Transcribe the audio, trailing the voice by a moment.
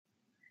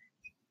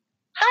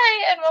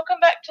and welcome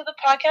back to the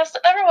podcast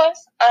that never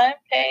was. I'm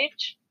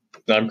Paige.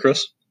 I'm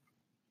Chris.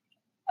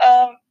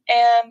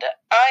 And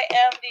I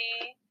am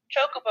the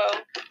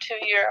Chocobo to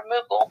your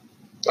Moogle.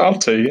 I'll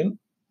take it.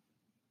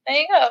 There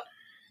you go.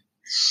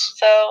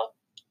 So,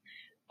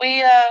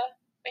 we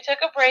took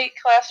a break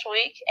last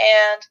week,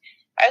 and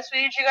I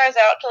tweeted you guys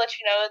out to let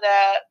you know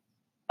that,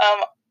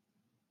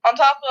 on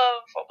top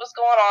of what was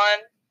going on,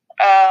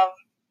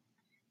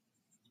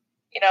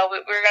 we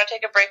were going to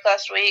take a break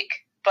last week,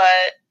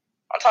 but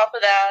on top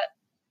of that,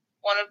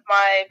 one of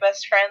my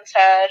best friends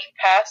had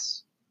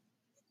passed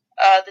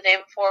the day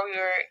before we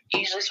were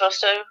usually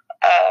supposed to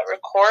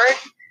record.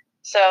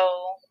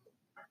 So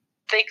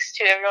thanks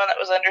to everyone that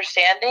was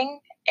understanding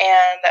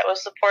and that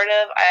was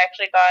supportive. I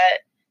actually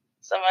got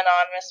some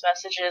anonymous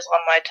messages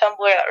on my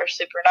Tumblr that were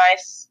super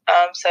nice.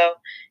 So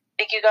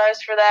thank you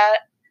guys for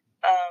that.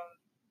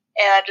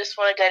 And I just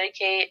want to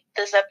dedicate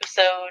this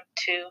episode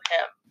to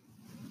him.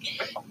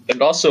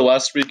 And also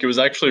last week, it was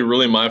actually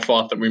really my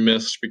fault that we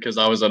missed because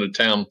I was out of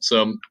town.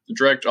 So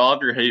direct all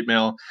of your hate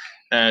mail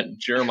at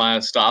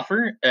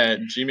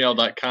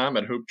jeremiahstoffer@gmail.com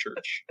at Hope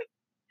Church.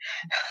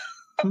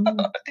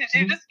 Did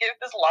you just give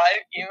this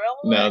live email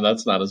away? No,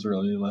 that's not his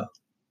real email.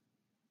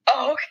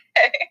 Oh,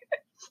 okay.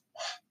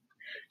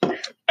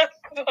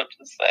 What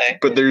to say.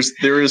 But there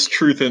is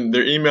truth in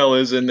their email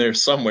is in there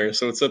somewhere,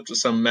 so it's up to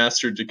some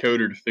master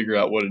decoder to figure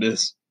out what it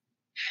is.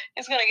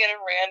 He's gonna get a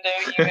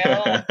rando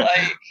email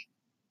like,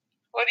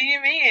 what do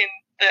you mean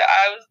that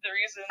I was the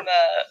reason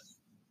that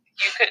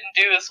you couldn't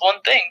do this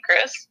one thing,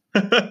 Chris?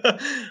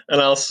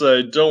 And I'll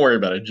say, don't worry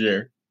about it,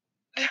 Jer.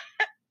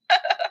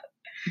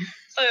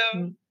 So,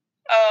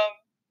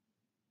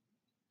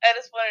 I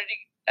just wanted to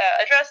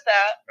address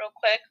that real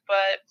quick,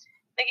 but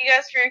thank you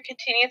guys for your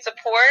continued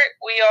support.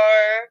 We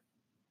are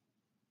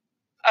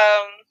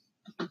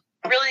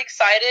really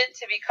excited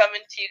to be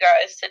coming to you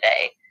guys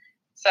today.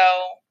 So,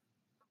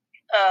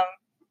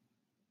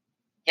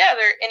 are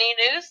there any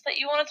news that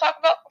you want to talk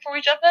about before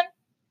we jump in?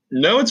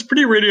 No, it's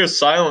pretty radio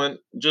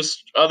silent.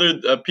 Just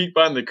a peek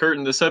behind the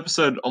curtain. This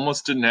episode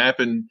almost didn't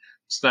happen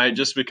tonight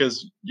just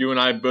because you and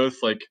I both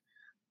kind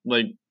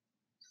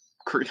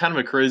of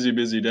a crazy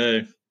busy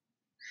day.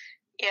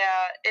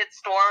 Yeah, it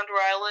stormed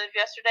where I live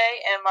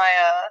yesterday, and my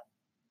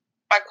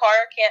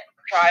car can't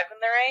drive in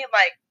the rain.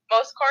 Like,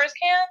 most cars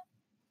can,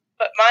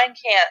 but mine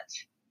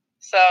can't.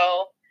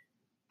 So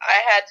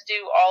I had to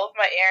do all of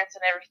my errands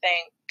and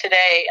everything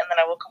today, and then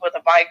I woke up with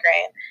a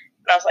migraine,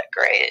 and I was like,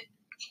 great.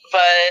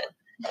 But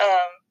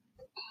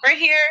we're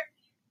here,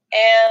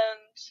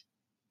 and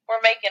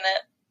we're making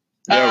it.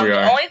 Yeah, we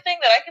are. The only thing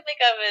that I can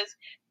think of is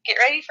get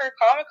ready for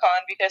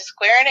Comic-Con, because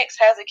Square Enix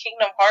has a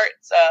Kingdom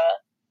Hearts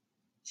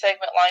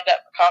segment lined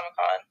up for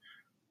Comic-Con.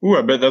 Ooh,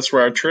 I bet that's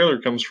where our trailer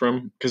comes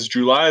from, because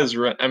July's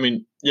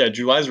running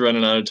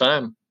out of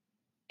time.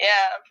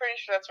 Yeah, I'm pretty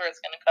sure that's where it's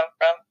going to come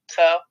from.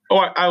 So. Oh,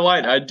 I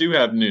lied. I do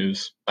have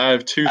news. I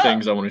have two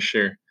things I want to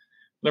share.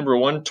 Number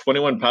one,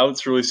 21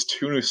 Pilots released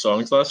 2 new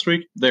songs last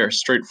week. They are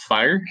straight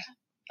fire.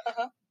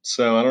 Uh-huh.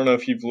 So I don't know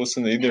if you've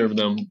listened to either of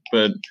them,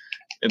 but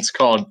it's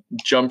called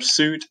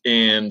Jumpsuit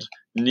and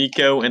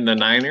Nico and the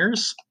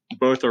Niners.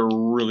 Both are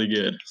really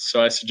good.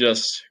 So I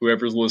suggest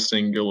whoever's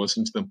listening, go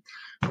listen to them.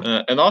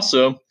 And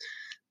also,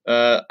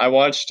 I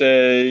watched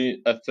a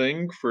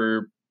thing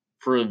for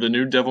the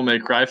new Devil May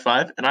Cry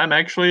 5, and I'm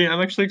actually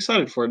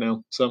excited for it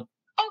now. So.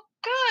 Oh,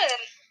 good.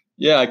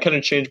 Yeah, I kind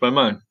of changed my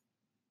mind.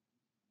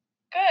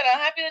 Good. I'm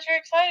happy that you're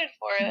excited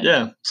for it.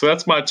 Yeah. So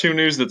that's my 2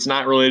 news that's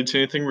not related to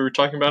anything we were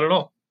talking about at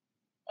all.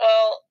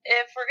 Well,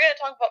 if we're going to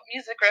talk about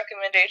music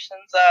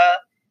recommendations, I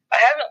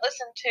haven't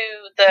listened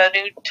to the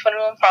new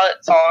 21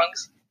 Pilot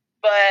songs,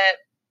 but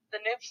the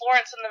new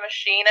Florence and the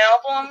Machine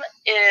album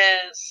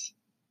is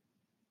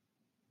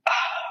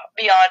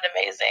beyond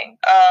amazing.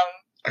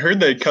 I heard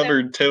they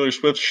covered Taylor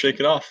Swift's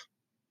Shake It Off.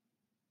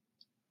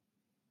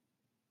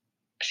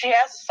 She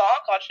has a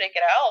song called Shake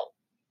It Out.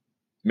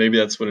 Maybe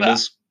that's what it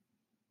is.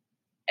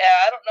 Yeah,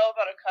 I don't know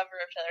about a cover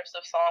of Taylor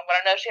Swift's song, but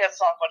I know she has a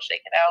song called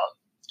Shake It Out.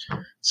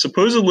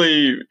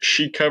 Supposedly,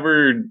 she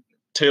covered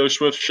Taylor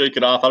Swift's Shake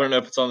It Off. I don't know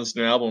if it's on this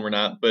new album or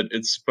not, but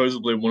it's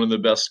supposedly one of the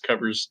best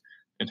covers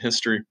in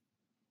history.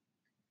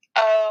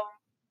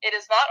 It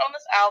is not on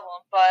this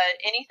album, but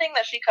anything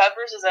that she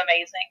covers is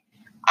amazing.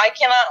 I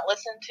cannot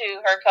listen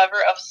to her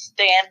cover of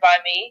Stand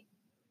By Me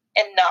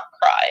and not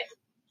cry.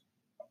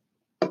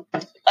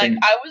 Like,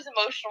 I was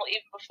emotional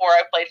even before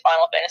I played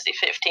Final Fantasy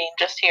 15,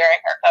 just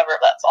hearing her cover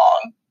of that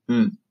song.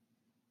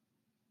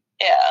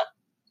 Yeah.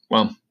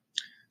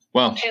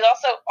 Wow. She's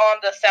also on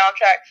the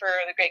soundtrack for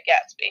The Great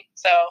Gatsby,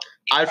 so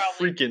I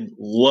freaking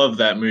love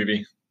that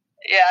movie.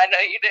 Yeah, I know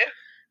you do.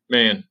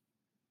 Man,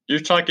 you're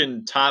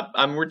talking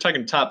we're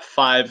talking top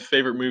 5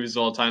 favorite movies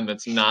of all time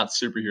that's not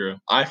superhero.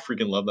 I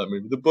freaking love that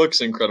movie. The book's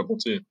incredible,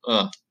 too.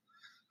 I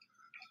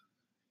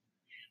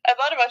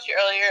thought about you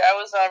earlier. I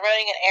was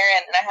running an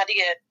errand, and I had to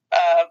get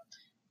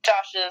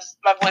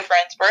my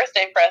boyfriend's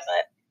birthday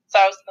present. So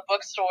I was in the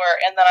bookstore,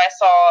 and then I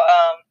saw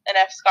an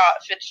F.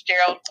 Scott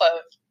Fitzgerald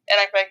quote, and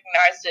I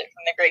recognized it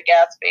from The Great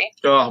Gatsby.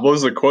 Oh, what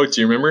was the quote?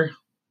 Do you remember?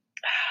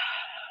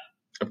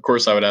 Of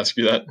course I would ask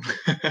you that.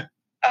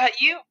 I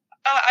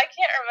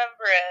can't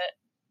remember it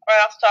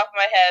right off the top of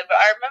my head, but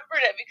I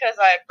remembered it because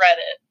I had read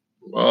it.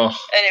 Oh.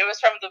 And it was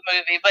from the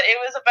movie, but it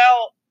was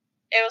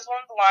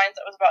one of the lines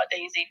that was about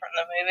Daisy from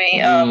the movie.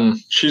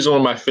 She's one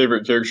of my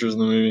favorite characters in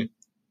the movie.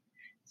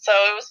 So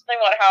it was something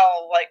about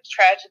how like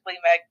tragically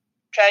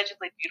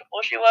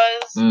beautiful she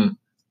was.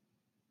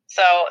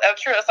 So I'm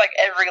sure it's like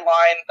every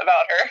line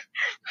about her.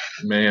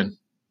 Man,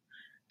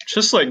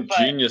 just like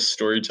genius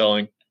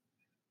storytelling.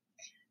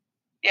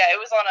 Yeah, it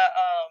was on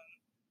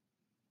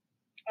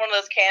one of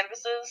those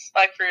canvases,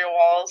 like for your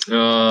walls.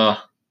 Yeah.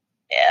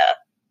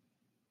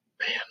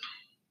 Man.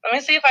 Let me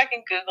see if I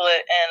can Google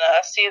it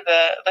and see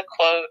the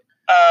quote.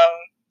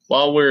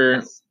 While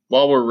we're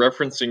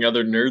referencing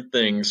other nerd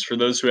things, for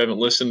those who haven't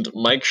listened,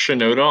 Mike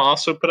Shinoda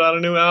also put out a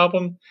new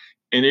album,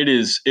 and it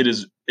is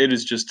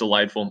just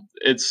delightful.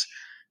 It's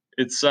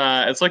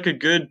like a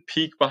good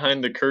peek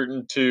behind the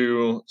curtain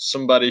to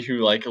somebody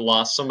who like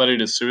lost somebody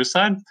to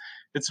suicide.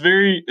 It's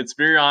very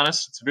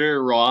honest, it's very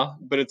raw,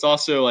 but it's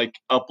also like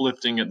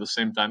uplifting at the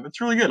same time.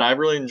 It's really good. I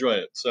really enjoy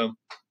it. So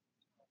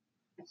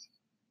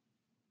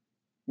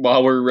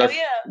while we're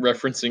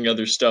referencing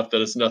other stuff that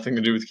has nothing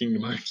to do with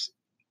Kingdom Hearts.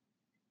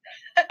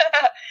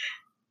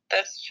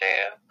 That's true.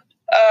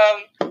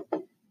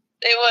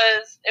 It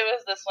was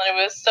this one. It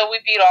was So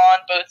We Beat On,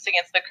 Boats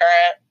Against the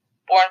Current,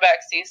 Borne Back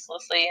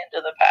Ceaselessly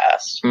Into the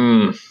Past.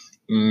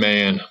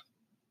 Man.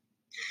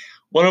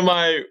 One of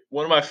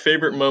my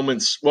favorite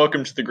moments.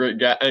 Welcome to the Great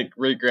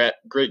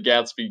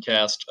Gatsby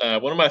cast.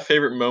 One of my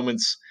favorite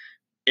moments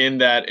in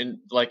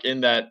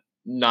that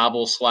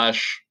novel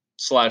slash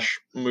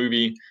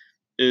movie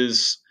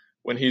is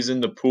when he's in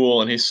the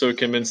pool and he's so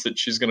convinced that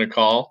she's going to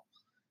call,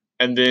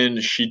 and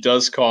then she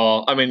does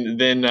call. I mean,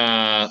 then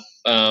the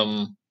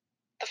phone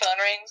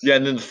rings. Yeah,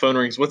 and then the phone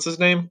rings. What's his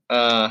name?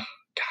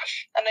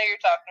 Gosh, I know you're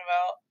talking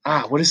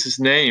about. What is his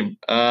name?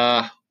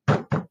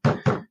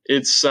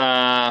 It's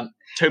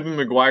Tobey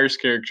Maguire's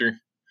character.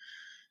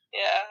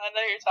 Yeah, I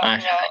know you're talking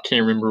about. I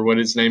can't remember what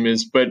his name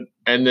is, but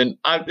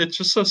it's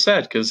just so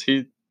sad because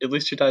at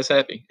least he dies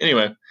happy.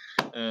 Anyway,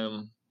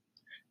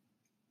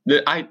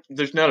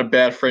 there's not a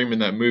bad frame in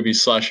that movie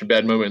 / a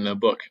bad moment in that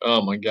book.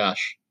 Oh my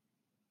gosh.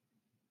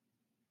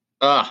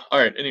 All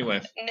right.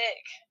 Anyway.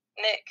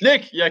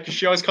 Nick. Yeah, because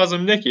she always calls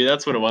him Nicky.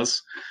 That's what it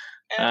was.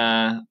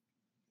 Yeah.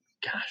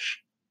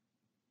 Gosh.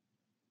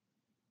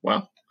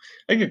 Wow.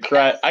 I could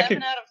cry. 7 out of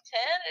 10.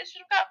 It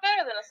should have got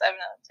better than a 7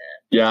 out of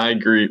 10. Yeah, I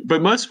agree.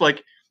 But most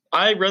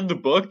I read the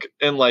book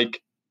and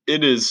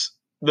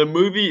the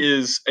movie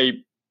is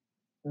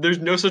there's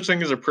no such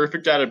thing as a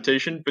perfect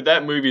adaptation, but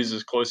that movie is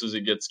as close as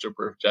it gets to a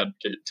perfect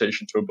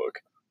adaptation to a book.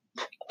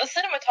 The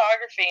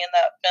cinematography in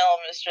that film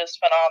is just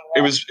phenomenal.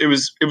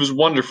 It was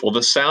wonderful.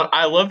 The sound,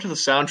 I loved the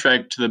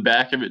soundtrack to the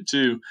back of it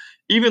too.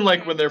 Even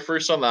when they're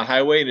first on the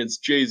highway and it's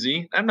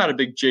Jay-Z. I'm not a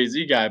big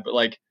Jay-Z guy, but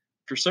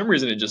for some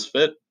reason it just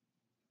fit.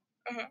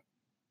 Mm-hmm.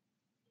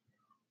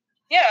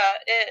 Yeah,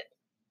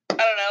 I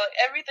don't know.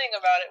 Everything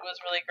about it was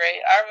really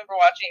great. I remember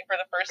watching it for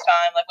the first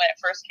time, when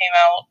it first came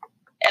out,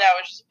 and I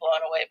was just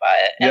blown away by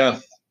it. And yeah.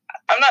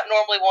 I'm not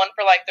normally one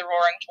for the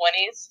Roaring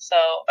 20s,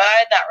 but I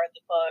had not read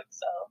the book,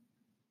 so.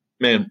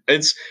 Man,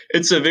 it's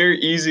a very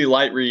easy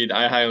light read.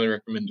 I highly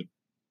recommend it.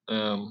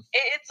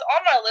 It's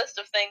on my list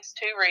of things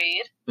to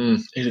read.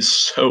 It is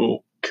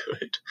so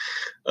good.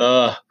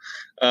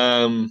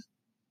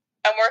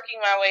 I'm working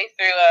my way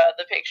through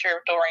the picture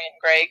of Dorian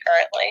Gray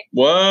currently.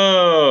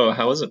 Whoa,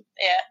 how is it?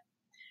 Yeah.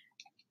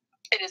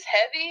 It is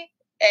heavy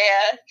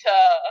and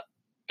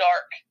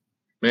dark.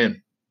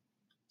 Man,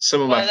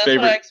 some of my favorite.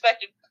 That's what I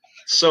expected.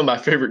 Some of my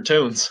favorite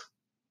tones.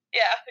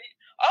 Yeah.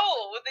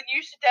 Oh, well, then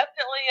you should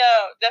definitely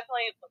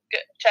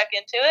check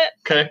into it.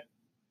 Okay.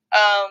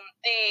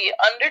 The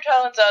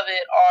undertones of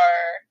it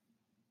are,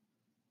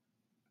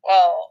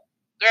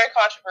 very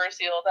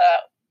controversial.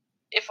 That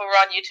if we were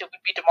on YouTube,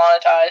 would be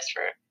demonetized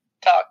for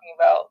talking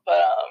about. But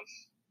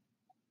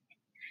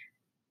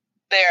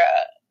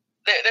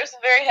there's some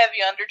very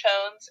heavy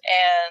undertones,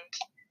 and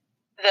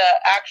the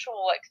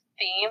actual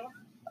theme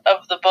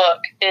of the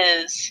book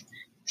is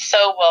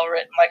so well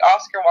written.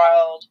 Oscar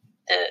Wilde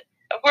did.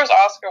 Of course,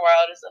 Oscar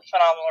Wilde is a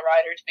phenomenal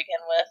writer to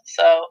begin with,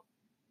 so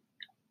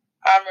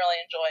I'm really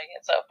enjoying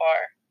it so far.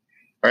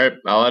 All right,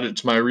 I'll add it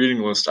to my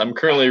reading list. I'm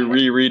currently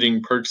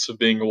rereading Perks of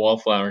Being a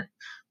Wallflower,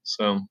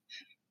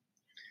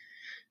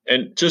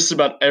 and just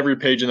about every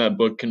page in that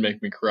book can make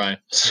me cry.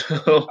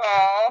 So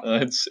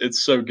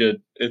it's so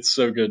good. It's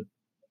so good.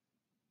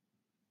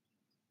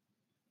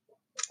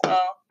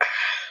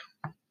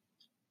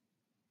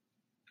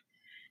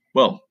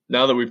 Well,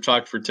 now that we've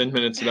talked for 10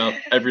 minutes about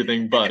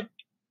everything but.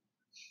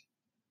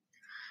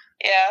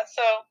 Yeah,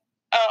 so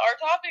our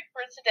topic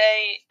for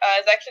today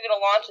is actually going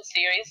to launch a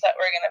series that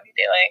we're going to be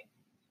doing.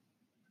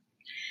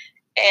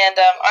 And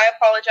I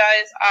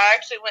apologize. I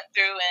actually went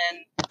through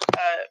and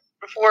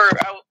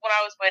when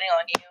I was waiting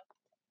on you,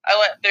 I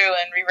went through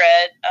and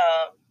reread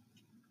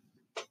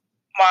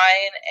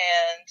mine,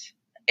 and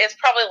it's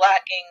probably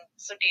lacking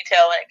some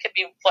detail and it could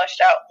be fleshed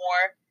out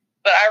more.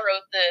 But I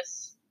wrote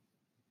this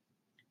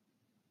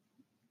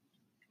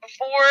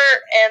before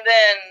and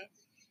then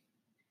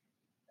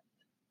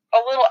a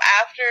little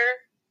after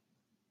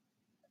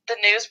the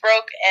news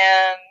broke,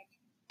 and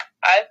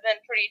I've been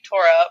pretty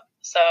tore up,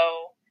 so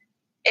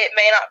it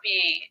may not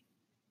be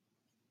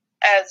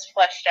as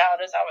fleshed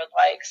out as I would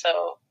like,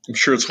 so I'm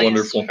sure it's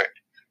wonderful.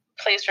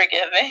 Please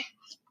forgive me.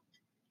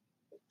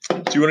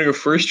 Do you want to go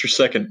first or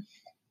second?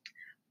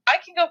 I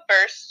can go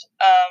first,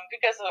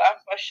 because I'm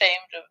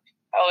ashamed of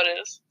how it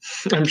is.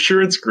 I'm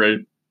sure it's great.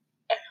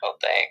 Oh,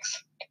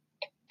 thanks.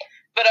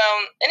 But,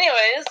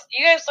 anyways,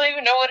 you guys don't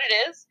even know what it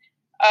is.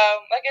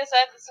 Like I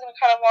said, this is going to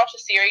kind of launch a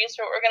series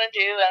for what we're going to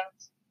do, and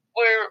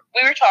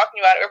we were talking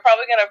about it. We're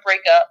probably going to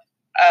break up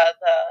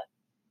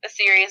the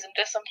series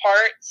into some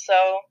parts, so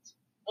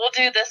we'll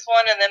do this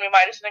one, and then we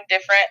might do something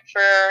different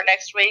for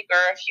next week or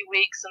a few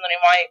weeks, and then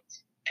we might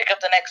pick up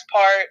the next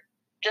part,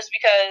 just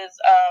because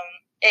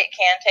it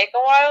can take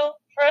a while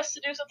for us to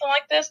do something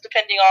like this,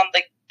 depending on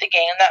the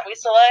game that we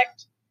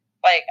select.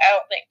 Like, I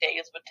don't think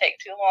days would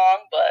take too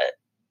long, but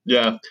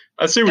yeah,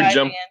 I'd say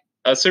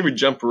we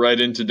jump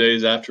right into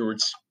days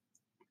afterwards.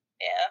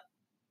 Yeah,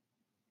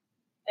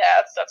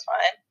 that's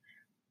fine.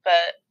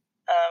 But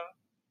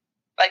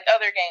like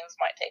other games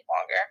might take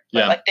longer.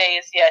 But like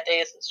days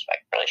is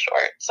like really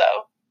short. So,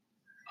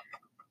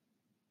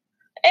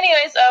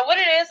 anyways, what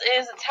it is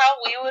it's how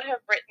we would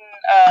have written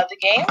the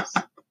games.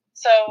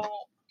 So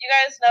you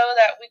guys know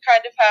that we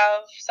kind of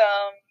have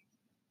some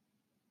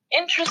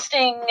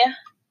interesting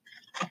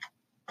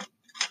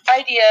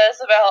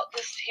ideas about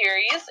the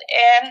series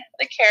and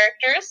the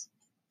characters.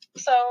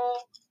 So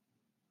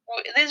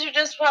these are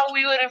just how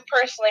we would have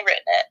personally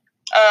written it.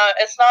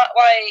 It's not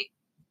like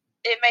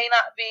it may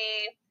not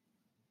be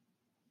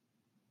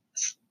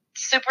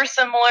super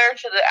similar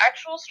to the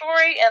actual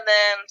story, and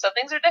then some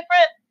things are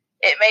different.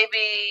 It may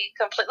be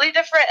completely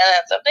different, and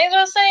then some things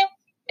are the same.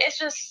 It's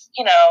just,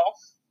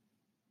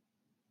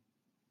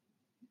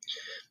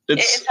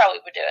 it's how we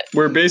would do it.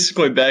 We're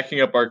basically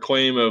backing up our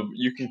claim of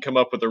you can come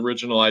up with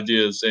original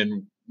ideas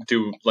and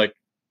do, like,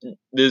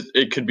 this,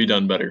 it could be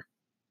done better.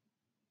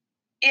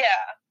 Yeah.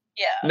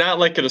 Not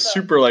like at a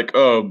super, like,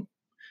 oh,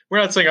 we're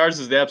not saying ours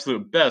is the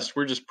absolute best.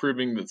 We're just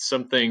proving that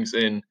some things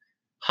in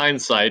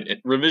hindsight,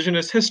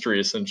 revisionist history,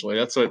 essentially.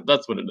 That's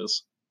what it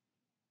is.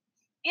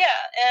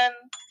 Yeah, and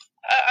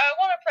I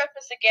want to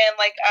preface again,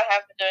 like I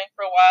have been doing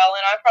for a while,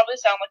 and I probably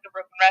sound like a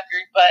broken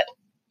record, but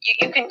you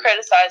can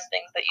criticize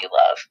things that you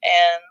love,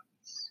 and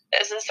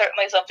this is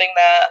certainly something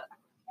that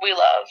we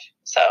love.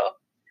 So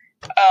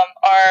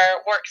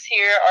our works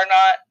here are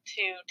not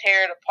to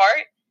tear it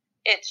apart.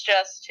 It's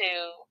just to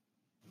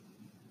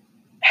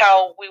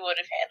how we would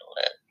have handled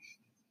it.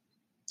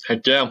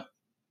 Heck yeah.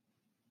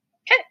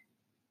 Okay.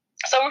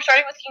 So we're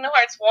starting with Kingdom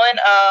Hearts 1.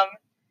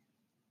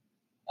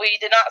 We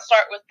did not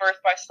start with Birth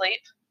by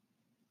Sleep.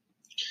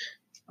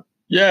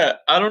 Yeah,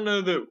 I don't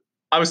know that...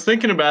 I was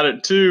thinking about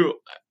it, too,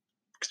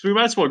 because we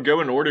might as well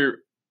go in order.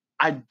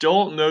 I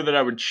don't know that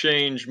I would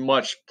change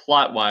much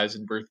plot-wise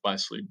in Birth by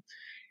Sleep,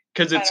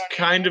 because it's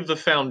kind of the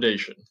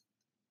foundation.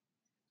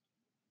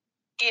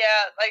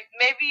 Yeah, like,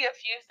 maybe a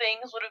few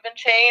things would have been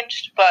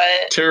changed,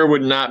 but... Terra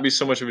would not be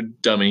so much of a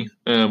dummy,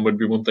 would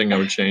be one thing I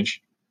would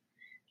change.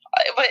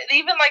 But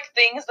even, like,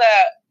 things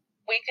that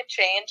we could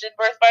change in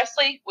Birth by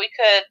Sleep, we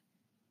could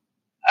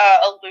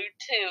allude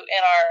to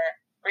in our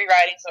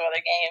rewriting some other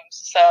games,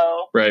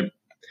 so... Right.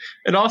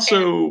 And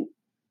also,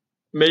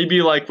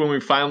 maybe, like, when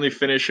we finally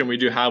finish and we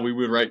do how we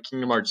would write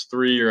Kingdom Hearts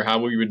 3 or how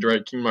we would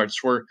write Kingdom Hearts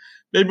 4,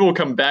 maybe we'll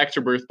come back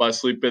to Birth by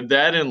Sleep, but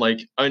that and, like,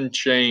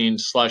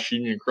 Unchained /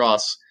 Union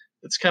Cross...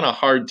 It's kind of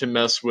hard to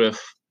mess with.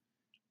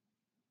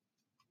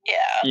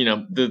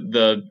 Yeah.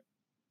 The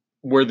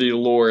where the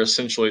lore,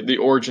 essentially, the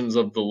origins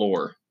of the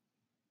lore.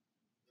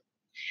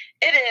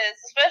 It is,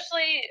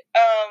 especially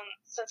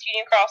since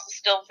Union Cross is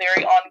still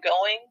very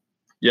ongoing.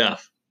 Yeah.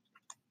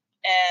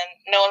 And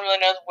no one really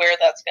knows where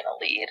that's going to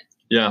lead.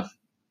 Yeah.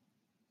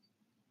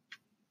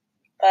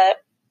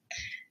 But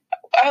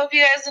I hope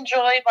you guys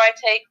enjoy my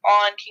take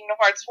on Kingdom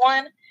Hearts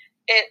 1.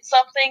 It's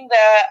something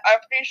that I'm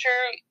pretty sure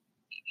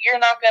you're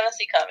not going to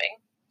see coming.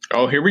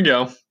 Oh, here we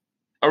go.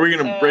 Are we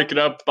going to break it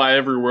up by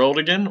every world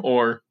again,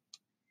 or?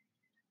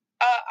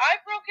 I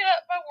broke it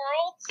up by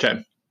worlds.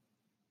 Okay.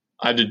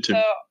 I did too.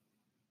 So,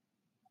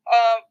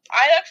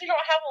 I actually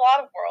don't have a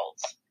lot of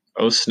worlds.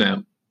 Oh,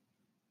 snap.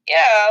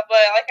 Yeah,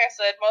 but like I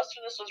said, most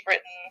of this was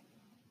written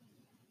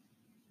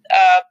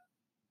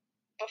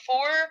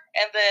before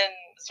and then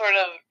sort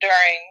of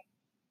during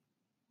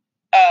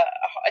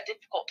a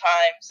difficult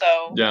time,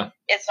 so yeah,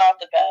 it's not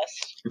the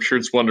best. I'm sure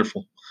it's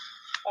wonderful.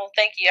 Well,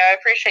 thank you. I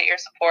appreciate your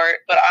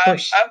support, but I'm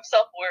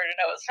self-aware to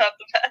know it's not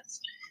the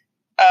best.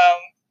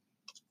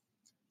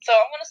 So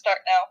I'm going to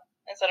start now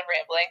instead of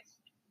rambling.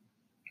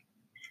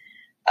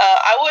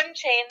 I wouldn't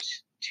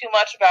change too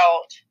much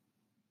about...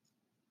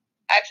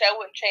 Actually, I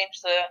wouldn't change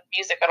the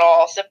music at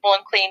all. Simple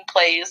and clean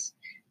plays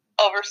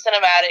over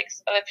cinematics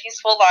of a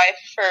peaceful life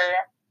for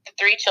the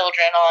 3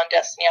 children on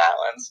Destiny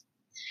Islands.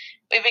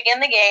 We begin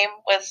the game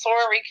with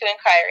Sora, Riku, and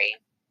Kairi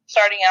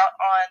starting out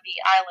on the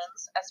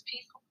islands as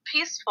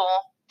peaceful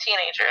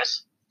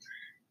teenagers.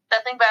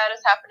 Nothing bad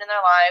has happened in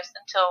their lives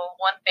until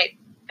one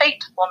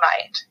fateful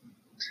night.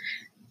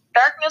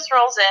 Darkness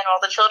rolls in while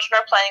the children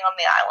are playing on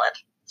the island.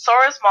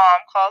 Sora's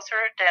mom calls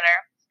her at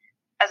dinner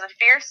as a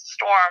fierce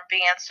storm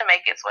begins to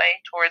make its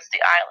way towards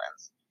the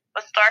islands,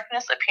 with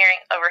darkness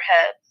appearing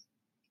overhead.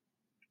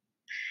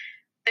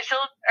 The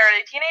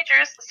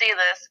teenagers see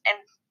this and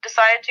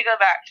decide to go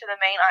back to the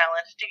main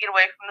island to get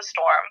away from the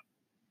storm,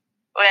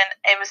 when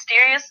a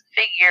mysterious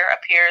figure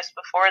appears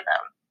before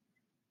them,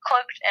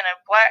 cloaked in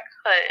a black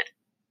hood.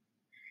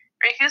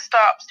 Riku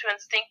stops to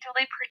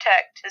instinctively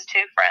protect his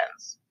two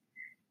friends,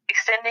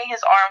 extending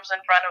his arms in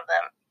front of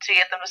them to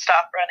get them to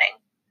stop running.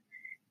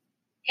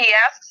 He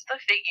asks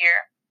the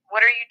figure,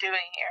 "What are you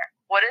doing here?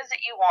 What is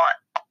it you want?"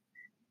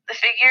 The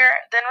figure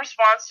then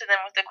responds to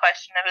them with a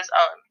question of his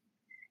own.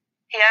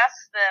 He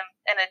asks them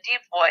in a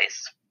deep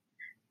voice,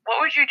 "What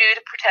would you do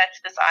to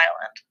protect this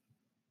island?"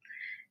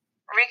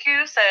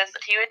 Riku says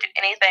that he would do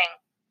anything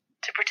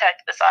to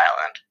protect this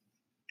island.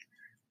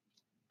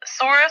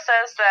 Sora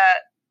says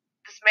that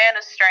this man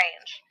is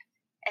strange,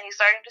 and he's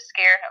starting to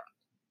scare him.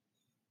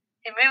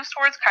 He moves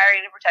towards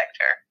Kairi to protect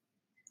her.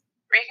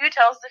 Riku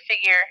tells the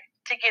figure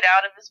to get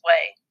out of his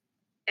way.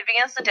 It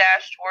begins to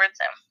dash towards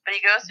him, but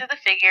he goes through the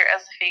figure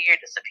as the figure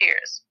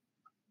disappears.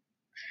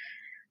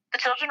 The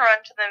children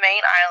run to the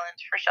main island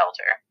for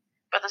shelter,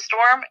 but the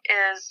storm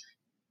is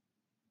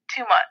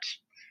too much,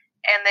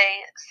 and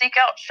they seek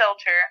out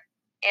shelter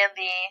in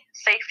the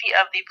safety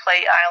of the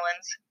Play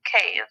Island's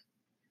cave.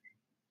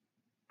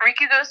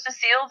 Riku goes to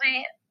seal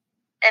the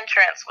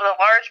entrance with a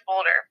large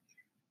boulder,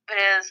 but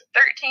his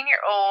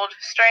 13-year-old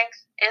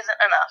strength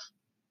isn't enough.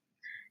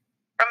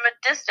 From a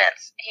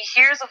distance, he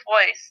hears a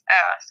voice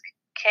ask,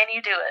 "Can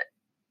you do it?"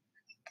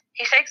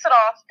 He shakes it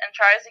off and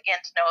tries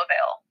again to no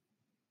avail.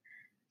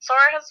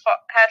 Sora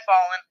had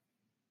fallen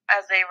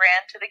as they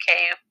ran to the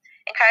cave,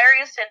 and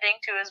Kairi is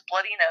tending to his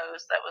bloody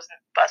nose that was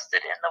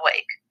busted in the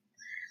wake.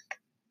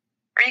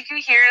 Riku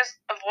hears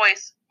a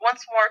voice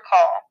once more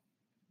call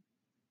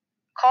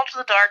to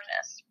the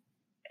darkness.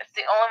 It's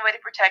the only way to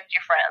protect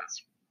your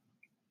friends.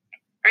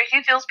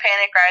 Riku feels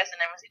panic rise in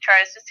him as he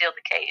tries to seal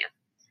the cave.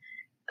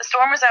 The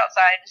storm is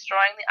outside,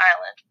 destroying the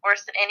island,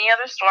 worse than any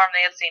other storm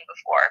they had seen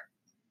before.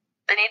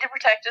 The need to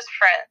protect his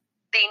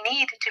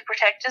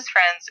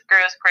friends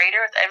grows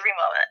greater with every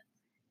moment.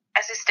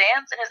 As he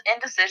stands in his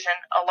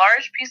indecision, a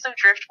large piece of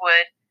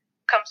driftwood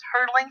comes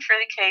hurtling for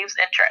the cave's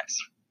entrance.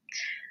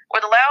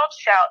 With a loud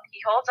shout, he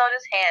holds out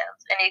his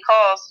hands, and he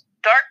calls,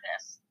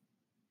 "Darkness!"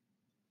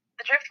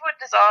 The driftwood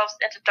dissolves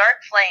into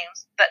dark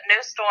flames that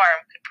no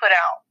storm could put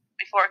out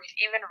before it could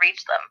even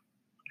reach them.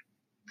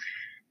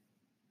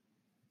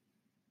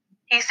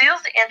 He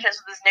seals the entrance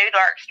with his new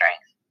dark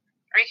strength.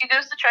 Riku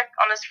goes to check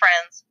on his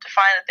friends to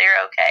find that they are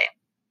okay.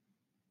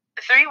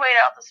 The three wait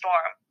out the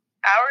storm.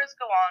 Hours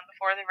go on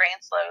before the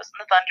rain slows and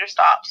the thunder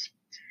stops.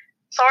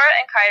 Sora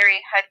and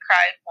Kairi had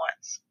cried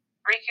once.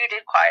 Riku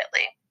did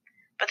quietly,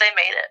 but they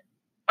made it.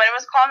 When it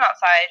was calm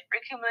outside,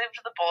 Riku moved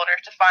to the boulder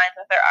to find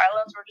that their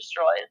islands were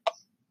destroyed,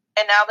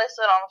 and now they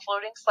stood on a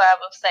floating slab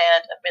of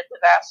sand amid the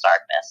vast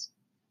darkness.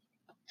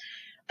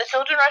 The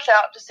children rush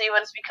out to see what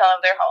has become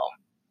of their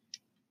home.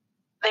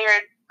 They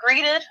are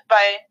greeted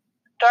by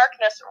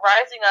darkness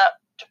rising up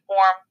to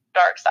form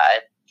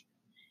Darkside.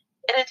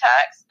 It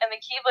attacks, and the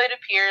Keyblade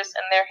appears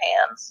in their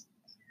hands.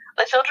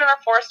 The children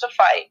are forced to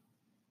fight,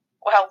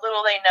 how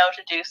little they know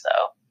to do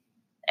so,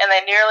 and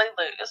they nearly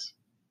lose.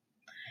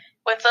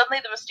 When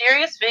suddenly the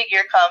mysterious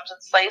figure comes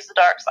and slays the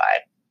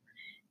Darkside.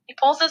 He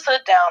pulls his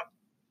hood down.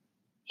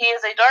 He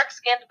is a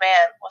dark-skinned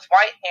man with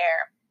white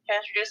hair who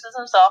introduces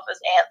himself as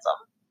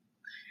Ansem.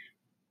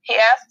 He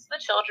asks the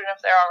children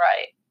if they're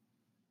alright.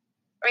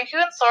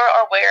 Riku and Sora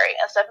are wary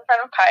and step in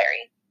front of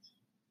Kairi,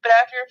 but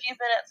after a few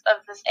minutes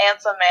of this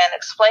Ansem man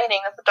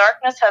explaining that the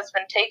darkness has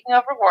been taking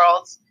over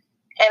worlds,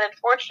 and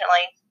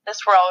unfortunately,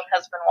 this world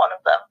has been one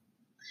of them.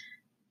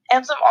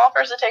 Ansem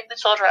offers to take the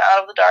children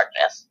out of the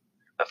darkness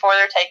before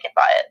they're taken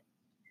by it.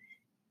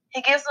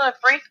 He gives them a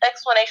brief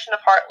explanation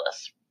of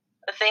Heartless,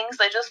 the things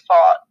they just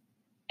fought,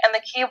 and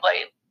the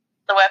Keyblade,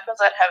 the weapons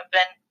that have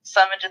been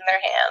summoned in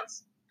their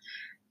hands.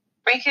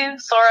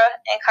 Riku, Sora,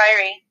 and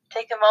Kairi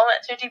take a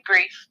moment to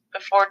debrief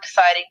before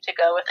deciding to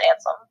go with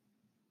Ansem.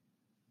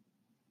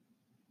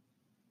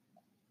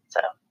 So,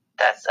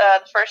 that's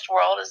the first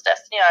world is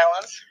Destiny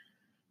Islands.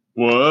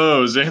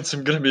 Whoa, is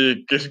Ansem gonna be a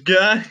good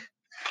guy?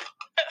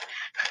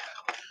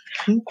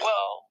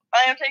 Well,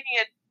 I am taking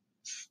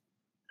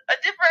a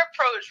different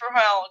approach from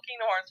how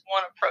Kingdom Hearts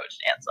 1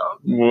 approached Ansem.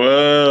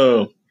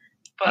 Whoa.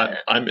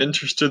 But I'm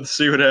interested to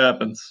see what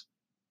happens.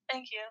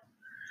 Thank you.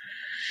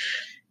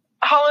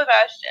 Hollow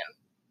Bastion.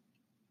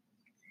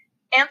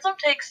 Ansem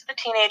takes the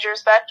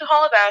teenagers back to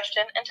Hollow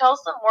Bastion and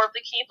tells them more of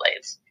the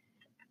Keyblades.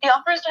 He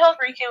offers to help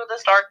Riku with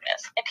his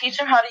darkness and teach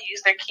him how to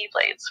use their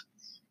Keyblades.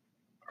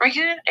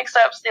 Riku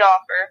accepts the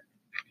offer.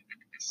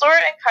 Sora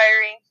and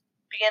Kairi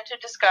begin to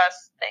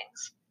discuss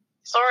things.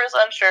 Sora is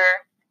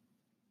unsure.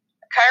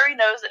 Kairi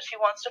knows that she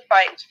wants to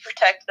fight to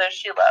protect those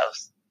she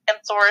loves, and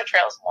Sora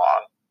trails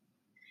along.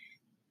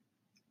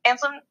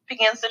 Ansem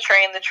begins to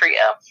train the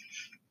trio.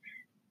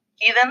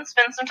 He then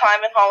spends some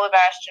time in Hall of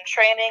Ashton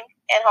training,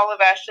 and Hall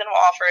of Ashton will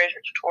offer a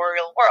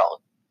tutorial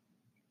world.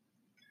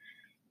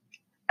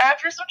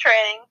 After some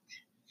training,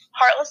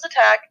 Heartless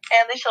attack,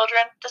 and the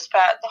children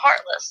disbat the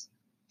Heartless.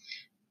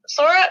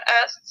 Sora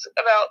asks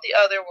about the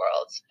other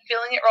worlds,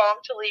 feeling it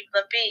wrong to leave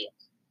them be,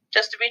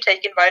 just to be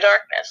taken by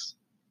darkness.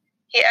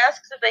 He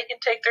asks if they can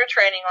take their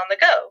training on the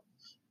go.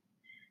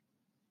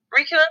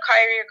 Riku and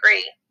Kairi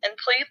agree, and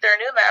plead their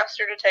new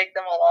master to take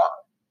them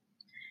along.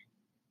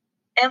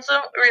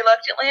 Ansem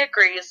reluctantly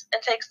agrees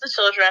and takes the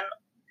children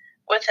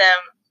with him,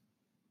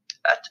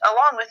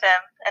 along with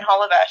him, in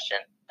Hall of Ashton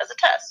as a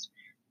test.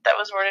 That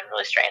was worded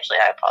really strangely,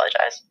 I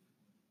apologize.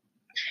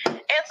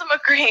 Ansem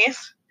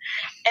agrees,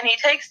 and he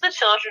takes the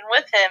children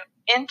with him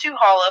into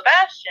Hall of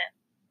Ashton,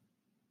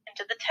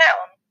 into the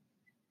town,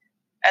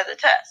 as a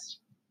test.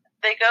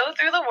 They go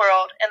through the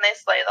world, and they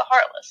slay the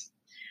Heartless.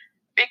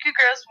 Riku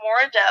grows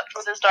more adept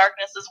with his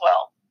darkness as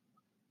well.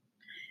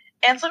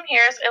 Ansem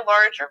hears a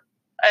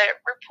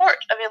report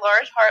of a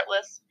large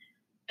Heartless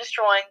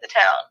destroying the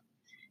town,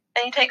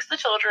 and he takes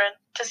the children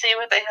to see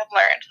what they have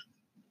learned.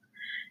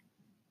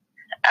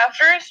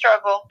 After a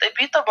struggle, they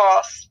beat the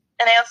boss,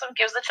 and Ansem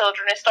gives the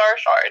children a star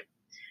shard.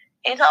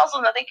 He tells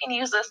them that they can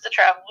use this to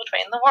travel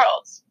between the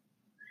worlds.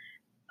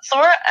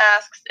 Sora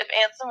asks if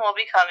Ansem will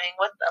be coming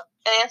with them,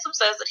 and Ansem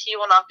says that he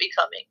will not be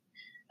coming,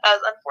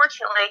 as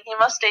unfortunately he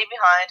must stay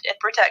behind and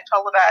protect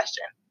Hall of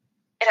Ashton.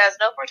 It has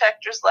no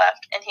protectors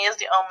left, and he is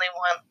the only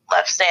one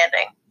left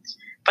standing.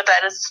 But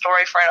that is a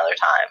story for another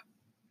time.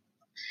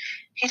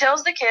 He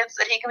tells the kids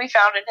that he can be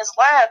found in his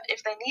lab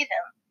if they need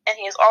him, and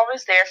he is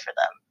always there for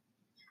them.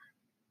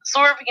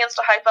 Sora begins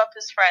to hype up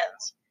his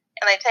friends,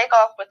 and they take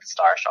off with the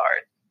Star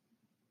Shard.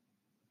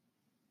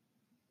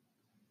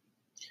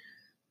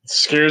 It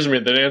scares me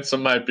that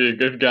Ansem might be a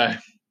good guy.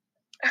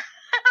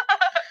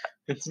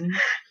 It's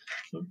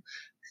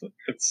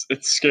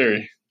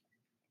scary.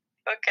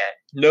 Okay.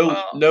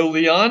 No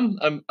Leon?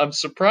 I'm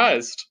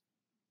surprised.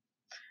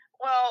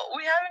 Well,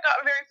 we haven't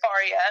gotten very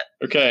far yet.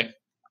 Okay.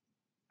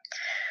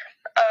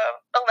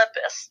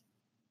 Olympus.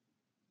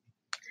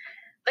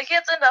 The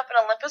kids end up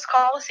in Olympus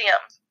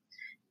Coliseum.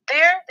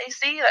 There, they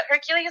see that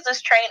Hercules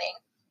is training.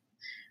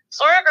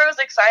 Sora grows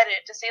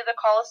excited to see the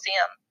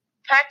Coliseum,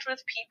 packed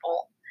with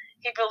people.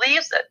 He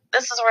believes that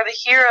this is where the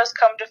heroes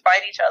come to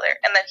fight each other,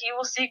 and that he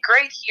will see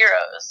great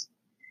heroes.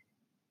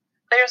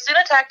 They are soon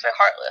attacked by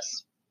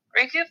Heartless.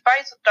 Riku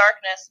fights with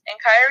darkness, and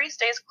Kairi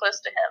stays close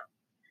to him.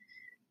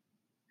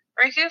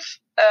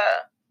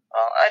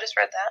 I just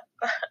read that.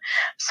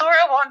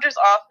 Sora wanders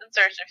off in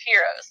search of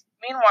heroes.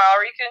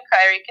 Meanwhile, Riku and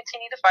Kairi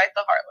continue to fight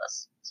the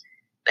Heartless.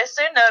 They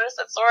soon notice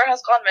that Sora has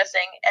gone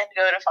missing and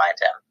go to find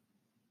him.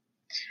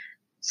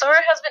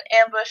 Sora has been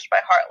ambushed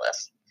by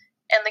Heartless,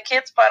 and the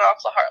kids fight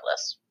off the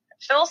Heartless.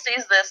 Phil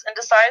sees this and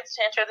decides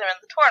to enter them in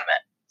the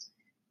tournament.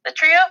 The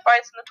trio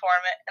fights in the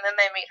tournament, and then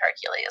they meet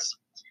Hercules.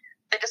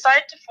 They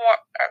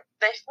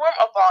form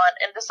a bond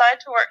and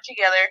decide to work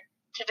together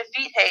to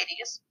defeat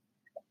Hades,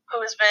 who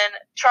has been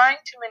trying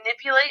to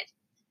manipulate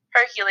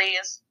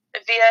Hercules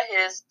via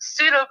his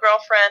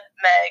pseudo-girlfriend,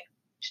 Meg,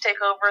 to take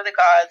over the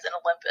gods in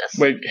Olympus.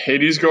 Wait,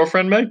 Hades'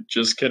 girlfriend, Meg?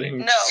 Just kidding.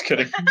 No. Just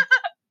kidding.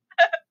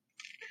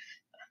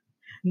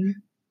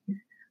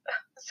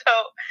 So,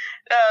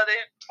 they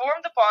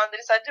formed a bond. They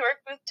decided to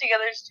work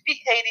together to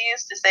defeat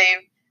Hades, to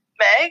save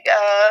Meg.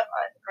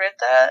 I read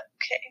that.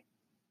 Okay.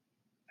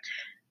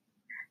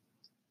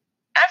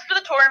 After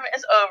the tournament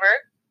is over,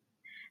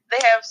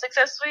 they have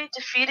successfully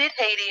defeated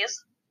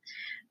Hades.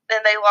 Then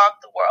they lock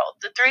the world.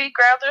 The three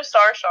grab their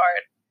Star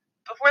Shard.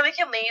 Before they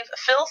can leave,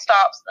 Phil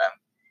stops them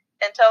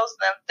and tells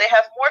them they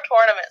have more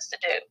tournaments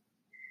to do.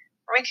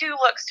 Riku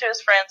looks to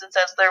his friends and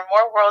says there are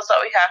more worlds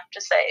that we have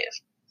to save.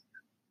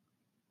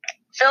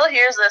 Phil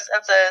hears this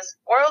and says,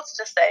 "Worlds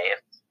to save?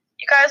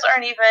 You guys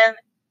aren't even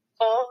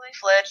fully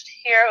fledged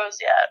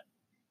heroes yet.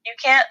 You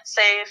can't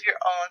save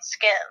your own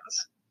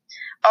skins.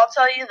 I'll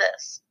tell you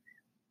this.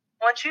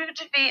 Once you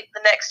defeat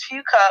the next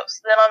few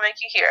cups, then I'll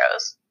make you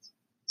heroes."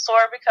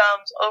 Sora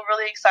becomes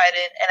overly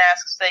excited and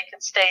asks if they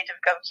can stay to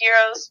become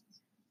heroes,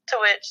 to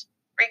which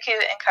Riku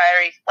and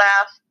Kairi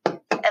laugh,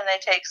 and they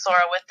take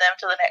Sora with them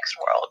to the next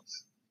world.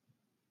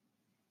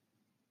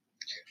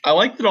 I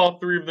like that all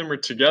three of them are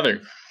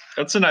together.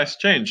 That's a nice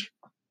change.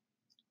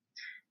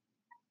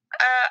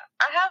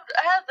 I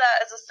have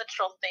that as a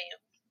central theme.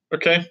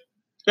 Okay.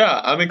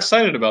 Yeah, I'm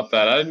excited about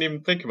that. I didn't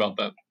even think about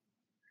that.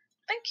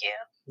 Thank you.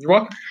 You're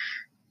welcome.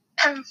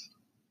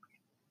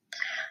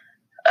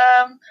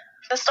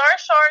 The Star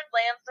Shard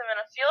lands them in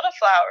a field of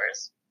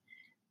flowers.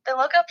 They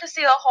look up to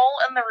see a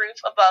hole in the roof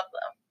above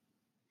them.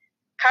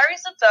 Kairi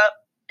sits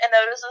up and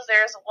notices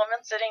there is a woman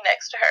sitting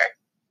next to her.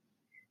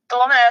 The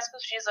woman asks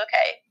if she's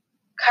okay.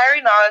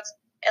 Kairi nods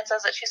and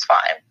says that she's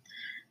fine.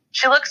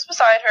 She looks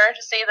beside her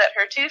to see that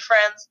her two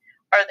friends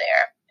are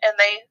there, and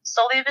they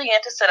slowly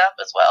begin to sit up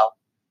as well.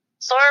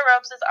 Sora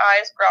rubs his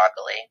eyes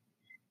groggily.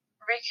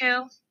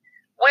 Riku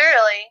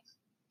warily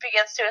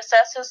begins to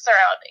assess his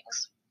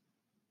surroundings.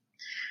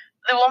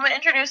 The woman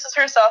introduces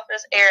herself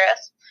as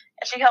Aerith,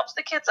 and she helps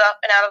the kids up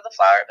and out of the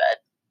flower bed.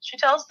 She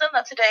tells them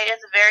that today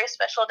is a very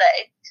special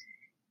day,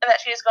 and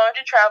that she is going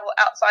to travel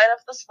outside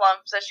of the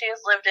slums that she has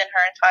lived in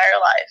her entire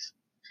life.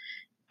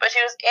 But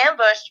she was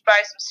ambushed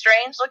by some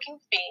strange-looking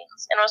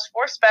fiends and was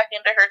forced back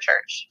into her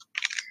church.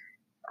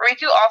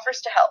 Riku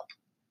offers to help.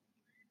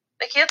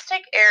 The kids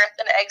take Aerith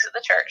and exit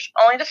the church,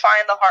 only to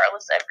find the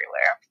Heartless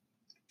everywhere.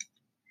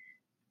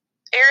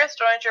 Aerith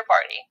joins your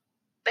party.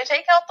 They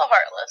take out the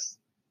Heartless.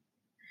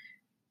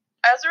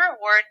 As a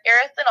reward,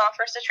 Aerith then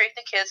offers to treat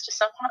the kids to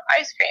some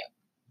ice cream.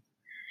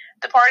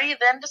 The party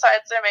then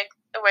decides to make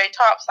their way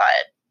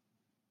topside,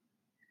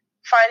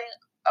 fighting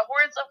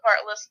hordes of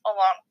Heartless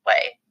along the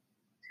way.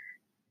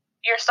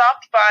 You're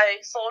stopped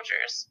by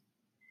soldiers.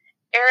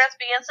 Aerith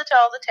begins to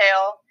tell the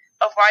tale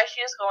of why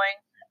she is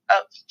going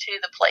up to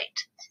the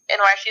plate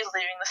and why she is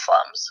leaving the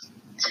slums.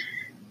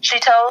 She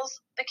tells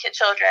the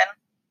children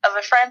of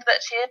a friend that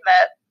she had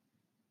met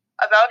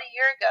about a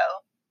year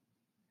ago.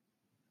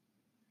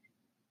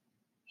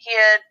 He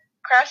had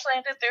crash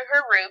landed through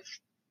her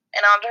roof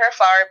and onto her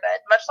flower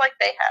bed, much like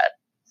they had.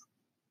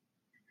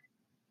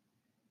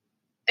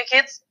 The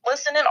kids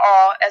listen in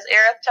awe as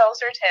Aerith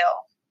tells her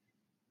tale,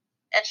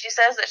 and she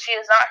says that she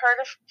has not heard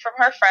from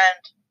her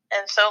friend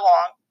in so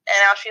long, and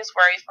now she is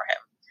worried for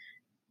him.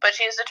 But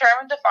she is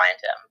determined to find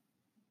him.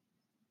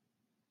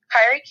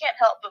 Kairi can't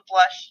help but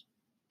blush,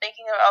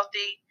 thinking about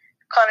the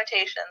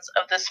connotations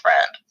of this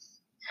friend.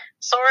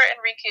 Sora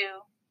and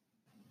Riku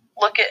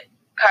look at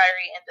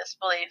Kairi in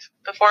disbelief,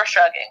 before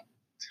shrugging.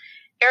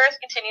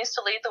 Aerith continues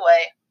to lead the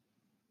way.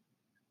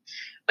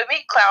 We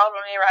meet Cloud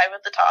when we arrive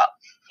at the top.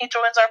 He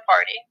joins our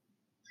party.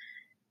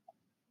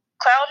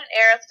 Cloud and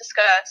Aerith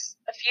discuss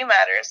a few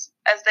matters,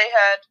 as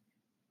Aerith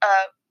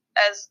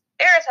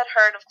had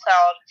heard of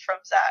Cloud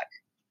from Zack.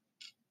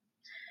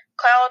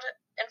 Cloud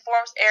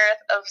informs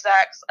Aerith of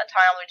Zack's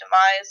untimely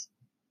demise,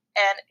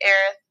 and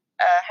Aerith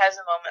has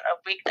a moment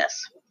of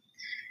weakness.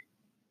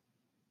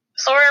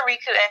 Sora,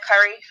 Riku, and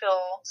Kairi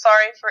feel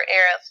sorry for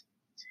Aerith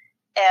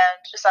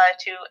and decide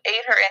to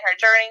aid her in her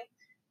journey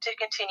to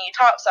continue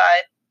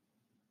topside,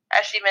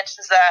 as she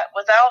mentions that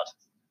without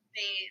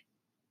the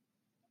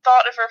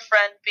thought of her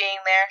friend being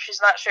there,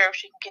 she's not sure if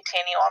she can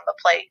continue on the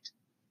plate.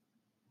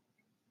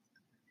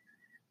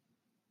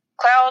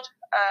 Cloud,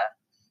 I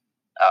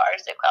already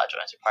said Cloud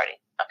joins your party.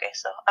 Okay,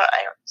 so,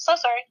 I'm so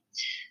sorry.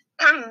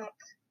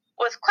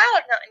 With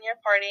Cloud not in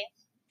your party,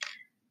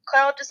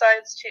 Cloud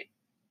decides to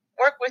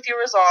work with your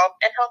resolve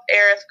and help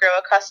Aerith grow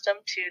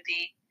accustomed to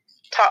the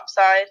top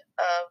side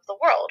of the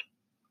world.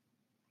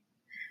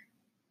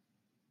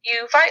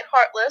 You fight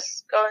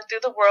Heartless, going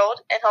through the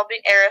world and helping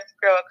Aerith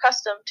grow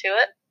accustomed to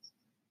it,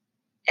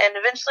 and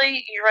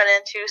eventually you run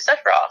into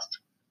Sephiroth.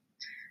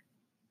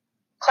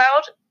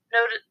 Cloud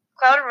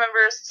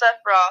remembers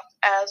Sephiroth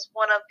as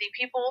one of the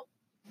people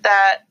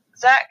that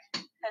Zack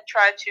had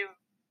tried to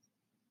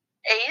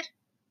aid,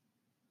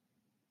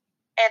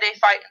 and a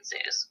fight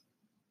ensues.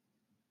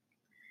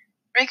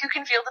 Riku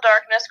can feel the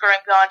darkness growing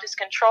beyond his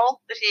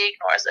control, but he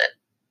ignores it.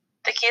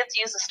 The kids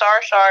use the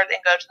Star Shard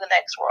and go to the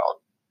next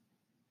world.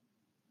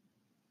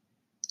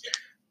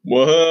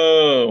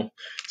 Whoa!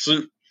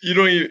 So you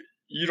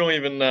don't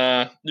even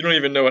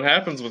know what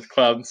happens with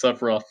Cloud and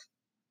Sephiroth.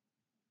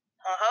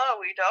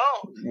 We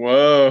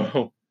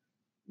don't.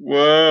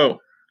 Whoa!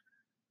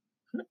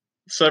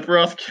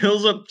 Sephiroth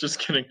kills him. Just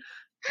kidding.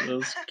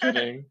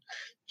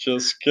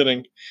 Just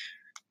kidding.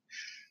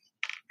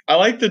 I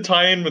like the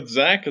tie-in with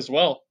Zack as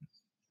well.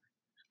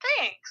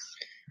 Thanks.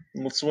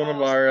 It's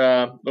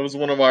that was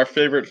one of our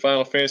favorite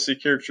Final Fantasy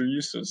character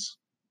uses.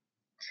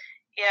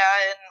 Yeah,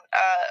 and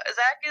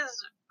Zack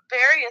is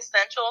very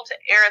essential to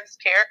Aerith's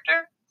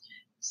character.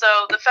 So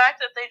the fact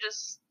that they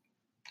just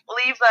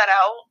leave that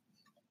out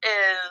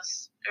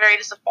is very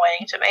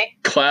disappointing to me.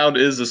 Cloud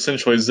is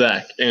essentially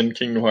Zack in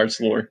Kingdom Hearts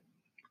lore.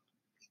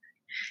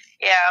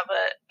 Yeah,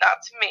 but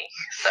not to me.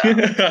 So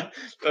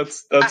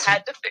that's I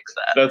had to fix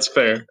that. That's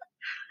fair.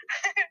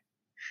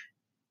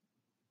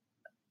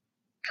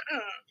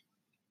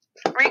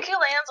 Riku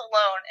lands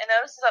alone and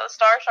notices that the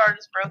Star Shard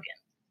is broken.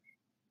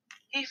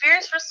 He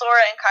fears for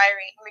Sora and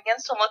Kairi and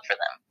begins to look for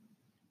them.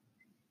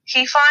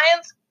 He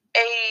finds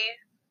a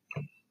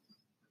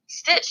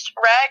stitched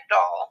rag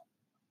doll,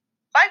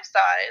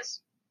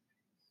 life-size,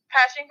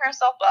 patching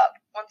herself up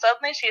when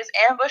suddenly she is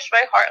ambushed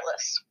by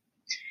Heartless.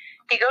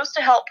 He goes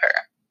to help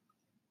her.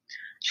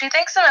 She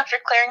thanks him after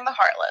clearing the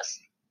Heartless.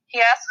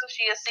 He asks if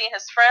she has seen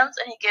his friends,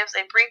 and he gives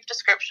a brief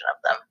description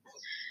of them.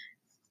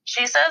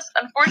 She says,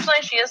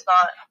 unfortunately, she has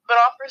not, but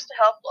offers to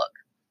help look.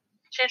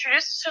 She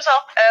introduces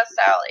herself as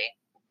Sally.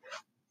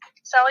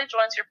 Sally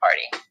joins your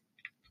party.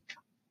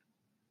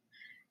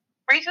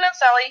 Riku and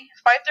Sally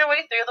fight their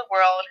way through the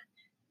world,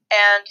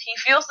 and he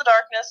feels the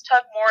darkness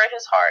tug more at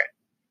his heart.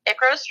 It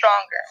grows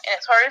stronger, and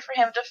it's harder for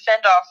him to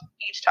fend off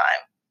each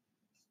time.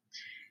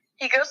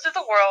 He goes through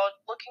the world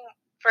looking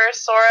for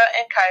Sora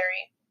and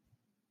Kairi.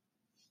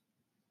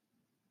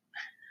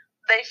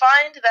 They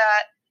find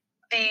that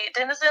the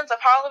denizens of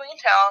Halloween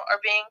Town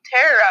are being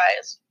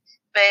terrorized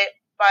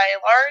by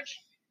a large,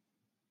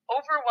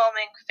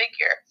 overwhelming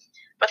figure,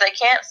 but they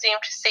can't seem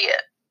to see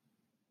it.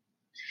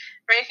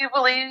 Riku,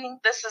 believing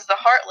this is the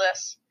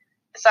Heartless,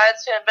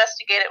 decides to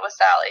investigate it with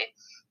Sally.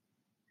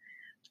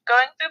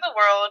 Going through the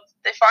world,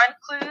 they find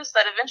clues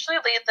that eventually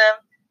lead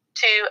them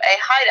to a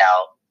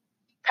hideout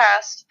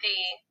past the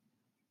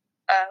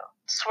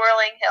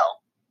swirling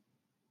hill.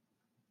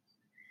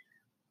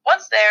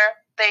 Once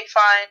there, they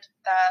find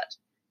that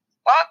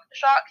Lock,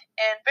 Shock,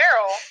 and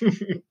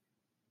Barrel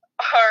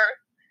are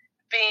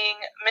being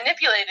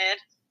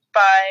manipulated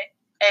by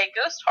a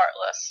ghost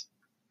Heartless.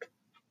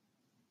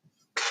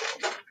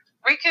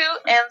 Riku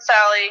and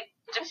Sally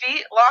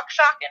defeat Lock,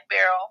 Shock, and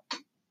Barrel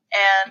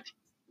and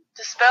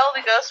dispel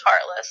the ghost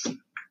Heartless.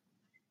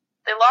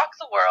 They lock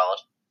the world,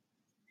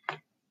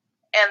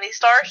 and the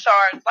Star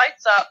Shard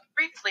lights up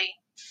briefly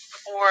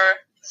before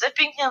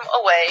zipping him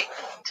away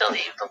to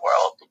leave the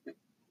world.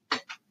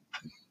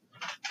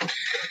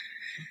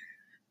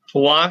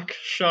 Lock,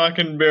 Shock,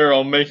 and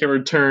Barrel make a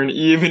return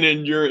even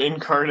in your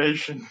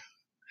incarnation.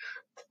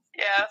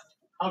 Yeah.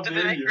 Did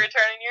they make a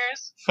return in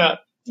yours?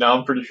 No,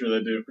 I'm pretty sure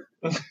they do.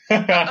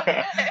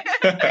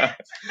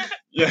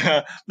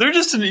 Yeah, they're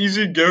just an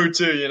easy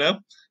go-to, you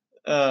know?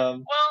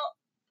 Well,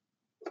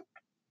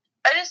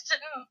 I just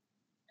didn't...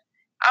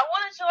 I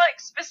wanted to, like,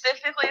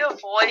 specifically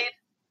avoid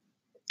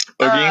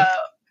Oogie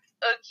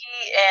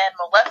and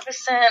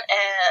Maleficent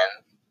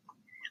and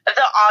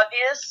the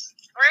obvious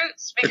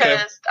routes,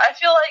 because I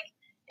feel like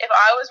if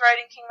I was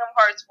writing Kingdom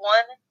Hearts 1,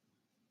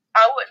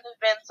 I wouldn't have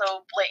been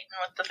so blatant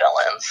with the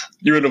villains.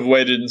 You would have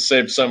waited and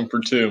saved some for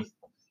 2.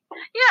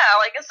 Yeah,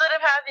 like, instead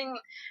of having...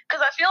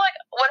 Because I feel like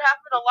what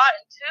happened a lot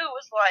in 2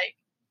 was, like,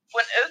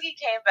 when Oogie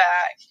came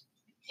back,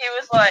 he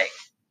was like,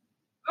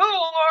 "Who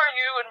are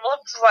you?" And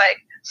Maleficent was like,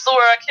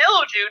 "Sora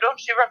killed you,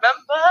 don't you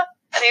remember?"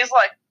 And he's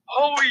like,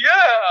 "Oh,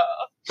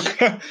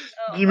 yeah."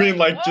 You mean,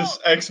 like, just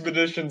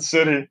Expedition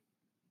City?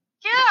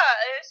 Yeah,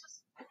 it's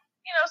just,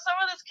 you know, some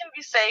of this can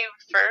be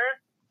saved for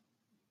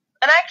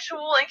an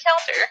actual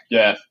encounter.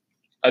 Yeah,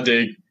 I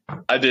dig.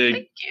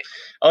 Thank you.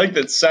 I like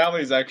that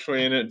Sally's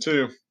actually in it,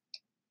 too.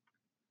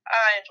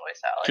 I enjoy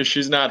Sally. Because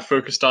she's not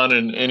focused on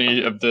in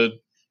any of the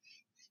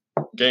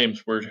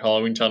games where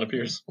Halloween Town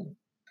appears.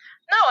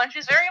 No, and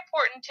she's very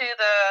important to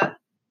the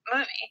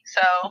movie,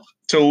 so...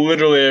 To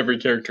literally every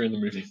character in the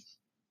movie.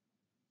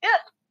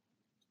 Yeah.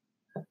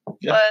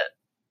 But...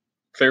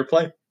 Fair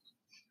play.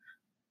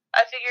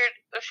 I figured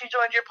if she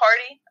joined your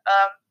party,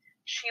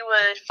 she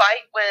would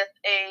fight with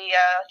a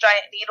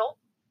giant needle.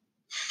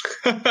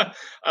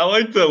 I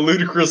like the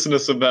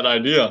ludicrousness of that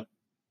idea.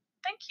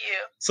 Thank you.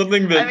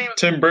 Something that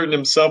Tim Burton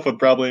himself would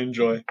probably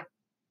enjoy.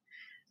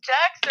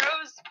 Jack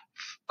throws,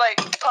 like,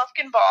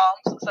 pumpkin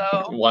bombs,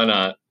 so... Why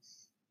not?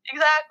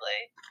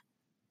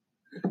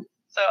 Exactly.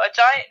 So, a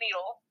giant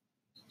needle.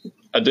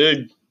 I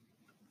dig.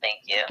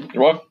 Thank you.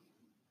 You're welcome.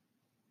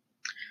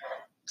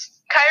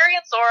 Kairi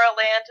and Sora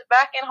land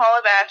back in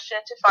Hollow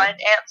Bastion to find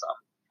Ansem.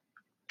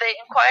 They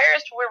inquire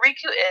as to where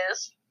Riku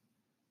is,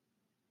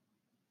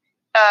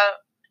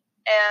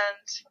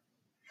 and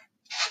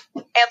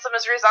Ansem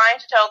is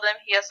resigned to tell them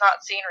he has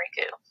not seen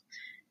Riku,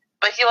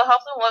 but he will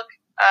help them look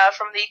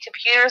from the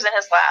computers in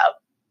his lab.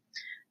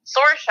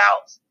 Sora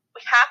shouts,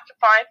 "We have to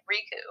find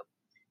Riku."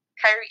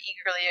 Kairi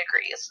eagerly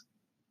agrees.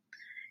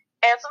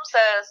 Ansem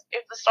says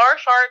if the Star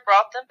Shard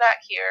brought them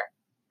back here,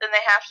 then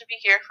they have to be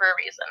here for a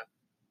reason.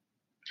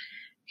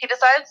 He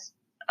decides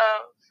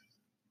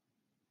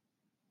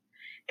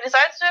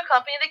to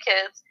accompany the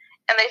kids,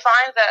 and they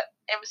find that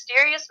a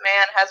mysterious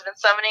man has been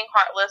summoning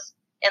Heartless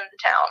in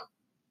the town.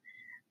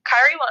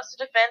 Kairi wants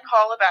to defend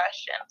Hollow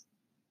Bastion.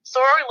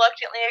 Sora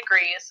reluctantly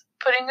agrees,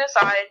 putting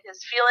aside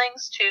his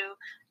feelings to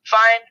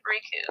find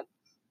Riku.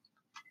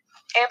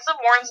 Ansem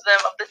warns them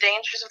of the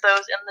dangers of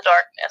those in the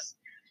darkness,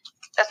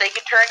 that they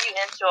can turn you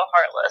into a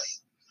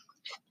Heartless.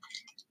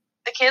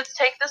 The kids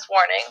take this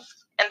warning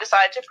and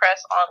decide to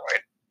press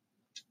onward.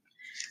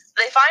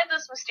 They find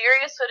this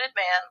mysterious hooded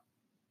man,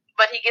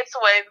 but he gets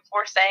away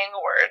before saying a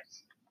word.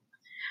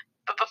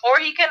 But before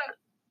he can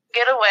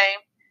get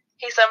away,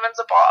 he summons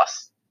a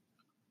boss.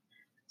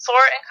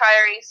 Sora and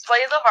Kairi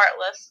slay the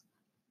Heartless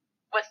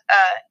with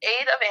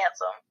aid of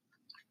Ansem.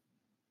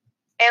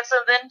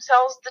 Ansem then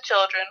tells the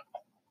children,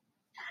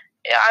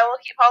 "I will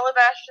keep Hollow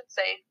Bastion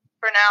safe.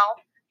 For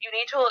now, you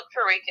need to look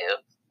for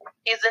Riku.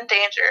 He's in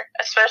danger,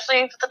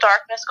 especially with the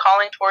darkness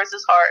calling towards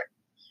his heart.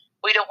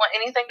 We don't want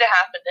anything to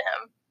happen to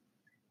him."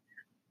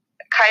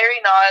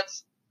 Kairi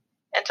nods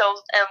and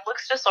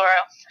looks to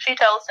Sora. She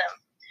tells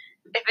him,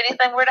 "If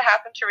anything were to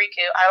happen to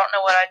Riku, I don't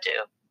know what I'd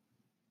do."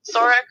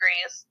 Sora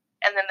agrees,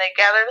 and then they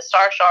gather the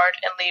Star Shard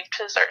and leave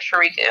to search for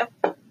Riku.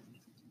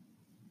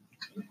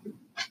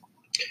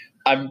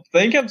 I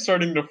think I'm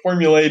starting to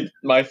formulate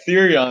my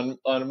theory on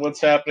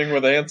what's happening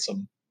with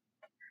Ansem.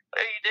 What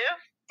do you do?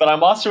 But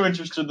I'm also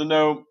interested to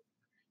know,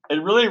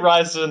 it really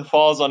rises and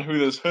falls on who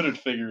this hooded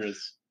figure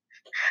is.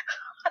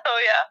 Oh,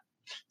 yeah.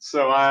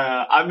 So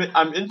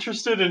I'm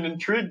interested and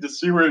intrigued to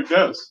see where it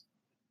goes.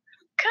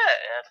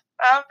 Good.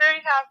 I'm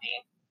very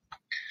happy.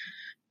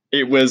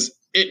 It was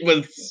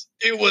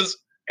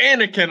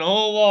Anakin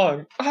all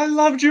along. I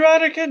loved you,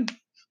 Anakin.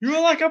 You were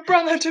like a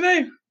brother to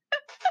me.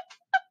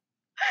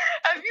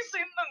 Have you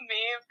seen the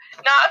meme?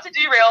 Not to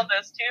derail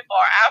this too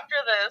far. After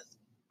this,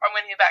 I'm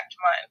going to get back to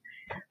mine.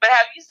 But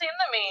have you seen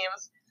the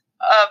memes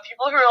of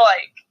people who are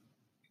like,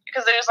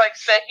 because there's like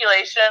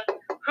speculation,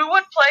 who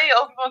would play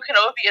Obi-Wan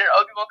Kenobi in an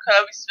Obi-Wan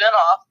Kenobi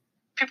spinoff?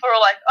 People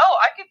are like, oh,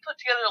 I could put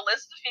together a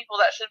list of people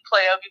that should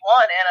play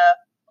Obi-Wan in a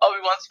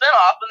Obi-Wan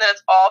spinoff, and then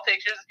it's all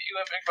pictures of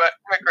Ewan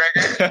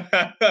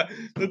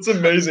McGregor. That's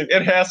amazing.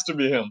 It has to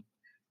be him.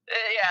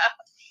 Yeah.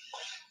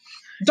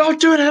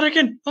 Don't do it,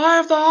 Anakin! I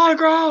have the high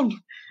ground!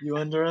 You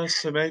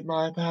underestimate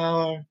my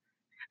power.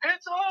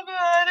 It's all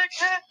good,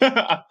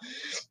 Anakin.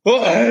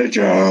 I hate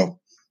you!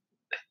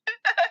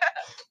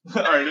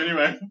 Alright,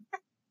 anyway.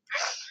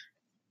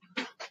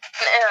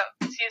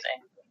 Excuse me.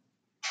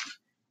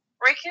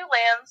 Riku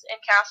lands in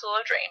Castle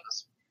of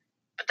Dreams,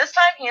 but this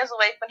time he is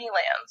awake when he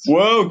lands.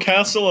 Whoa,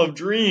 Castle of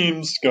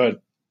Dreams. Good.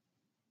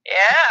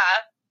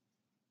 Yeah.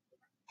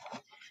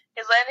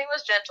 His landing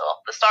was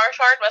gentle. The Star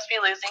Shard must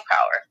be losing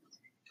power.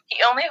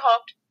 He only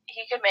hoped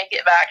he could make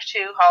it back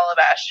to Hollow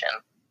Bastion.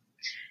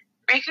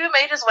 Riku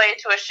made his way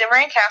to a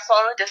shimmering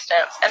castle in the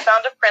distance and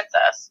found a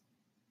princess.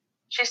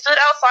 She stood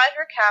outside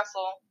her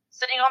castle,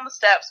 sitting on the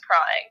steps,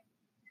 crying.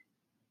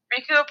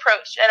 Riku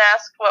approached and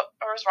asked what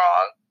was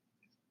wrong.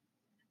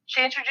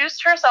 She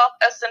introduced herself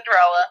as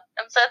Cinderella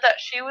and said that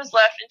she was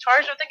left in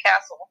charge of the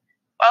castle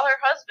while her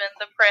husband,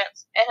 the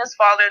prince, and his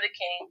father, the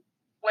king,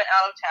 went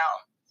out of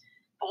town.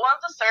 But one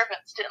of the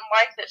servants didn't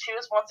like that she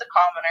was once a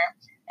commoner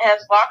and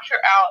has locked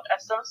her out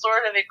as some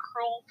sort of a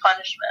cruel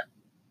punishment.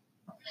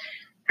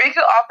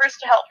 Riku offers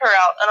to help her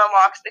out and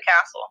unlocks the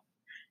castle.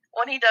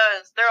 When he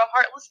does, there are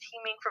heartless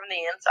teeming from the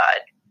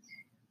inside.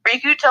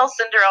 Riku tells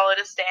Cinderella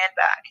to stand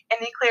back,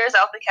 and he clears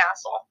out the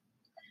castle.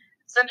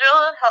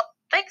 Cinderella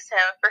thanks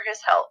him for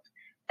his help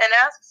and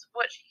asks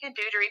what she can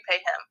do to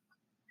repay him.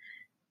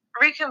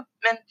 Riku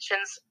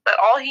mentions that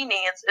all he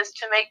needs is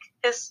to make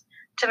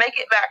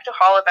it back to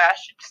Hollow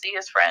Bastion to see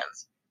his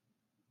friends.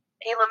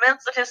 He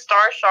laments that his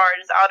Star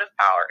Shard is out of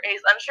power, and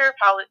he's unsure of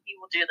how he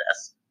will do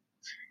this.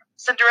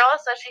 Cinderella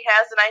says she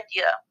has an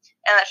idea,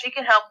 and that she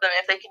can help them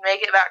if they can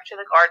make it back to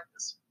the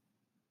gardens.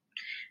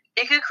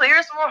 Riku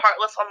clears more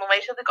Heartless on the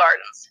way to the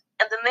gardens,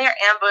 and then they are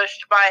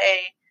ambushed by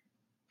a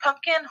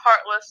pumpkin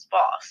Heartless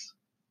boss.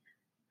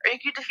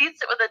 Riku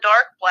defeats it with a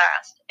dark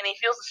blast, and he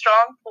feels a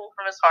strong pull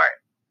from his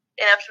heart,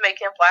 enough to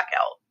make him black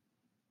out.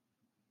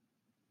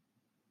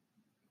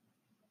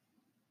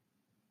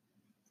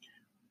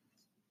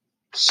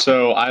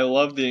 So I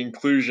love the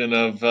inclusion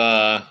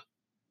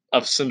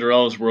of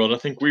Cinderella's world. I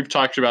think we've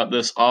talked about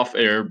this off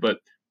air, but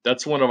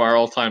that's one of our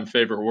all-time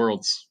favorite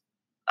worlds.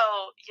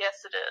 Oh, yes,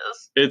 it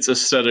is. It's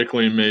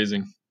aesthetically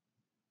amazing.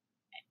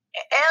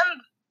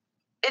 And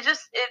it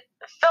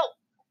felt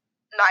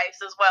nice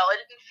as well. It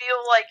didn't feel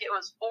like it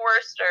was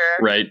forced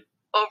or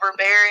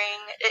overbearing.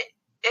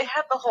 It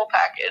had the whole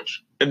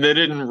package. And they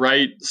didn't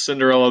write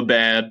Cinderella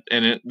bad,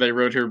 and they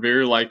wrote her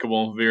very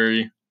likable,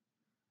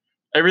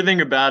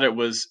 everything about it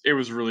was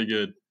really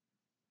good.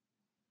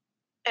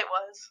 It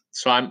was.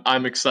 So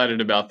I'm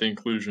excited about the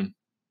inclusion.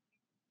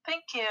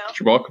 Thank you.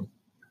 You're welcome.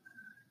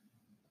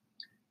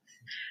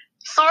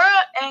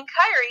 Sora and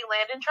Kairi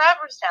land in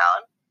Traverse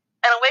Town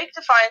and awake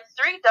to find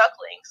 3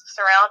 ducklings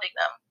surrounding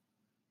them.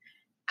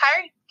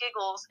 Kairi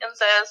giggles and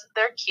says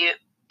they're cute,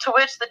 to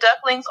which the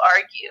ducklings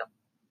argue.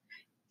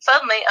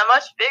 Suddenly, a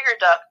much bigger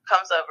duck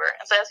comes over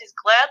and says he's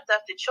glad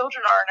that the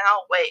children are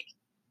now awake,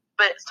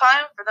 but it's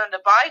time for them to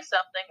buy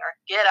something or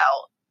get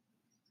out.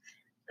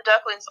 The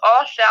ducklings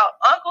all shout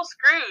Uncle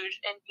Scrooge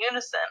in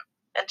unison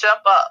and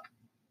jump up,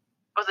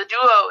 but the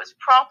duo is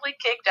promptly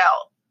kicked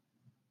out.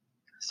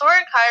 Sora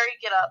and Kairi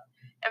get up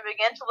and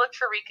begin to look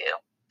for Riku,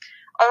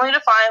 only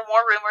to find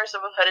more rumors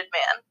of a hooded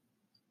man.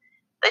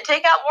 They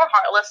take out more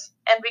Heartless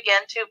and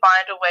begin to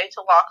find a way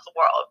to lock the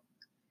world.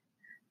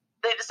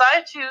 They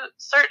decide to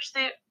search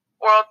the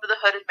world for the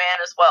hooded man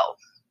as well.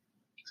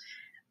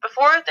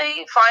 Before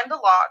they find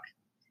the lock,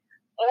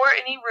 or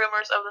any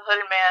rumors of the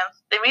hooded man,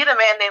 they meet a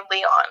man named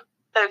Leon,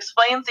 who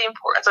explains the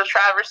importance of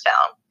Traverse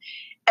Town,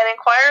 and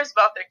inquires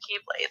about their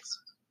Keyblades.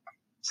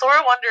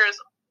 Sora wonders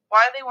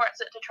why they weren't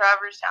sent to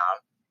Traverse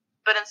Town,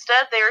 but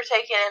instead they were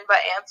taken in by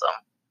Ansem.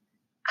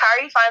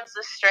 Kairi finds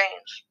this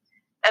strange,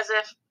 as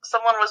if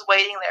someone was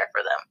waiting there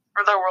for them,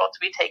 for their world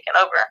to be taken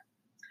over.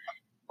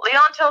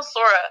 Leon tells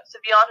Sora to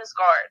be on his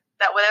guard,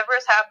 that whatever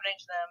is happening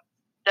to them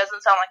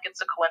doesn't sound like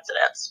it's a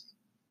coincidence.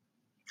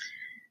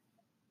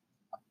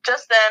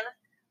 Just then,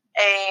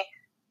 a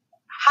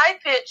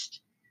high-pitched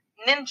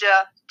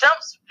ninja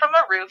jumps from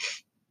a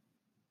roof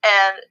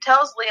and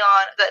tells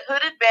Leon that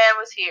Hooded Man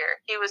was here.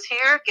 He was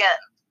here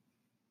again.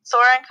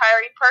 Sora and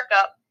Kairi perk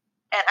up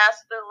and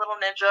ask the little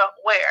ninja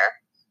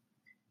where.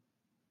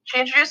 She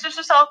introduces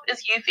herself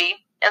as Yuffie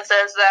and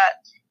says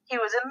that he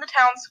was in the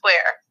town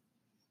square.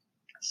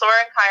 Sora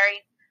and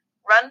Kairi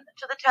run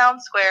to the town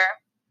square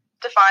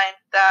to find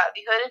that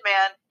the Hooded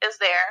Man is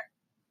there.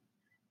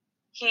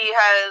 He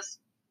has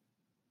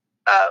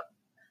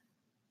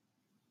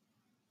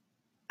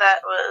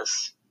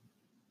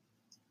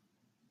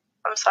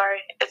I'm sorry.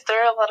 Is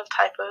there a lot of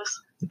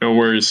typos? No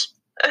worries.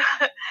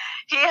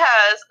 he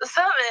has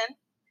summoned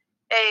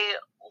a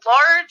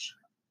large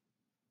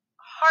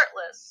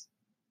Heartless,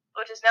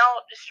 which is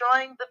now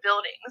destroying the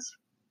buildings.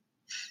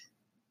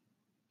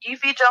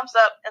 Yuffie jumps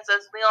up and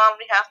says, Leon,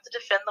 we have to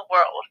defend the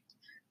world.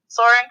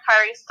 Sora and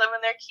Kairi summon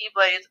their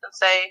Keyblades and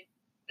say,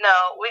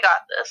 no, we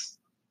got this.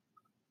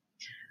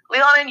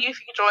 Leon and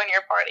Yuffie join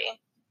your party.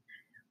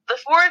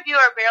 The four of them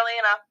are barely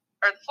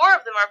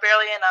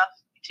enough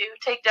to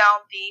take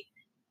down the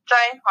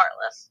giant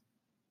Heartless.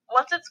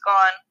 Once it's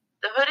gone,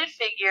 the hooded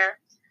figure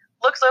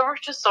looks over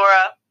to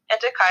Sora and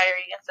to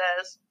Kairi and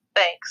says,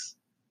 thanks,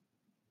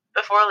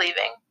 before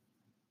leaving.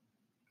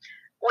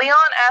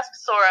 Leon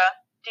asks Sora,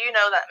 do you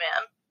know that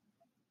man?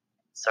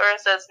 Sora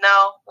says,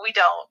 no, we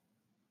don't.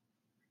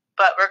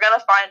 But we're going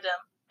to find him,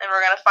 and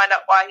we're going to find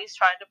out why he's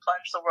trying to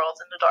plunge the world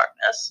into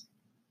darkness.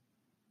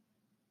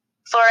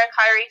 Sora and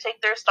Kairi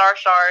take their Star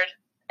Shard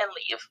and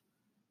leave.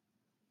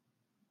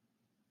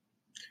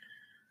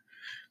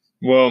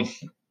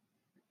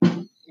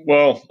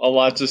 Well, a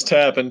lot just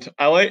happened.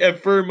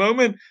 For a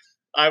moment,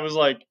 I was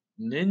like,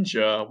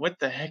 Ninja, what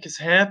the heck is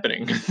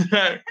happening?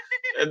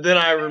 And then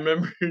I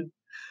remembered,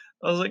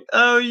 I was like,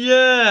 oh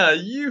yeah,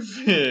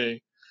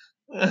 Yuffie.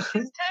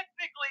 She's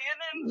technically a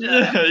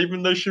ninja. Yeah,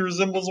 even though she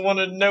resembles one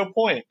at no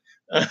point.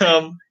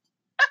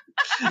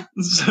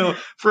 So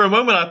for a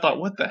moment I thought,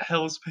 what the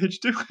hell is Paige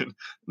doing?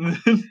 My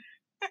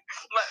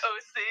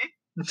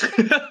OC.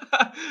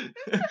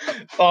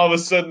 All of a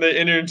sudden they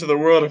enter into the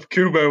world of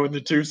Kubo and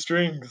the Two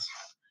Strings,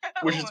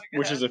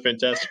 which is a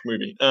fantastic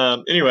movie.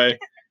 Anyway,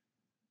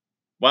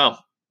 wow,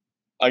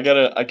 I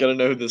gotta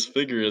know who this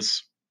figure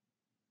is.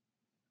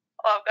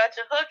 Oh, I've got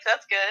you hooked.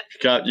 That's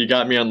good. You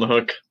got me on the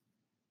hook.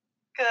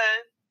 Good.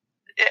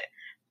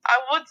 I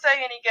would say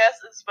any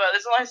guesses, but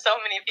there's only so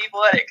many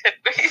people that it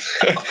could be.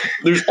 So.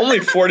 There's only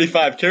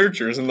 45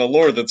 characters in the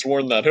lore that's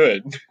worn that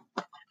hood.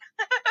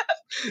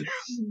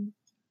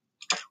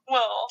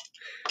 Well.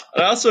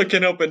 I also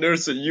can't help but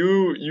notice that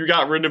you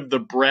got rid of the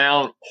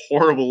brown,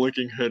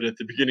 horrible-looking hood at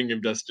the beginning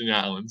of Destiny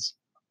Islands.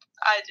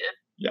 I did.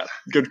 Yeah,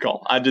 good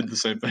call. I did the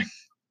same thing.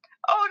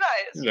 Oh,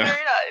 nice. Yeah.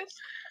 Very nice.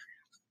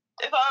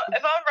 If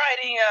I'm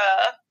writing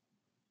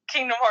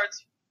Kingdom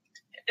Hearts,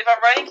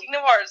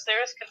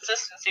 there is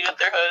consistency with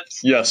their hoods.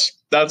 Yes,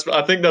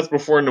 I think that's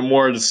before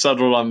Nomura just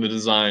settled on the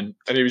design,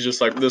 and he was just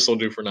like, "This will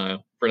do for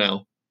now." I'm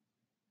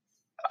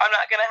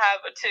not gonna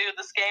have a 2.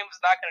 This game is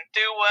not gonna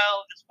do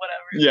well. Just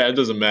whatever. Yeah, it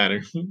doesn't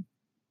matter.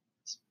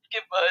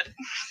 Get bud.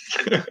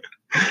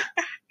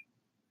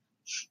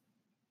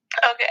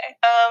 Okay.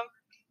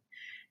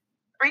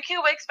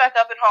 Riku wakes back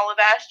up in Hall of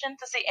Ashton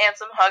to see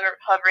Ansem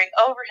hovering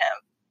over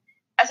him.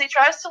 As he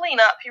tries to lean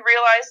up, he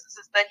realizes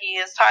that he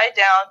is tied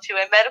down to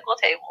a medical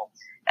table,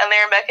 and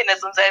there are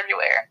mechanisms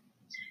everywhere.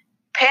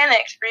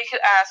 Panicked, Riku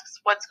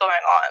asks what's going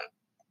on.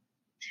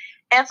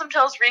 Ansem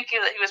tells Riku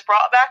that he was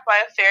brought back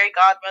by a fairy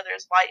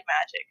godmother's light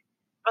magic,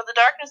 but the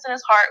darkness in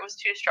his heart was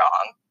too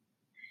strong.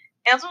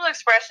 Ansem's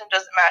expression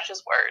doesn't match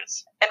his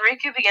words, and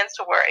Riku begins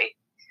to worry.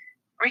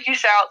 Riku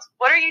shouts,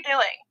 "What are you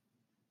doing?"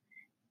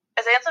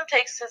 As Ansem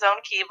takes his own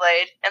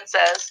Keyblade and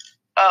says,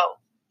 "Oh,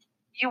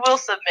 you will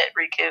submit,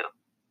 Riku,"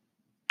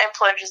 and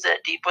plunges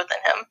it deep within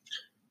him.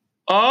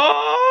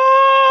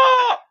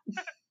 Oh!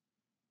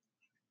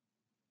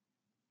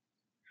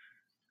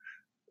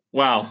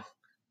 Wow.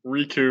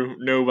 Riku,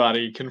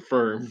 nobody,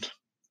 confirmed.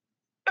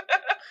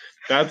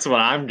 That's what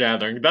I'm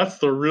gathering. That's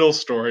the real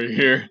story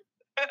here.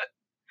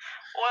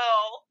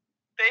 Well,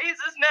 Days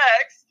is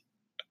next.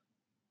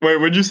 Wait,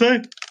 what'd you say?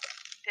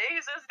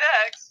 Days is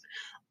next.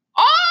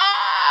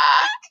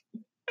 Ah!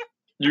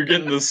 You're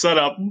getting the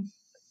setup.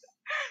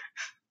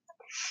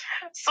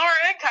 Sora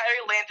and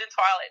Kairi land in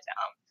Twilight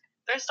Town.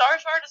 Their Star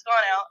Shard has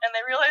gone out, and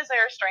they realize they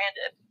are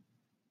stranded.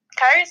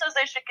 Kairi says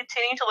they should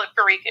continue to look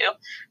for Riku.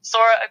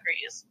 Sora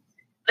agrees.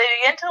 They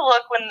begin to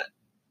look when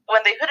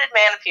the hooded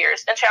man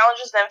appears and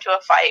challenges them to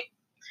a fight.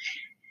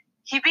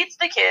 He beats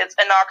the kids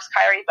and knocks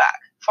Kairi back,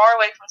 far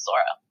away from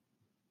Sora.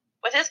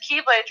 With his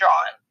Keyblade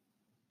drawn,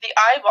 the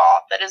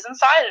eyeball that is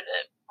inside of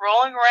it,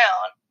 rolling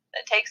around,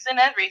 that takes in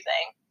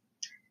everything,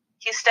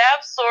 he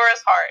stabs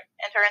Sora's heart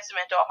and turns him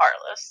into a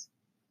Heartless.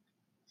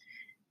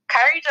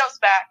 Kairi jumps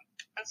back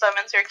and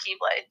summons her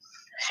Keyblade.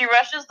 She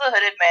rushes the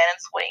hooded man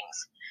and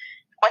swings.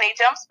 When he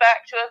jumps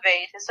back to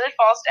evade, his hood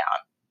falls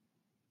down.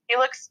 He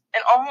looks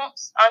an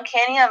almost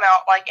uncanny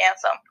amount like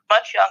Ansem,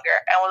 much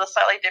younger and with a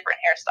slightly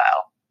different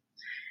hairstyle.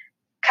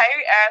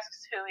 Kairi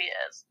asks who he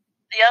is.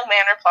 The young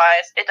man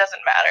replies, "It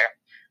doesn't matter.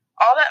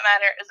 All that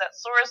matters is that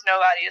Sora's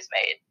nobody is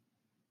made.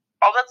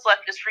 All that's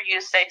left is for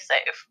you to stay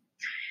safe."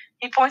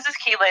 He points his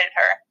Keyblade at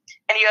her,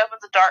 and he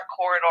opens a dark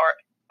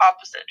corridor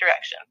opposite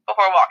direction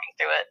before walking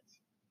through it.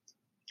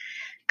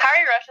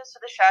 Kairi rushes to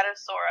the shadow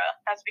Sora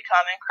has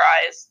become and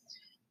cries.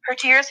 Her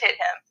tears hit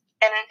him,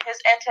 and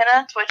his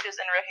antenna twitches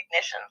in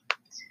recognition.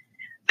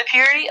 The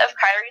purity of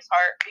Kairi's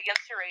heart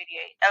begins to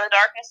radiate, and the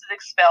darkness is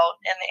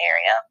expelled in the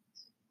area.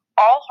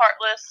 All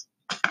Heartless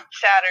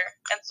shatter,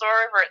 and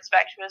Sora reverts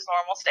back to his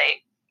normal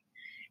state.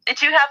 The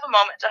two have a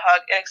moment to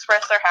hug and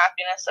express their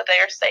happiness that they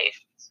are safe.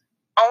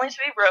 only to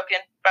be broken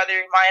by the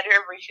reminder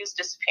of Riku's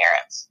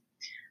disappearance.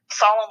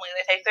 Solemnly,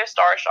 they take their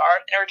Star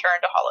Shard and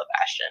return to Hollow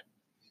Bastion.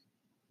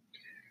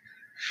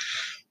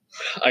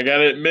 I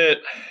gotta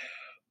admit,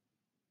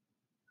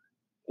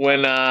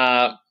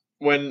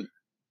 when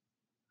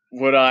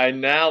what I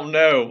now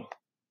know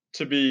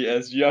to be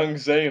as young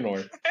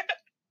Xehanort,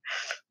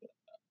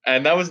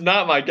 and that was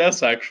not my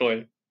guess,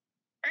 actually.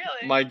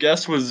 Really? My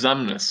guess was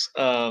Xemnas. It's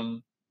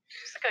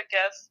a good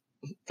guess.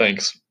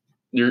 Thanks.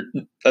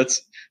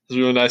 That's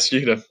really nice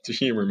of you to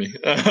humor me.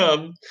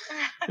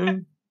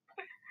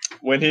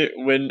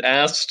 When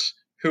asked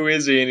who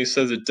is he, and he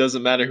says it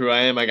doesn't matter who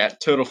I am, I got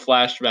total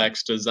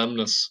flashbacks to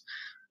Xemnas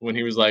when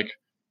he was like,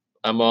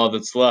 "I'm all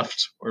that's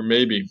left," or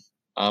maybe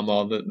I'm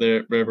all that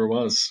there ever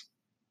was.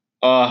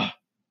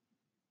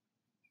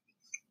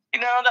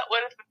 That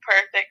would have been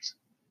perfect.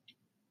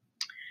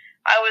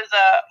 I was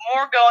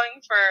more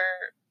going for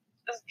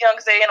this young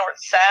Xehanort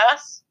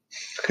sass.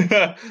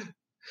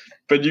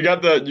 But you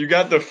got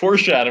the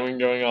foreshadowing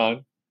going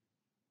on.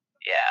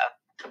 Yeah.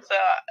 So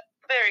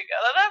there you go.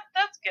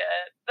 That's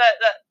good. That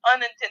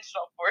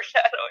unintentional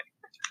foreshadowing.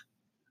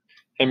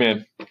 Hey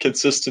man,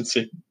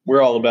 consistency.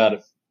 We're all about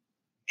it.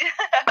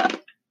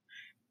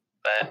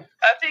 But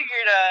I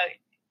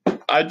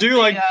figured. I do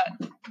like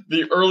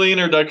the early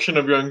introduction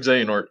of young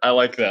Xehanort. I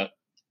like that.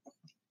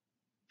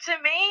 To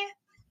me,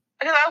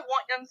 because I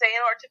want young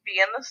Xehanort to be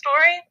in the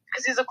story,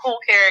 because he's a cool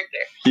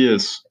character. He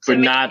is, but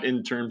me, not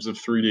in terms of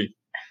 3D.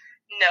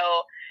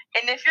 No.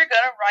 And if you're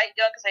going to write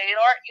young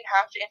Xehanort, you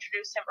have to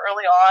introduce him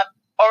early on,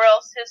 or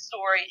else his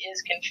story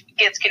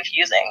gets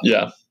confusing.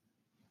 Yeah.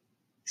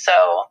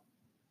 So,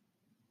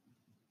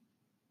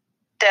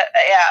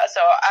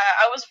 so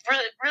I was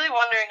really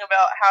wondering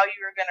about how you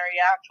were going to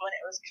react when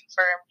it was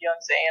confirmed young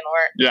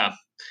Xehanort. Yeah.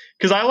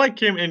 Because I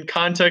like him in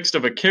context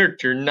of a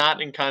character,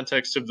 not in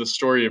context of the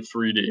story of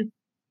 3D.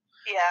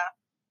 Yeah.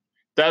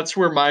 That's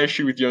where my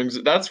issue with Young...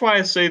 That's why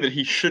I say that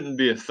he shouldn't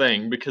be a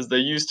thing, because they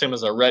used him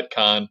as a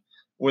retcon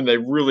when they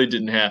really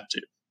didn't have to.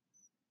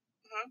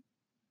 Mm-hmm.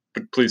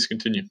 But please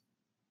continue.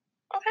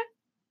 Okay.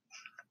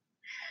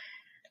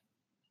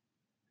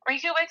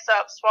 Riku wakes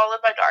up,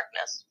 swallowed by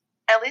darkness.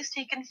 At least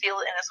he can feel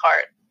it in his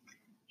heart.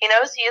 He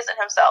knows he isn't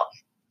himself.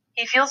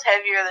 He feels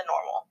heavier than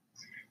normal.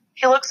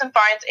 He looks and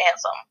finds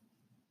Ansem.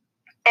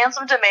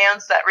 Ansem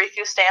demands that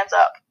Riku stands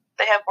up.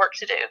 They have work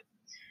to do.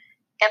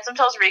 Ansem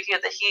tells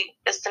Riku that he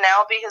is to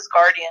now be his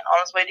guardian on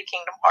his way to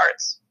Kingdom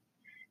Hearts.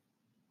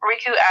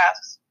 Riku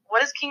asks,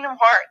 "What is Kingdom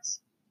Hearts?"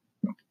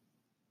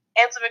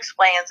 Ansem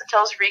explains and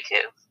tells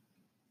Riku.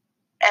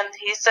 And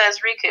he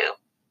says, "Riku,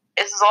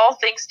 this is all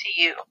thanks to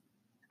you.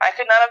 I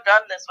could not have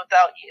done this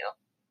without you."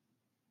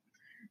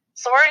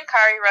 Sora and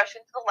Kairi rush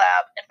into the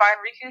lab and find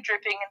Riku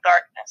dripping in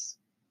darkness,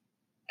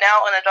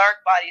 now in a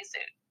dark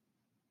bodysuit.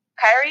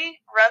 Kairi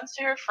runs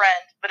to her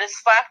friend, but is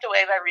slapped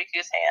away by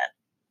Riku's hand.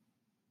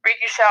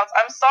 Riku shouts,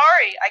 "I'm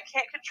sorry, I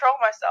can't control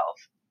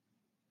myself.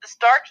 This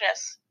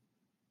darkness,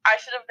 I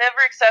should have never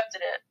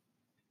accepted it."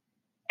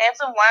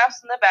 Ansem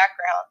laughs in the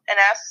background and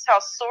asks how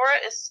Sora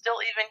is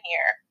still even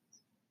here.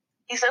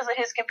 He says that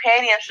his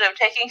companion should have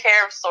taken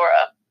care of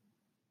Sora.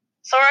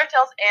 Sora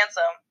tells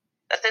Ansem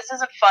that this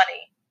isn't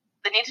funny.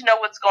 They need to know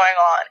what's going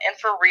on, and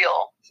for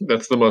real.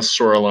 That's the most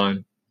Sora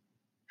line.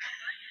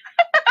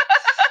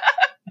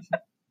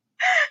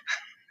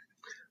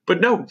 But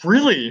no,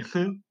 really. For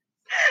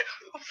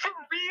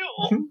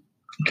real.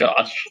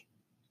 Gosh.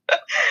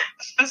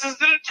 This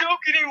isn't a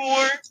joke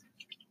anymore.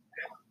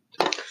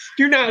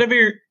 You're not a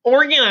very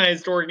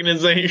organized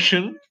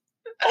organization.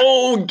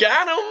 Oh,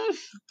 got him.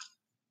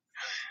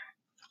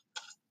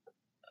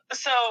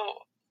 So,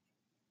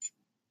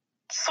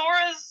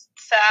 Sora's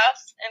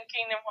sass in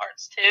Kingdom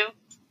Hearts 2,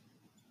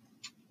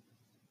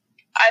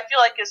 I feel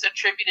like is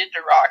attributed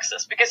to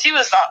Roxas, because he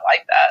was not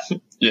like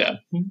that. Yeah.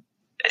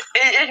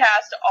 It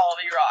has to all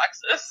be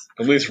Roxas.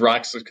 At least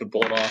Roxas could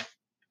pull it off.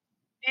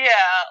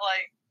 Yeah,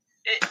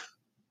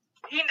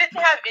 he didn't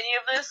have any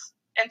of this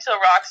until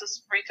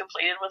Roxas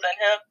recompleted within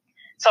him.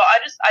 So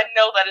I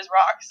know that is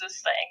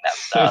Roxas saying that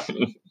stuff.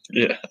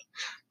 Yeah.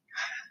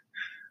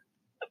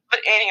 But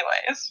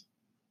anyways,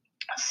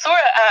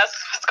 Sora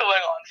asks what's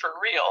going on for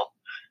real.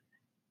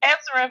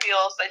 Ansem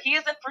reveals that he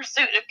is in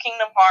pursuit of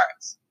Kingdom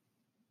Hearts.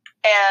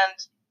 And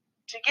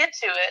to get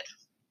to it,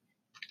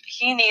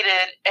 he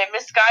needed a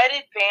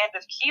misguided band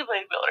of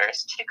Keyblade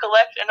builders to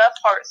collect enough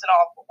hearts in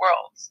all the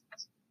worlds.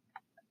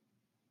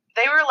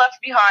 They were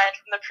left behind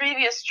from the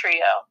previous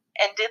trio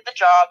and did the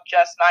job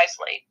just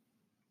nicely.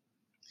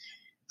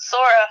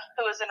 Sora,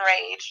 who is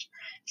enraged,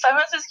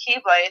 summons his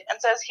Keyblade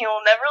and says he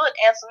will never let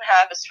Ansem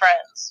have his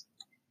friends.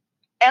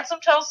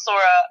 Ansem tells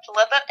Sora to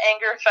let that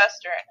anger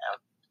fester in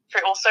him, for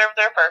it will serve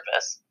their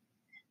purpose.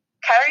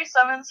 Kairi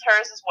summons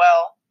hers as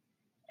well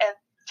and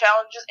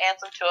challenges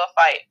Ansem to a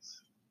fight.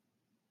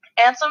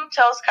 Ansem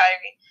tells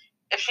Kairi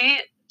if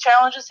she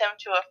challenges him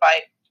to a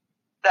fight,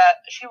 that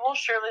she will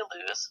surely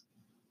lose,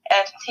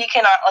 and he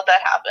cannot let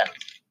that happen.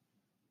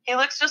 He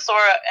looks to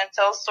Sora and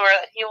tells Sora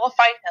that he will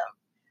fight him,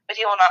 but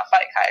he will not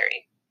fight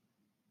Kairi.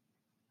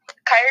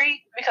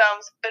 Kairi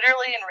becomes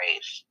bitterly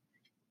enraged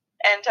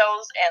and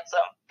tells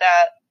Ansem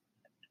that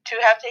to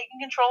have taken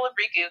control of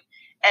Riku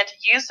and to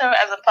use him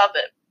as a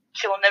puppet,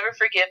 she will never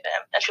forgive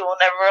him, and she will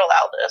never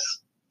allow this.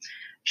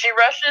 She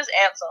rushes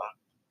Ansem,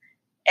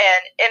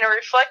 and in a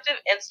reflective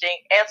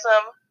instinct,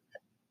 Ansem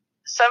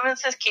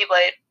summons his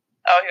Keyblade.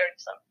 Oh, here it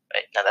is.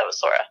 Wait, no, that was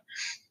Sora.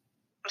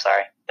 I'm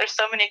sorry. There's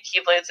so many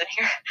Keyblades in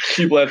here.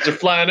 Keyblades are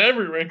flying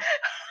everywhere.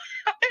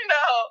 I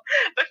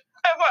know.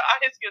 My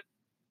eyes get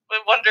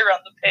wander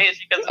around the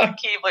page because of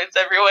Keyblades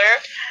everywhere.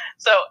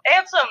 So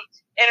Ansem,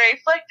 in a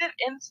reflective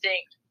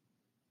instinct,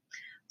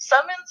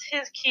 summons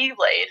his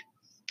Keyblade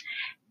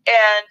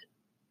and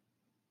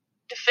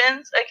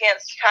defends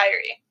against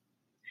Kairi.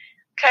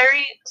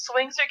 Kairi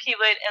swings her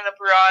Keyblade in a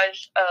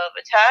barrage of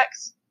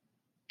attacks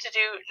to do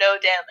no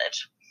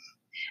damage.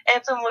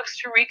 Ansem looks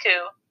to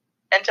Riku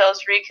and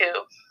tells Riku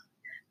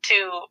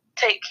to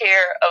take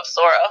care of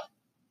Sora.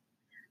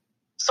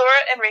 Sora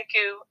and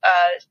Riku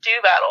do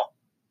battle.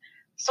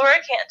 Sora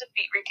can't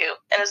defeat Riku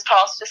and is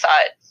tossed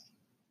aside.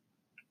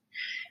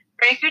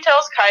 Riku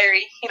tells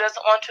Kairi he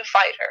doesn't want to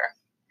fight her,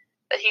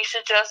 that he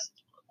should just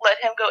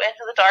let him go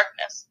into the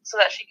darkness so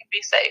that she can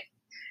be safe.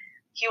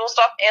 He will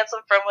stop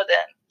Ansem from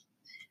within.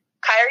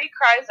 Kairi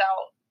cries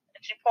out,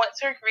 and she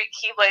points her Greek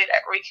Keyblade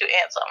at Riku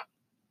Ansem.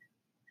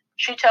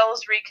 She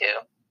tells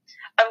Riku,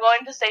 I'm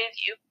going to save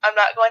you. I'm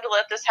not going to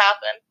let this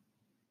happen.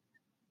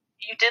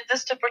 You did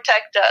this to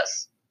protect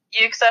us.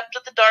 You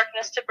accepted the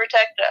darkness to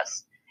protect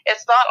us.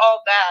 It's not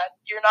all bad.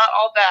 You're not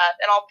all bad,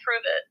 and I'll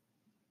prove it.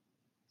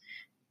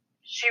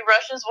 She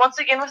rushes once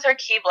again with her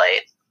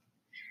Keyblade.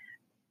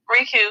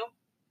 Riku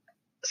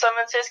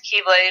summons his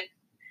Keyblade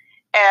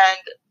and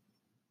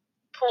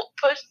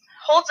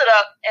holds it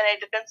up in a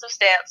defensive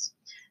stance,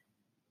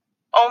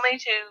 only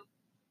to,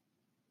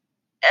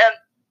 and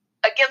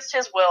against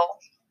his will,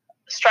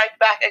 strike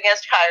back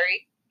against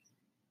Kairi.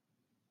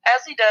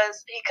 As he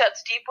does, he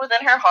cuts deep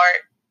within her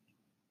heart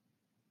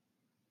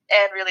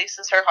and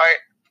releases her heart.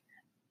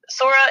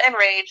 Sora,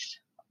 enraged,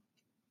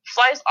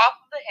 flies off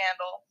of the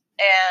handle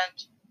and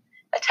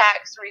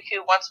attacks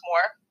Riku once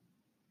more.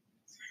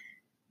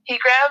 He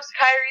grabs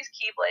Kairi's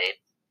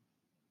Keyblade,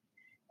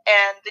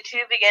 and the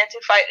two begin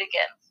to fight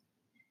again.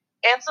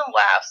 Ansem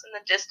laughs in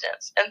the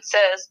distance and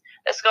says,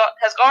 "It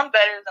has gone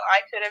better than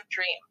I could have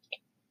dreamed.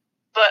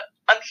 But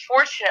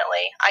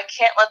unfortunately, I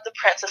can't let the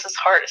princess's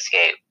heart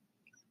escape."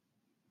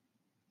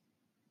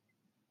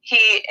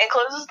 He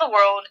encloses the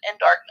world in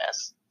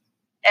darkness,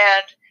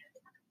 and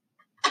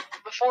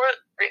before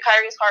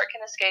Kairi's heart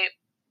can escape,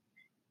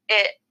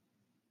 it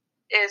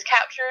is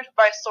captured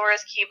by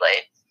Sora's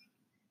Keyblade.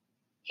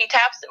 He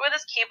taps it with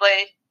his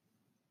Keyblade,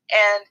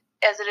 and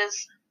as it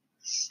is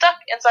stuck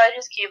inside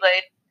his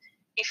Keyblade,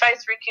 he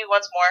fights Riku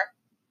once more,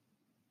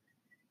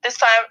 this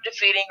time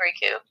defeating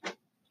Riku.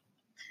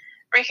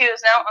 Riku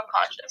is now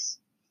unconscious.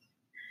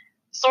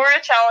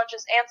 Sora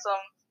challenges Ansem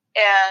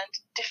and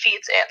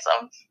defeats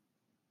Ansem,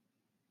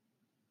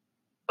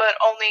 but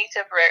only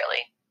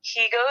temporarily.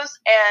 He goes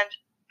and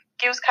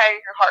gives Kairi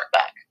her heart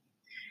back.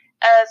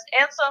 As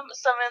Ansem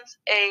summons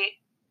a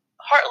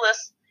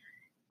Heartless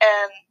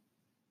and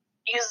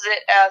uses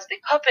it as the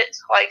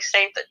puppet-like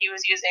state that he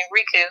was using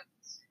Riku,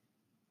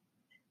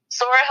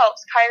 Sora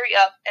helps Kairi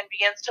up and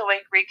begins to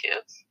wake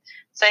Riku,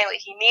 saying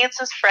that he needs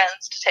his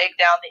friends to take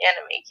down the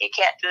enemy. He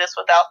can't do this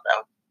without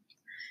them.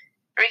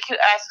 Riku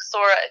asks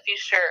Sora if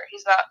he's sure.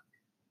 He's not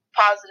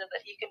positive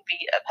that he can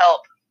be of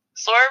help.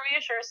 Sora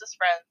reassures his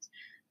friends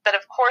that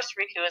of course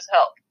Riku is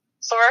help.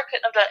 Sora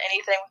couldn't have done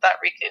anything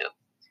without Riku,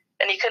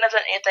 and he couldn't have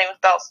done anything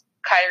without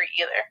Kairi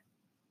either.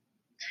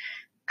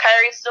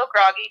 Kairi is still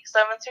groggy,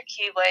 summons her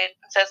Keyblade,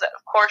 and says that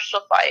of course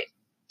she'll fight.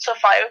 She'll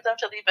fight with them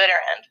to the bitter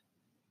end.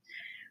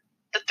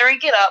 The three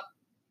get up,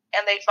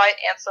 and they fight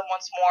Ansem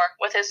once more,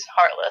 with his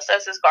Heartless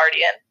as his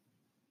guardian.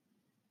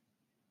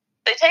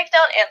 They take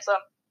down Ansem,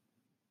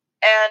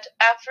 and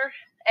after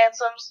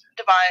Ansem's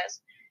demise,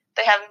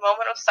 they have a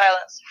moment of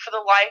silence for the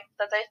life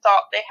that they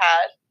thought they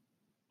had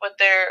with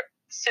their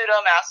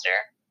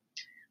pseudo-master,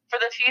 for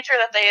the future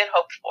that they had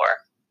hoped for.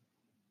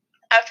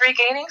 After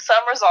regaining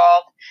some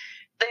resolve,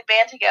 they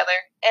band together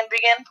and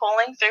begin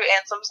pulling through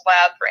Ansem's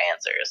lab for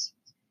answers.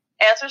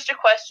 Answers to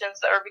questions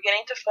that were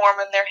beginning to form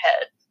in their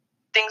head,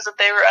 things that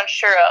they were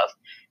unsure of,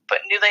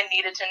 but knew they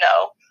needed to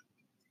know.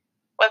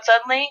 When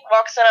suddenly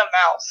walks in a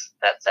mouse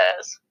that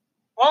says,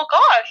 "Well,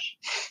 gosh,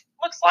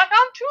 looks like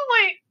I'm too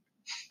late.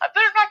 I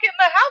better not get in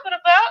the habit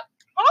of that.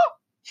 Oh."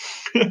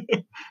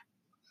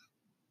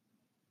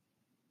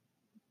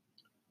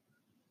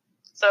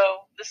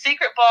 So, the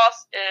secret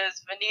boss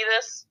is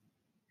Vanitas.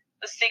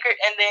 The secret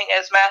ending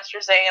is Master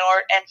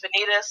Xehanort and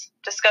Vanitas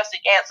discussing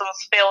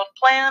Ansem's failed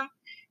plan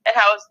and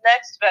how his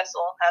next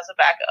vessel has a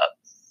backup.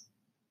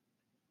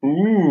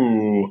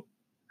 Ooh.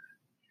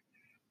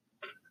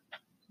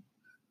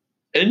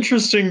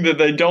 Interesting that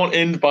they don't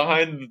end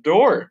behind the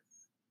door.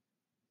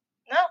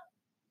 No.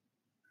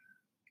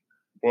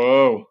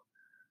 Whoa.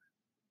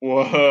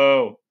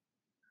 Whoa.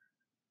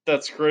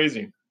 That's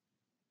crazy.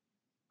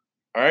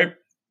 All right.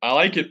 I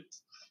like it.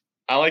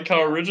 I like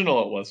how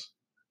original it was.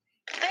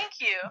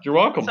 Thank you. You're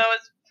welcome. So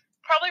it's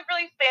probably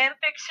really fan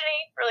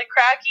fiction-y, really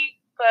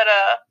cracky, but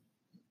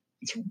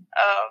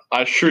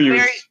I assure you,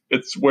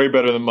 it's way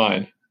better than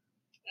mine.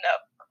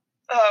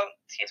 No,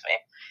 excuse me.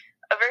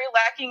 Very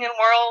lacking in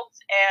worlds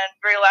and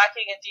very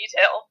lacking in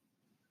detail.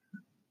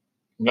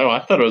 No, I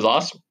thought it was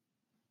awesome.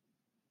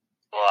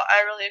 Well,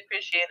 I really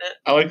appreciate it.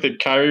 I like that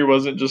Kyrie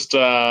wasn't just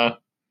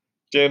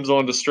damsel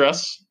in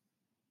distress.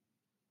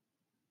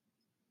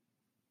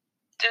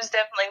 It was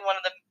definitely one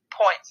of the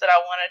points that I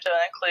wanted to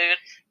include.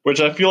 Which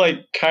I feel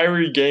like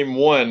Kyrie game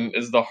 1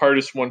 is the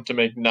hardest one to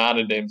make not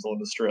a damsel in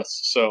distress.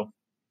 So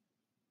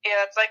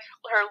yeah, it's like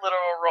her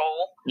literal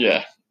role.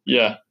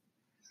 Yeah.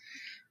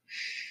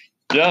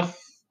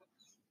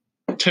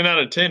 10 out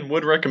of 10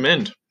 would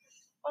recommend.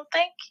 Well,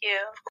 thank you.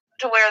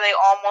 To where they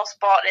almost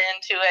bought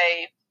into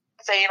a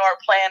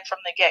Xehanort plan from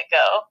the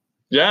get-go.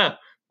 Yeah,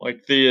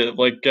 like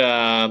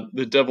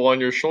the devil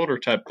on your shoulder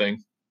type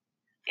thing.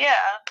 Yeah.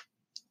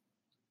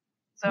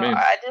 So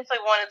I definitely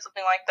wanted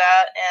something like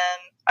that,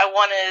 and I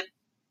wanted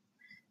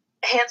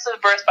hints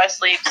of Birth by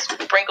Sleep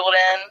sprinkled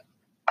in.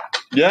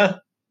 Yeah.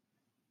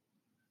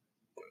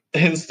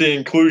 Hence the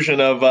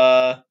inclusion of,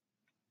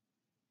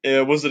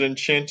 was it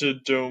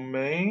Enchanted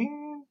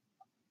Domain?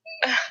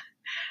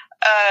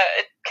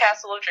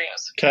 Castle of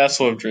Dreams.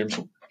 Castle of Dreams.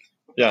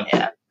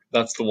 Yeah,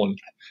 that's the one.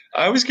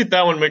 I always get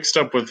that one mixed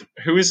up with,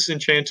 who is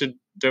Enchanted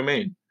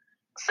Domain?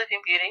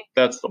 Sleeping Beauty.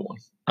 That's the one.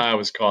 I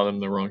always call them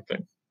the wrong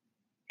thing.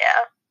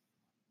 Yeah.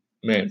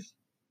 Man.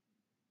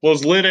 Well,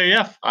 it's lit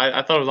AF.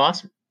 I thought it was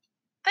awesome.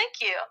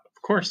 Thank you.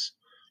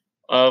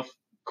 Of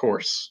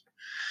course.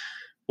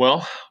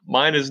 Well,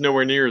 mine is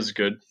nowhere near as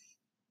good.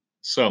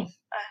 So,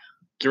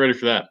 get ready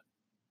for that.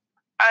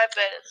 I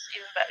bet it's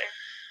even better.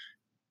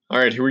 All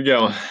right, here we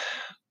go.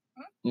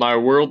 My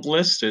world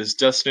list is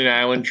Destiny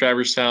Island,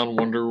 Traverse Town,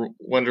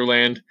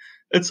 Wonderland.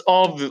 It's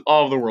all of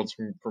the worlds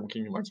from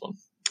Kingdom Hearts 1.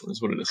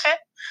 Is what it is. Okay.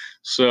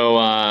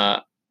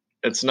 So,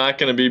 it's not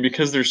going to be,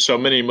 because there's so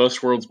many,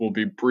 most worlds will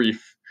be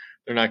brief.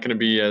 They're not going to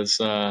be as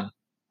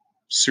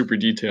super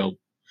detailed.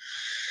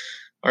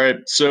 All right,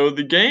 so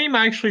the game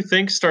I actually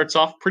think starts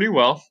off pretty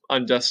well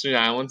on Destiny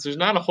Islands. There's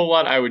not a whole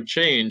lot I would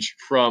change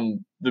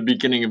from the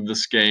beginning of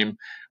this game.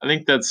 I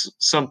think that's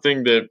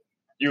something that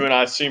you and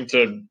I seem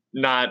to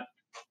not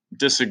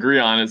disagree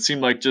on. It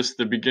seemed like just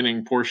the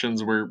beginning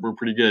portions were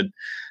pretty good.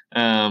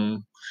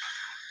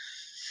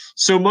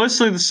 So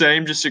mostly the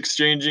same, just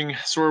exchanging,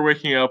 sort of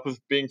waking up with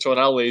being told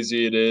how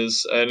lazy it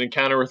is, an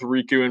encounter with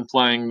Riku and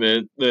playing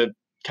that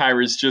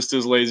Kyrie's just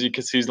as lazy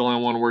because he's the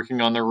only one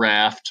working on the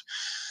raft.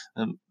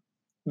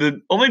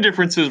 The only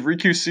difference is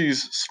Riku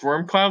sees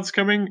storm clouds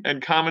coming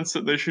and comments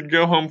that they should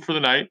go home for the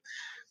night.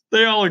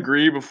 They all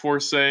agree before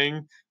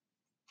saying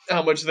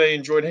how much they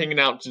enjoyed hanging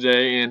out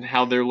today and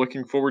how they're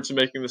looking forward to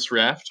making this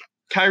raft.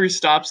 Kyrie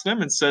stops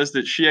them and says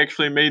that she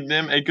actually made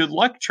them a good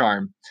luck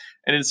charm,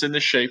 and it's in the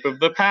shape of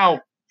the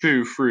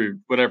Pao-Poo fruit,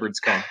 whatever it's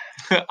called.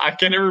 I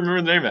can't even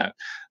remember the name of that.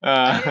 You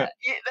got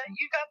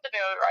the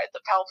name right,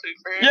 the Pao-Poo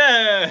fruit.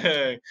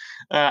 Yay!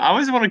 I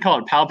always want to call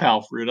it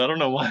Pow-Pow fruit. I don't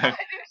know why. I do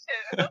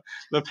too.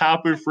 The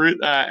Pao-Poo fruit,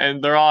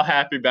 and they're all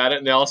happy about it,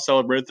 and they all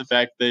celebrate the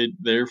fact that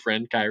their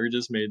friend Kyrie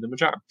just made them a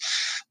charm.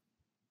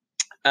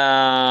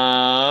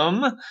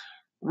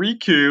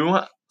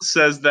 Riku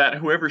says that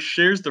whoever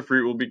shares the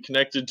fruit will be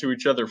connected to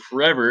each other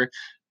forever,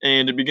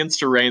 and it begins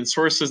to rain.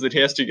 Sora says that he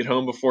has to get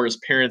home before his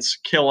parents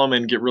kill him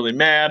and get really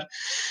mad.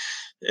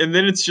 And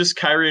then it's just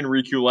Kyrie and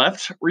Riku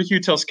left.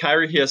 Riku tells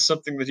Kyrie he has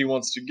something that he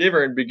wants to give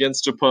her and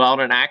begins to pull out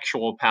an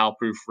actual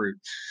Pao-Poo fruit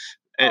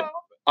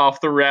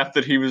off the raft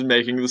that he was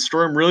making. The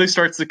storm really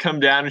starts to come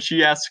down, and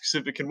she asks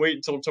if it can wait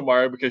until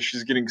tomorrow because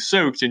she's getting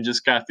soaked and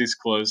just got these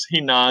clothes. He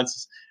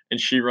nods,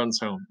 and she runs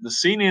home. The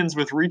scene ends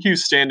with Riku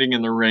standing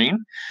in the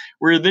rain.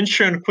 We're then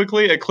shown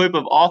quickly a clip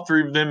of all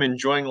three of them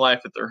enjoying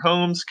life at their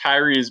homes.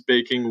 Kyrie is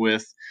baking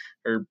with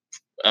her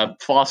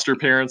foster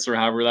parents, or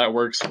however that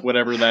works,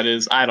 whatever that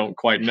is. I don't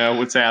quite know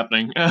what's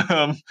happening.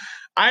 I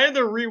had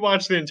to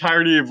rewatch the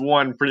entirety of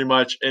 1 pretty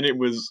much, and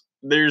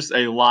there's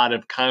a lot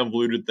of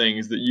convoluted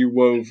things that you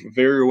wove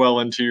very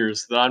well into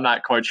yours that I'm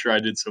not quite sure I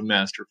did so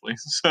masterfully.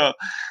 So,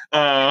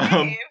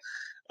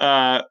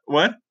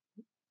 what?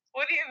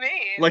 What do you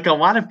mean? Like, a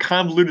lot of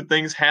convoluted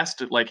things has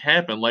to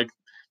happen. Like,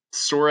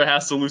 Sora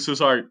has to lose his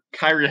heart.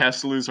 Kyrie has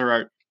to lose her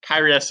heart.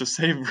 Kyrie has to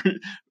save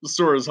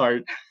Sora's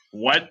heart.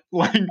 What?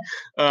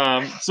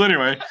 So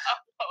anyway,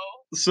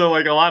 so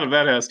a lot of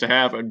that has to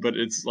happen, but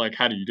it's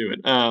how do you do it?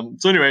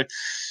 So anyway,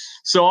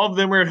 so all of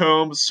them are at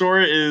home.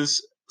 So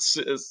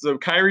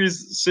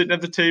Kyrie's sitting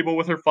at the table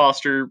with her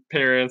foster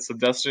parents of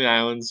Destiny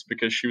Islands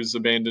because she was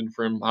abandoned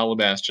from Hollow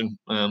Bastion,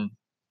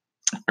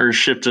 or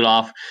shifted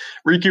off.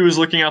 Riku is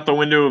looking out the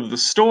window of the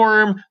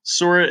storm.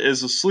 Sora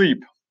is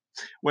asleep.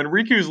 When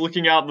Riku is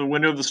looking out the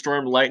window of the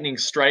storm, lightning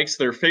strikes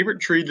their favorite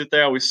tree that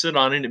they always sit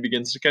on, and it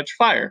begins to catch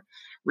fire.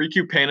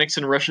 Riku panics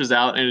and rushes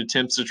out and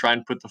attempts to try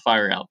and put the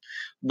fire out.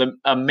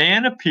 A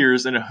man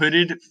appears in a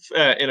hood,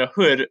 and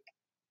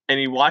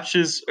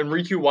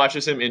Riku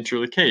watches him enter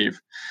the cave.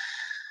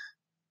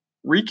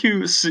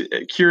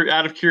 Riku,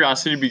 out of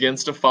curiosity,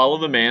 begins to follow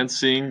the man,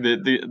 seeing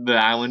that the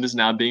island is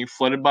now being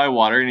flooded by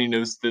water, and he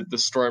knows that the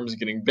storm is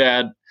getting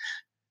bad.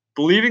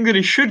 Believing that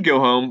he should go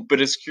home, but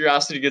his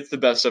curiosity gets the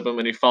best of him,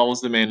 and he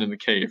follows the man in the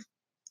cave.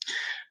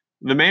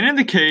 The man in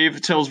the cave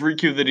tells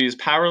Riku that he is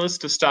powerless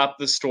to stop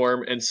the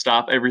storm and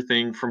stop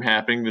everything from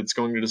happening that's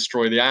going to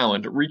destroy the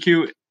island.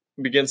 Riku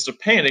begins to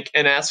panic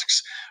and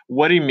asks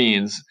what he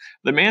means.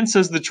 The man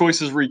says the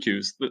choice is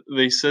Riku's.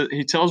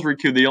 He tells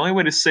Riku the only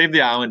way to save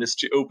the island is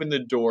to open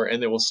the door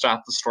and it will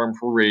stop the storm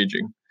from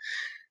raging.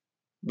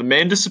 The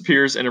man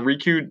disappears, and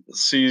Riku,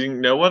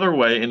 seeing no other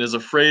way and is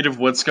afraid of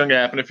what's going to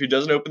happen if he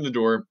doesn't open the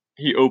door,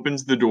 he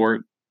opens the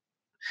door.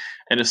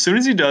 And as soon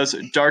as he does,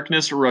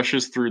 darkness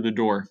rushes through the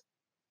door.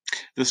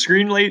 The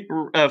screen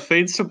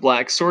fades to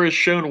black. Sora is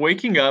shown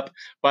waking up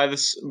by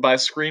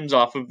screams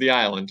off of the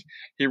island.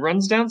 He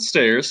runs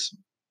downstairs.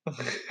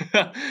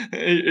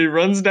 He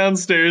runs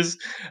downstairs,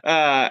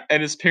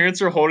 and his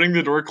parents are holding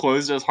the door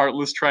closed as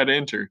Heartless try to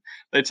enter.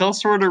 They tell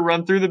Sora to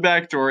run through the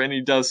back door, and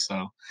he does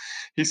so.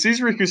 He sees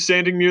Riku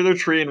standing near the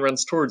tree and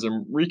runs towards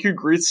him. Riku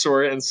greets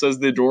Sora and says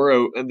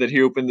that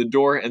he opened the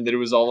door and that it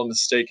was all a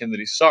mistake and that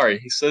he's sorry.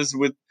 He says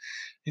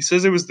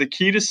it was the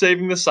key to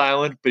saving this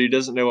island, but he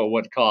doesn't know at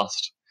what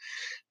cost.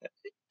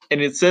 And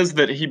it says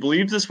that he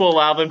believes this will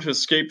allow them to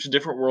escape to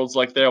different worlds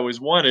like they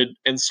always wanted.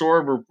 And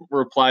Sora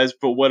replies,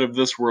 but what of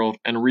this world?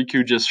 And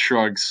Riku just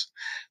shrugs,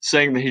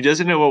 saying that he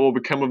doesn't know what will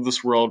become of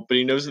this world, but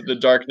he knows that the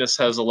darkness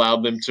has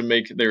allowed them to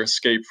make their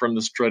escape from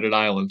this dreaded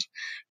island.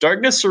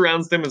 Darkness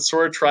surrounds them, and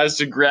Sora tries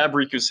to grab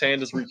Riku's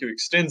hand as Riku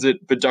extends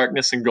it, but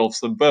darkness engulfs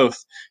them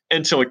both,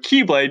 until a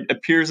Keyblade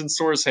appears in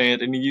Sora's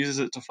hand, and he uses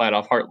it to fight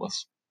off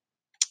Heartless.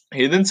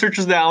 He then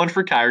searches the island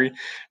for Kairi.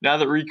 Now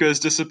that Riku has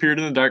disappeared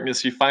in the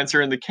darkness, he finds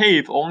her in the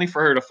cave, only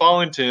for her to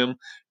fall into him,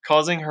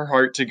 causing her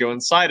heart to go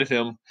inside of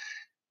him.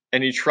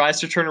 And he tries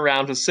to turn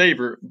around to save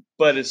her,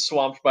 but is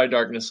swamped by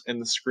darkness, and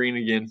the screen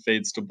again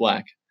fades to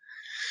black.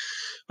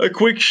 A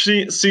quick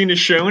scene is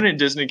shown at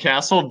Disney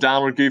Castle of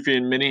Donald, Goofy,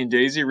 and Minnie and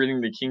Daisy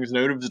reading the king's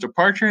note of his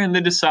departure, and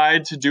they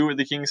decide to do what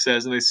the king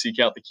says, and they seek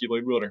out the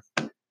Keyblade wielder.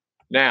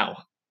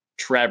 Now,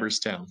 Traverse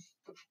Town.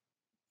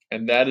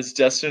 And that is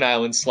Destin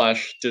Island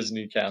 /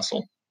 Disney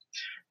Castle.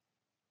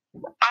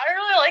 I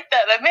really like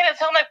that. That made it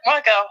sound like more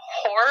like a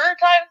horror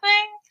type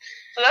thing.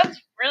 So that's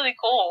really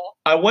cool.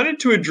 I wanted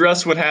to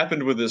address what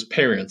happened with his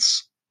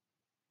parents,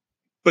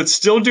 but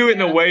still do it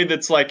in a way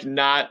that's like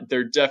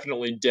they're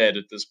definitely dead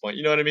at this point.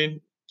 You know what I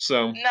mean?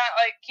 So not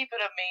like keep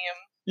it a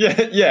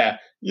meme.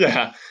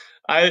 Yeah.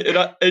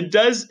 It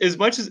does, as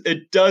much as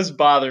it does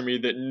bother me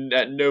that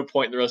at no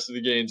point in the rest of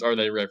the games are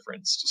they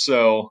referenced.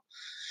 So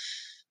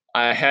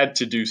I had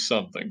to do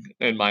something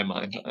in my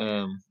mind.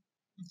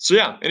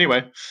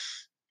 Anyway,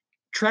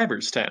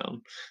 Traverse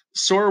Town.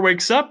 Sora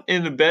wakes up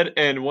in the bed,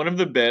 and one of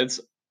the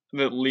beds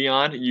that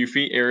Leon,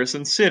 Yuffie, Eris,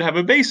 and Sid have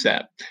a base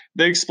at.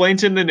 They explain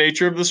to him the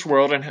nature of this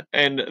world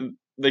and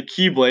the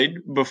Keyblade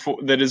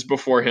that is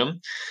before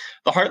him.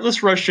 The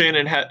Heartless rush in,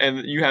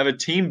 and you have a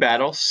team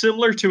battle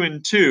similar to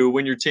in 2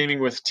 when you're teaming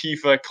with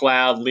Tifa,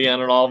 Cloud, Leon,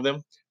 and all of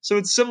them. So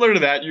it's similar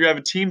to that. You have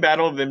a team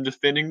battle of them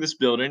defending this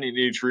building in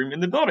each room in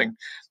the building.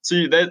 So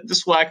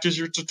this will act as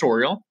your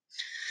tutorial.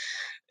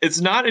 It's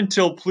not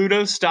until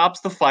Pluto stops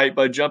the fight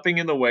by jumping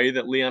in the way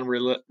that Leon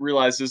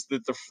realizes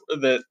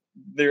that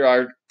there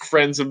are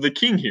friends of the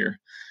king here.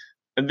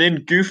 And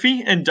then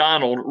Goofy and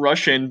Donald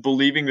rush in,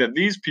 believing that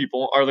these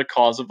people are the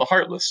cause of the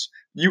Heartless.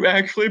 You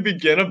actually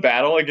begin a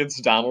battle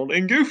against Donald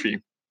and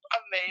Goofy.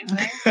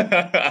 Amazing.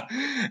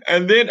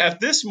 And then at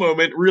this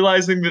moment,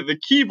 realizing that the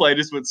Keyblade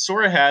is what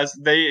Sora has,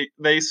 they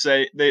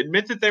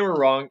admit that they were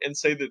wrong and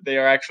say that they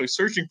are actually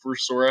searching for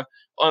Sora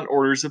on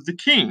orders of the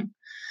king.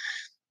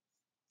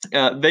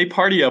 They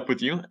party up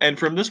with you, and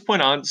from this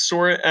point on,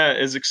 Sora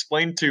is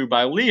explained to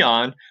by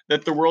Leon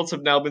that the worlds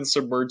have now been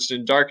submerged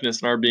in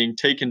darkness and are being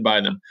taken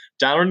by them.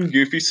 Donald and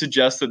Goofy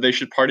suggest that they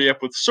should party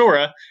up with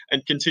Sora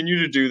and continue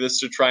to do this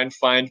to try and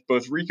find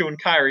both Riku and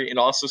Kairi and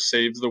also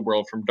save the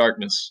world from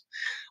darkness.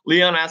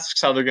 Leon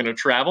asks how they're going to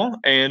travel,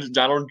 and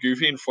Donald and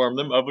Goofy inform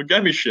them of a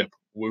gummy ship.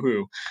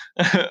 Woohoo.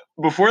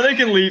 Before they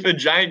can leave, a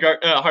giant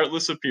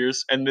Heartless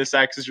appears, and this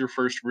acts as your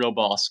first real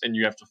boss, and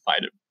you have to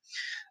fight it.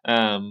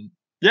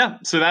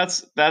 So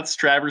that's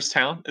Traverse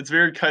Town. It's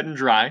very cut and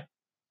dry.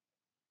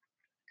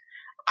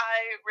 I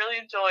really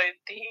enjoyed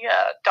the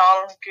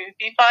Donald and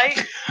Goofy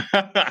fight.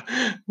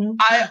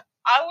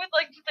 I would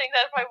like to think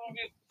that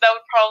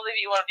would probably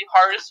be one of the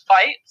hardest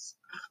fights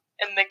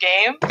in the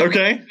game.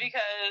 Okay.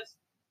 Because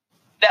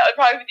that would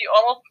probably be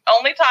the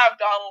only time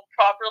Donald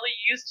properly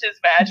used his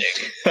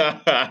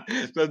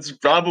magic. That's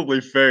probably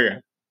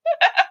fair.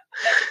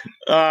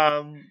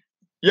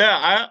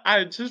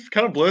 I just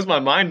kind of blows my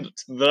mind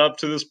that up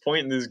to this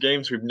point in these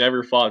games we've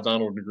never fought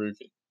Donald and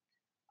Goofy.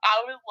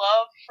 I would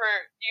love for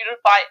you to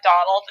fight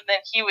Donald and then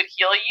he would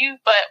heal you,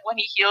 but when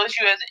he heals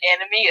you as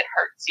an enemy, it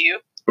hurts you.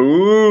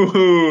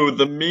 Ooh,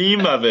 the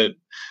meme of it.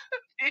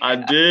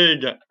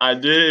 Yeah. I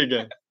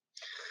dig.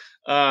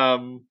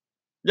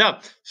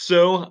 Yeah,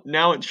 so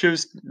now it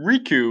shows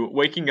Riku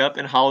waking up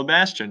in Hollow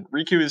Bastion.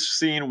 Riku is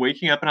seen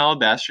waking up in Hollow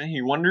Bastion.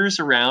 He wanders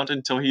around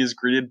until he is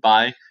greeted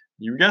by,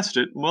 you guessed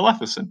it,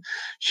 Maleficent.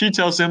 She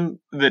tells him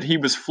that he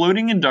was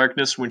floating in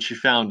darkness when she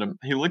found him.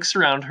 He looks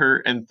around her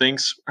and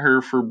thanks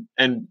her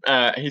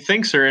he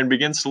thanks her and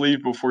begins to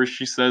leave before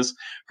she says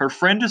her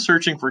friend is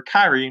searching for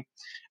Kairi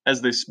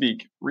as they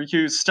speak.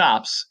 Riku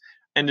stops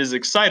and is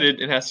excited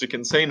and has to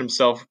contain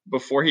himself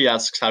before he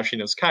asks how she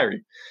knows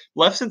Kairi.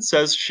 Maleficent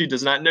says she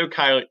does not know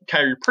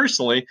Kairi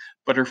personally,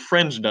 but her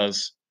friend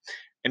does.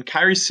 And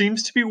Kairi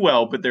seems to be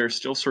well, but they're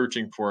still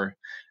searching for her.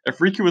 If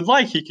Riku would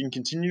like, he can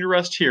continue to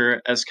rest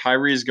here, as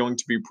Kairi is going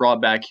to be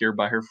brought back here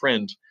by her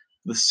friend.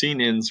 The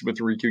scene ends with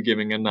Riku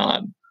giving a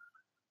nod.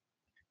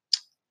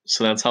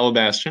 So that's Hollow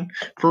Bastion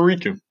for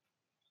Riku.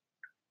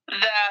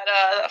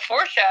 That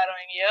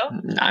foreshadowing, you.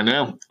 I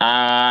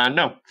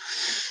know.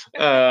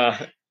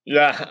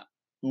 Yeah.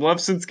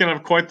 Maleficent's gonna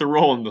have quite the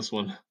role in this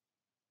one.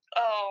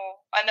 Oh,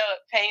 I know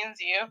it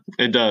pains you.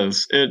 It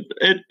does.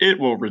 It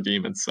will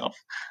redeem itself.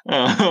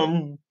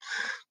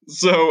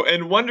 So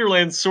in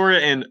Wonderland, Sora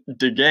and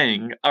the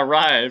gang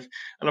arrive,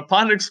 and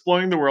upon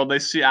exploring the world, they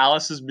see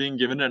Alice is being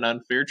given an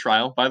unfair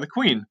trial by the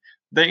Queen.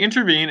 They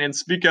intervene and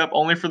speak up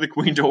only for the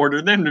Queen to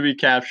order them to be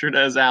captured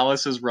as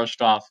Alice is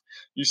rushed off.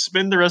 You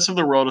spend the rest of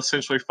the world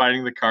essentially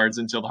fighting the cards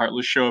until the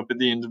Heartless show up at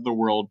the end of the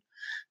world.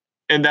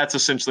 And that's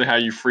essentially how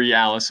you free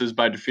Alice, is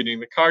by defeating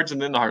the cards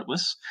and then the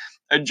Heartless.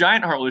 A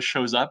giant Heartless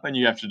shows up and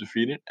you have to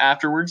defeat it.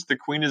 Afterwards, the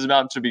Queen is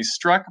about to be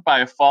struck by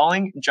a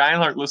falling giant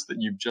Heartless that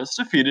you've just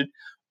defeated,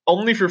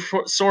 only for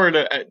Sora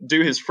to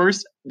do his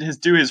first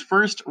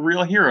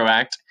real hero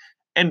act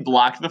and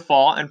block the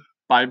fall, and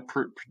block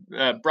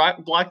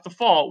the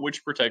fall,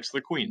 which protects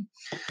the Queen.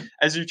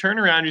 As you turn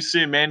around, you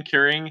see a man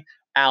carrying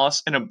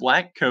Alice in a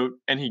black coat,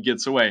 and he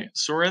gets away.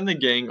 Sora and the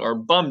gang are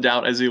bummed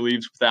out as he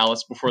leaves with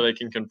Alice before they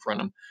can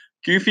confront him.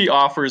 Goofy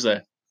offers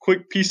a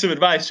quick piece of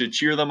advice to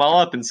cheer them all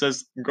up and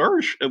says,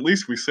 "Gosh, at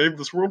least we saved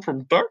this world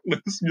from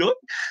darkness,"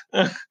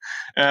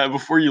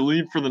 before you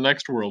leave for the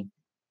next world.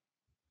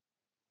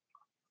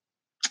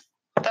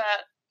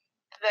 That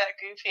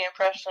Goofy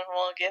impression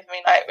will give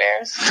me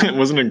nightmares.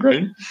 Wasn't it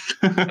great?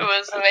 It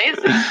was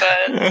amazing,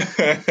 but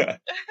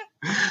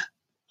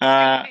Goofy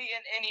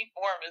in any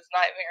form is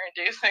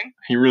nightmare-inducing.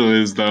 He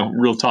really is, though.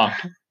 Real talk.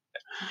 You've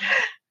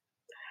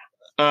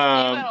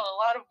got a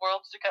lot of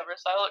worlds to cover,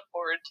 so I look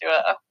forward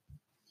to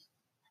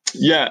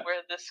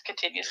where this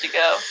continues to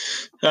go.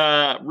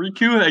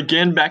 Riku,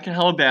 again back in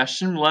Hollow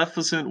Bastion,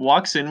 Maleficent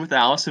walks in with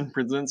Alice and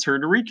presents her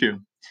to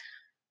Riku.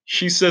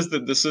 She says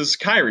that this is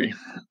Kairi.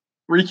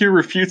 Riku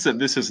refutes that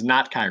this is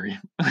not Kairi.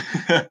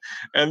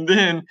 And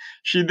then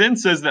she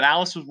says that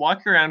Alice was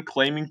walking around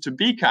claiming to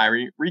be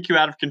Kairi. Riku,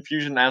 out of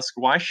confusion, asks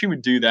why she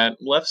would do that.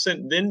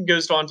 Maleficent then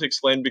goes on to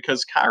explain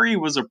because Kairi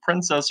was a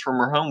princess from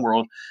her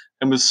homeworld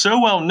and was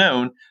so well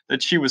known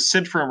that she was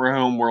sent from her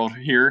homeworld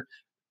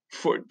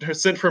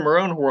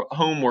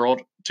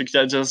to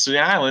Destiny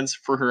Islands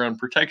for her own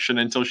protection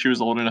until she was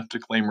old enough to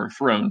claim her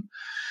throne.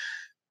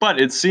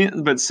 But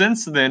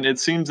since then, it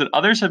seems that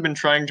others have been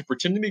trying to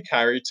pretend to be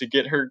Kairi to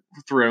get her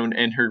throne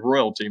and her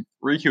royalty.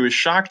 Riku is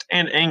shocked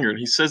and angered.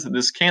 He says that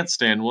this can't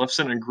stand.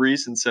 Maleficent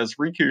agrees and says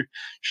Riku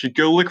should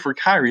go look for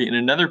Kairi in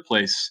another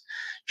place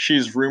she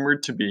is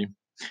rumored to be.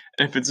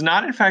 And if it's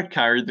not in fact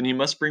Kairi, then he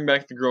must bring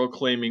back the girl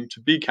claiming to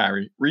be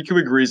Kairi. Riku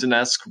agrees and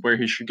asks where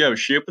he should go.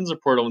 She opens a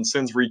portal and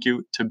sends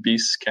Riku to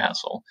Beast's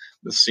castle.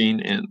 The scene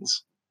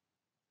ends.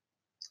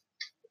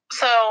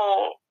 So,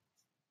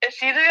 is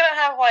she gonna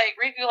have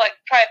Riku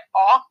try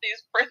off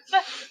these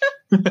princesses?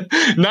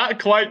 Not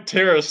quite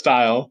Terra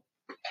style.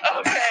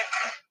 Okay.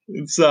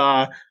 It's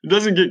it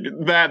doesn't get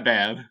that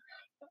bad. Okay.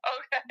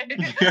 It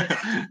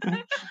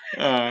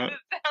sounded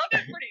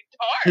pretty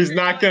dark. He's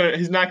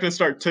not gonna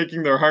start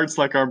taking their hearts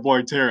like our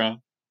boy Terra.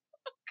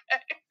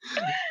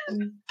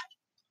 Okay.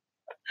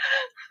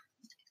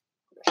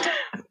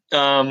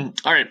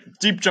 Alright,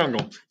 Deep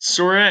Jungle.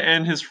 Sora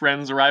and his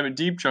friends arrive at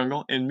Deep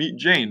Jungle and meet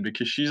Jane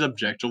because she's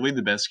objectively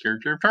the best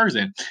character of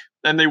Tarzan.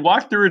 And they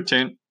walk through a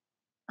tent.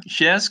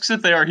 She asks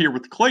if they are here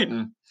with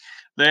Clayton.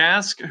 They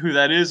ask who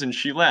that is and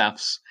she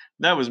laughs.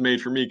 That was made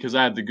for me because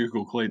I had to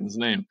Google Clayton's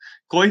name.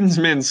 Clayton's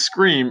men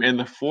scream and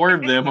the four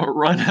of them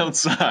run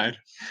outside.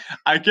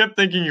 I kept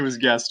thinking he was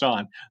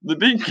Gaston. The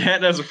big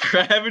cat has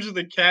ravaged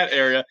the cat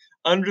area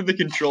under the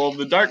control of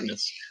the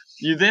darkness.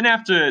 You then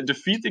have to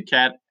defeat the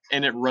cat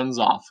and it runs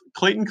off.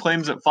 Clayton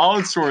claims it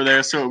followed Sora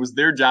there, so it was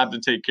their job to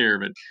take care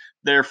of it.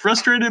 They are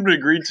frustrated but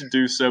agreed to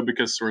do so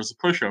because Sora's a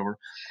pushover.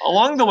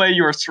 Along the way,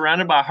 you are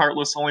surrounded by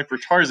Heartless only for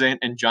Tarzan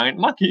and giant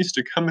monkeys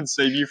to come and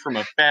save you from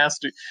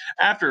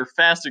After a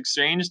fast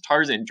exchange,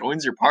 Tarzan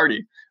joins your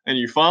party, and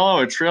you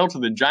follow a trail to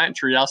the giant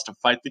treehouse to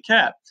fight the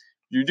cat.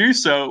 You do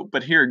so,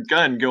 but hear a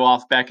gun go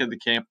off back at the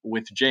camp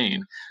with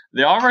Jane.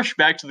 They all rush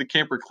back to the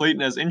camp where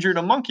Clayton has injured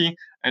a monkey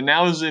and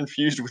now is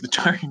infused with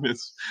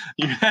darkness.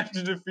 You have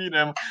to defeat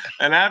him,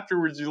 and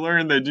afterwards you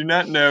learn they do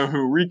not know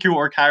who Riku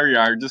or Kairi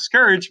are.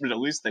 Discouraged, but at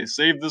least they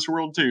saved this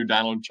world too,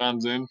 Donald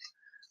chimes in.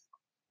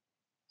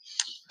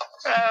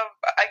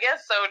 I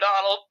guess so,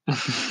 Donald.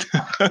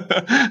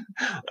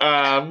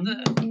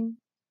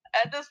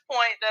 At this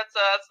point, that's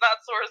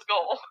not Sora's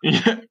goal.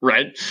 Yeah,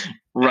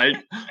 right.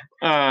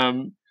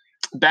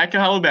 Back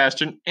at Hollow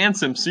Bastion,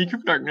 Ansem, Seeker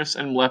of Darkness,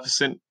 and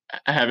Maleficent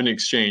have an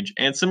exchange.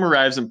 Ansem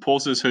arrives and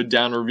pulls his hood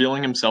down,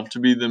 revealing himself to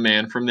be the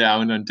man from the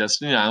island on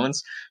Destiny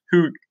Islands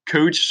who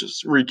coached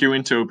Riku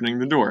into opening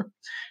the door.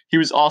 He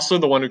was also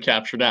the one who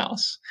captured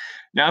Alice.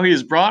 Now he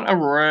has brought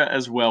Aurora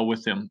as well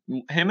with him.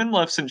 Him and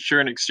Maleficent share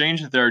an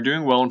exchange that they are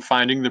doing well in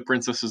finding the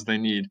princesses they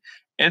need.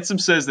 Ansem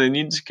says they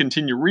need to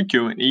continue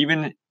Riku,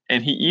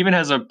 and he even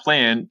has a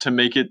plan to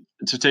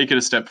take it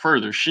a step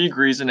further. She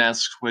agrees and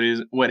asks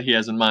what he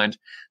has in mind.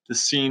 The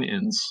scene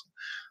ends.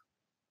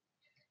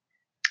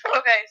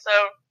 Okay, so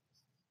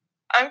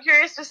I'm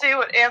curious to see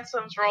what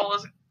Ansem's role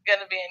is going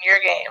to be in your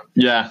game.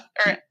 Yeah.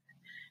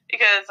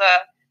 Because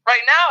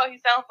right now he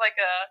sounds like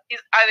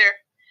he's either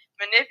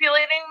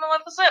manipulating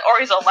Maleficent or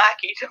he's a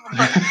lackey to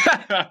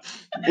Maleficent.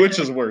 Which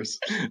is worse?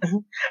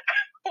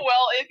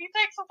 Well, if he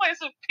takes the place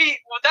of Pete,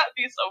 would that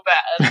be so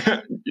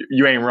bad?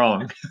 You ain't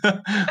wrong.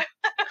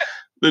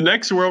 The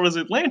next world is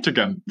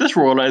Atlantica. This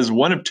world is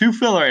one of two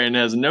filler and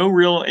has no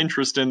real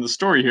interest in the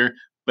story here,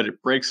 but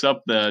it breaks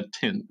up the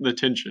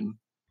tension.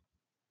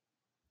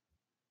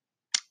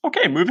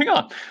 Okay, moving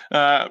on.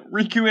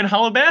 Riku and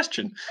Hollow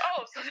Bastion.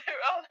 Oh, so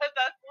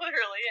that's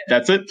literally it.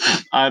 That's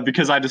it?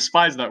 Because I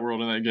despise that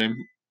world in that game.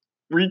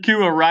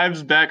 Riku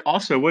arrives back.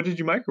 Also, what did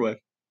you microwave?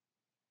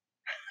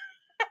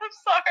 I'm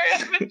sorry,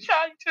 I've been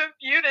trying to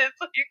mute it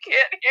so you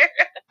can't hear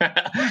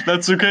it.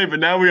 That's okay, but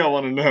now we all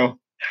want to know.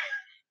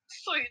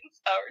 Sweet and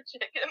sour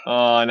chicken.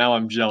 Oh, now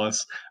I'm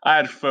jealous. I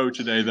had pho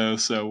today, though,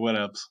 so what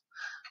else?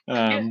 You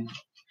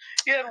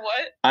had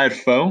what? I had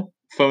pho.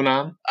 Pho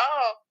nan.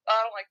 Oh,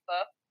 I don't like pho.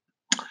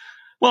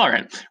 Well,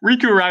 alright.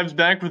 Riku arrives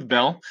back with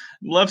Belle.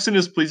 Maleficent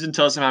is pleased and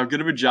tells him how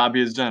good of a job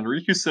he has done.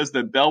 Riku says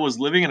that Belle was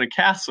living in a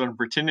castle and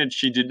pretended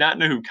she did not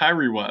know who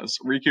Kairi was.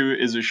 Riku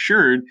is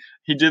assured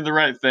he did the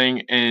right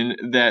thing and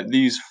that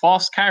these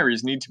false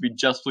Kairis need to be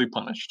justly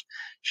punished.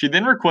 She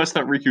then requests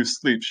that Riku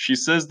sleeps. She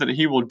says that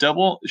she will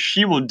double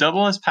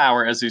his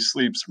power as he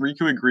sleeps.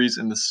 Riku agrees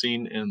and the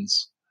scene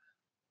ends.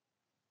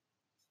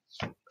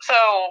 So,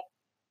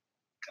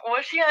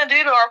 what's she gonna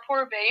do to our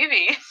poor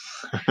baby?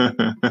 A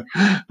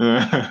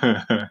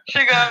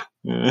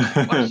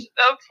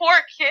poor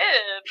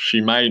kid.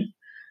 She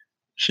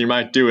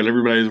might do it.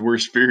 Everybody's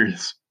worst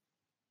fears.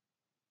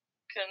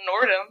 Can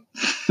Nord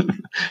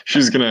him.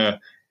 She's gonna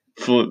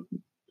flip.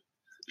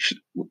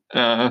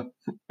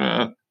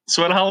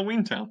 So at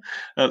Halloween Town,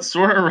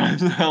 Sora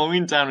arrives at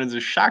Halloween Town and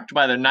is shocked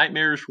by the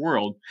nightmarish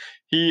world.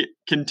 He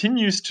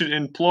continues to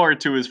implore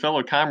to his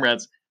fellow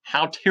comrades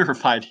how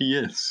terrified he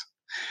is.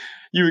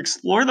 You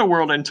explore the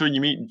world until you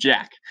meet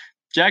Jack.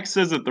 Jack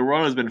says that the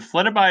world has been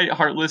flooded by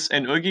Heartless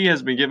and Oogie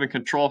has been given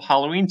control of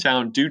Halloween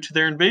Town due to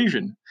their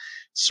invasion.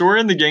 Sora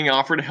and the gang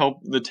offer to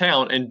help the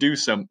town and do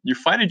so. You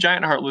fight a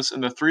giant Heartless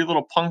and the three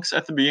little punks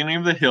at the beginning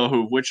of the hill,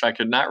 who of which I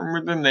could not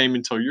remember their name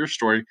until your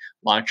story,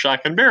 Lock,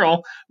 Shock, and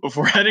Barrel,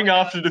 before heading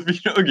off to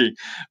defeat Oogie.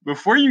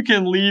 Before you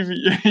can leave,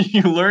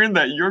 you learn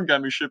that your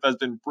gummy ship has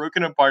been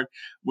broken apart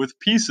with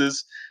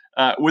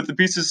the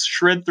pieces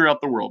shred throughout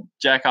the world.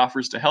 Jack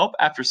offers to help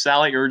after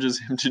Sally urges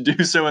him to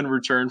do so in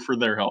return for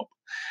their help.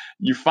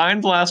 You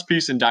find the last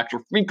piece in Dr.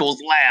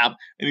 Finkel's lab,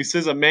 and he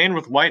says a man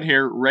with white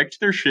hair wrecked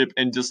their ship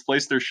and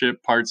displaced their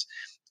ship parts,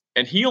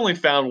 and he only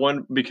found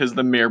one because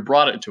the mayor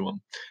brought it to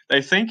him.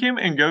 They thank him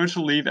and go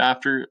to leave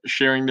after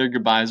sharing their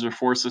goodbyes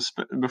before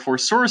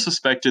Sora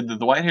suspected that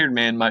the white-haired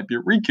man might be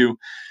Riku,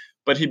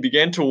 but he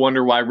began to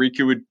wonder why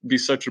Riku would be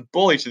such a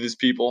bully to these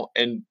people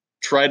and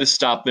try to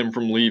stop them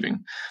from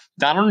leaving.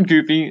 Donald and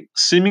Goofy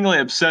seemingly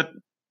upset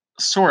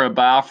Sora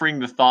by offering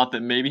the thought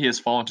that maybe he has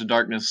fallen to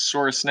darkness.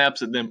 Sora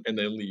snaps at them and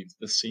they leave.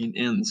 The scene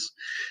ends.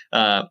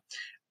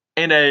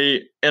 In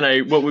a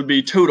what would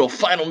be total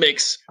final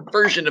mix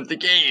version of the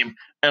game,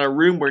 in a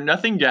room where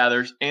nothing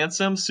gathers,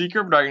 Ansem,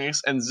 Seeker of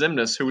Darkness, and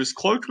Xemnas, who is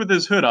cloaked with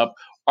his hood up,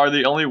 are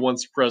the only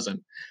ones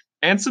present.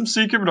 Ansem,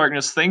 Seeker of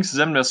Darkness, thanks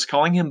Xemnas,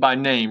 calling him by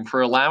name,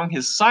 for allowing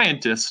his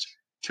scientist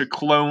to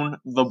clone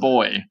the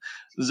boy.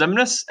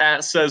 Xemnas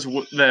says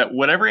that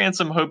whatever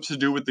Ansem hopes to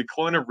do with the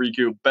clone of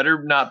Riku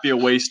better not be a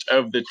waste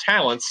of the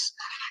talents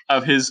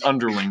of his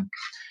underling.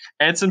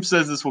 Ansem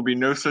says this will be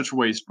no such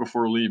waste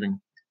before leaving.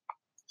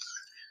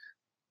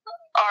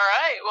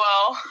 Alright,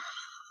 well,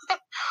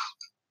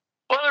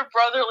 what a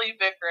brotherly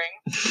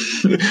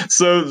bickering.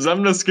 So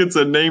Xemnas gets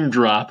a name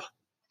drop.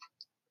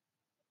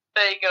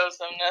 There you go,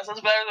 Xemnas.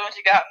 That's better than what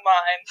you got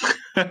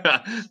in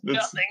mind.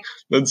 Nothing.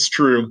 That's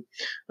true.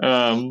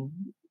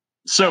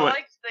 So I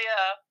like the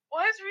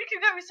why is Riku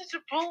gotta be such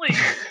a bully?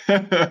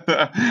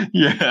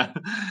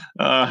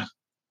 Yeah.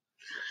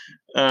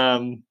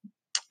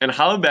 In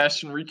Hollow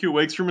Bastion, Riku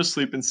wakes from his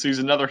sleep and sees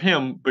another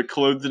him, but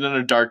clothed in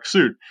a dark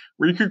suit.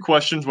 Riku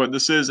questions what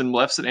this is, and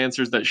Maleficent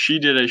answers that she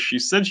did as she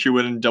said she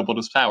would and doubled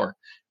his power.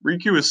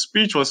 Riku is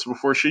speechless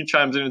before she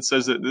chimes in and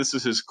says that this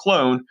is his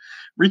clone.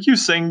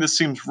 Riku's saying this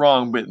seems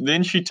wrong, but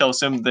then she tells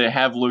him they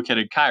have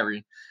located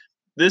Kairi.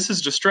 This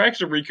has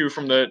distracted Riku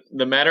from the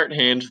matter at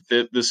hand,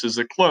 that this is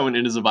a clone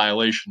and is a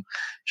violation.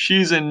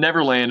 She's in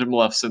Neverland,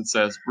 Maleficent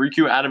says.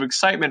 Riku, out of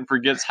excitement,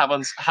 forgets how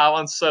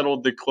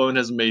unsettled the clone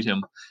has made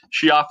him.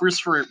 She offers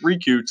for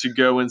Riku to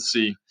go and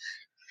see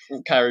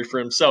Kairi for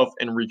himself,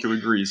 and Riku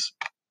agrees.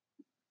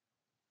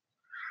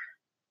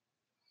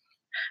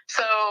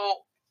 So,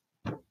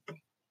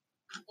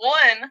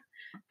 one,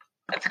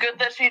 it's good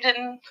that she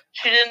didn't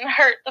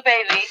hurt the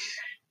baby.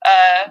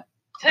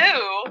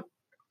 Two,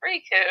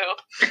 Riku.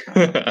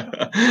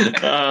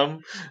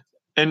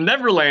 In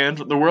Neverland,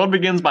 the world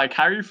begins by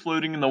Kairi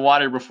floating in the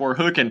water before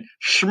Hook and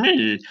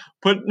Shmi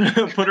put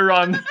her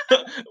on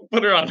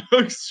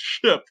Hook's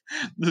ship.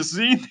 The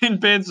scene then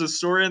pans to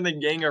Sora and the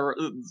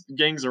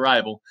gang's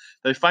arrival.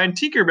 They find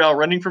Tinkerbell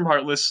running from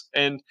Heartless,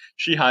 and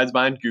she hides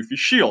behind Goofy's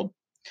shield.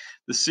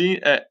 The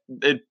scene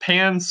it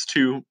pans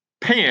to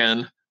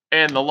Pan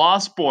and the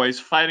Lost Boys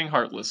fighting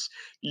Heartless.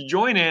 You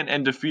join in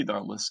and defeat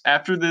Heartless.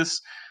 After this,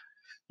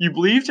 you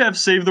believe to have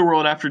saved the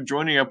world after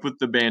joining up with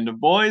the band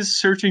of boys,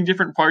 searching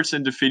different parts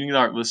and defeating the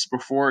Heartless.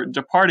 Before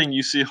departing,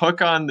 you see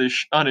Hook on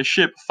a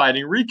ship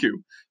fighting Riku.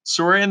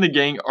 Sora and the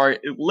gang are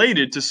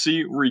elated to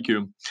see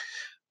Riku.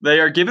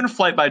 They are given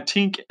flight by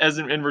Tink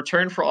in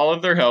return for all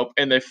of their help,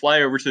 and they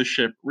fly over to the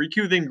ship.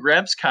 Riku then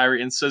grabs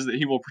Kairi and says that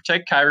he will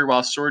protect Kairi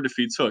while Sora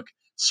defeats Hook.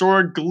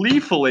 Sora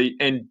gleefully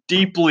and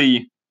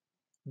deeply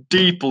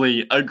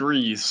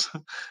agrees,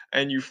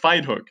 and you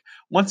fight Hook.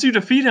 Once you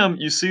defeat him,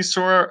 you see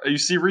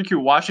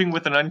Riku watching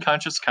with an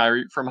unconscious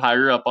Kairi from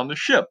higher up on the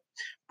ship,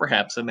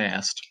 perhaps a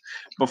mast.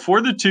 Before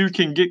the two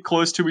can get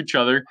close to each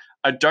other,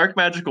 a dark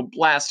magical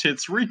blast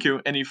hits Riku,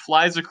 and he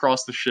flies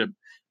across the ship.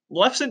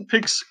 Maleficent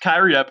picks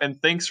Kairi up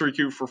and thanks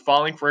Riku for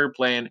falling for her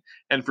plan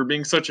and for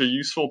being such a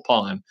useful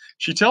pawn.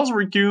 She tells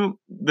Riku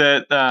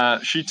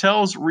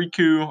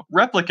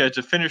Replica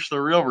to finish the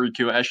real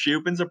Riku as she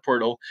opens a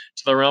portal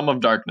to the realm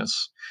of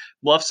darkness.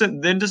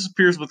 Maleficent then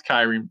disappears with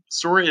Kairi.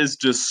 Sora is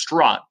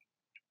distraught,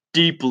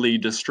 deeply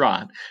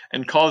distraught,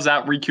 and calls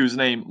out Riku's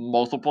name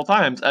multiple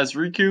times as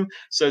Riku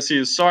says he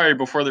is sorry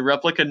before the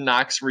replica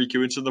knocks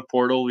Riku into the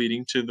portal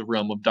leading to the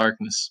realm of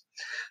darkness.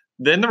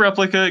 Then the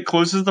replica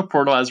closes the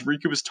portal as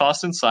Riku is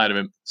tossed inside of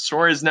it.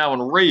 Sora is now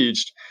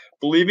enraged,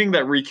 believing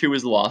that Riku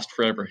is lost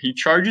forever. He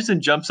charges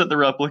and jumps at the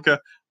replica,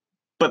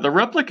 but the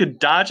replica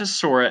dodges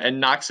Sora and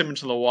knocks him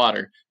into the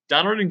water.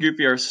 Donald and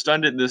Goofy are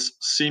stunned at this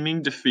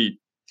seeming defeat.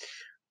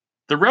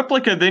 The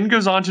replica then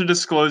goes on to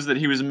disclose that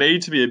he was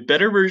made to be a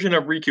better version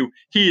of Riku.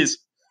 He is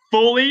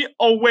fully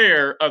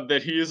aware of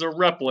that he is a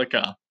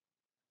replica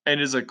and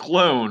is a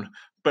clone,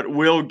 but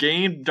will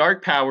gain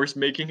dark powers,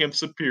 making him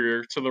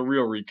superior to the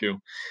real Riku.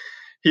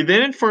 He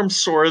then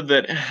informs Sora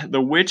that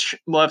the witch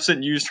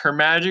Maleficent used her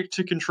magic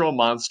to control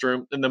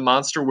Monstro and the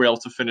monster whale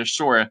to finish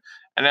Sora.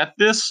 And at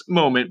this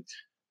moment,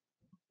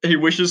 he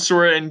wishes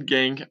Sora and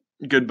gang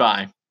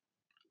goodbye.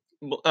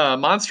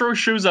 Monstro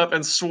shows up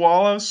and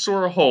swallows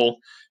Sora whole.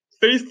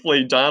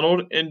 Faithfully,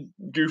 Donald and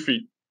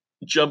Goofy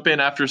jump in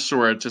after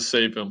Sora to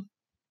save him.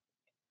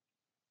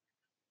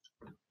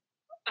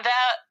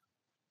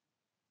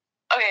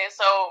 Okay,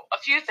 so a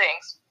few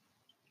things.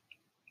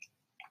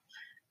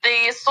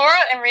 The Sora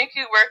and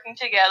Riku working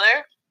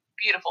together,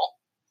 beautiful.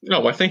 No,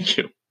 why thank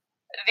you.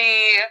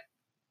 The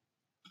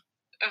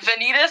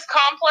Vanitas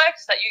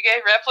complex that you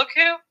gave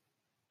Repliku,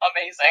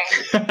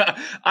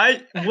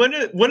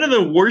 amazing. One of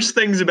the worst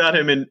things about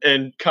him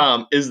in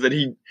Com is that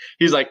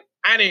he's like,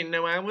 I didn't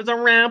know I was a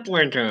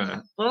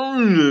replica.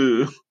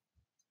 Ooh.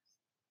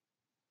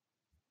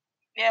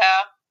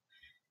 Yeah.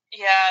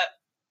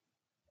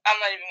 I'm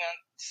not even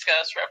gonna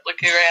discuss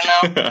Repliku right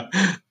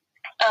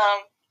now.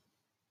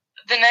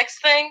 The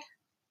next thing,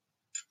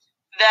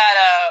 that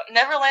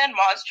Neverland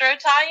Monstro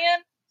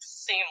tie-in,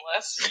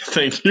 seamless.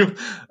 Thank you.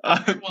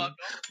 You're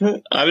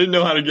welcome. I didn't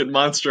know how to get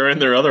Monstro in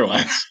there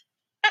otherwise.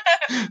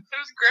 It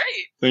was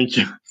great. Thank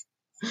you.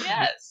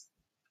 Yes.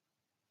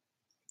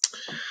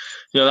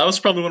 Yeah, that was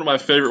probably one of my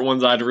favorite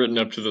ones I'd written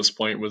up to this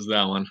point was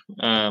that one.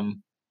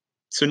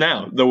 So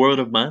now, the world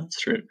of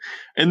Monstro.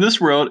 In this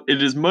world,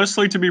 it is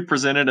mostly to be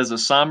presented as a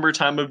somber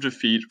time of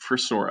defeat for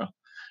Sora,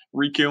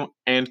 Riku,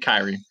 and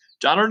Kairi.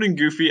 Donald and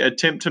Goofy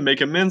attempt to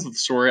make amends with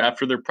Sora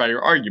after their prior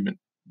argument.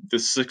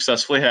 This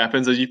successfully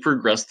happens as you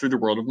progress through the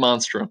world of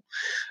Monstro,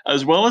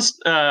 as well as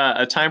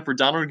a time for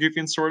Donald,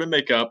 Goofy, and Sora to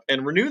make up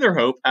and renew their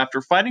hope.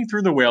 After fighting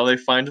through the whale, they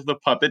find the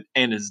puppet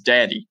and his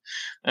daddy.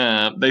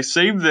 They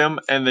save them,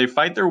 and they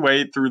fight their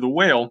way through the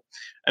whale,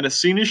 and a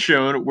scene is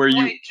shown where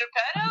you... Wait,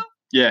 Geppetto?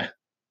 Yeah.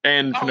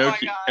 And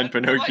Pinocchio. My God. And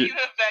Pinocchio. You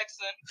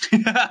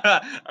have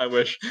Vexen. I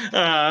wish.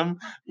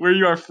 Where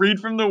you are freed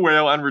from the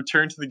whale and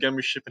return to the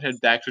gummy ship and head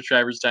back to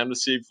Traverse Town to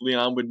see if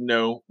Leon would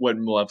know what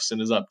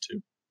Maleficent is up to.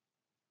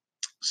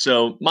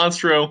 So,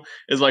 Monstro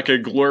is like a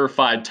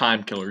glorified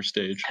time killer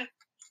stage.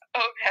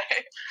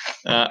 Okay.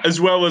 As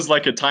well as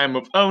like a time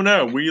of, oh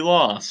no, we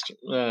lost.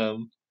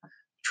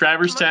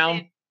 Traverse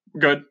Town,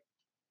 good.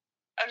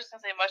 I was just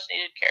going to say much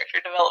needed character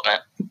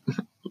development.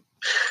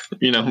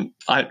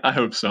 I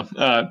hope so.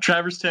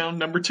 Traverstown,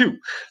 number 2.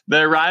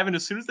 They arrive, and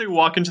as soon as they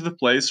walk into the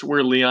place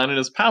where Leon and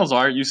his pals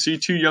are, you see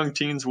 2 young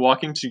teens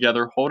walking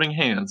together, holding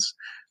hands.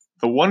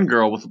 The one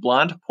girl with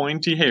blonde,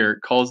 pointy hair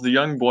calls the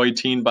young boy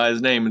teen by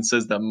his name and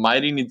says that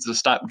Mighty needs to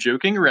stop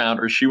joking around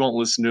or she won't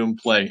listen to him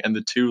play, and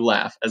the 2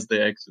 laugh as they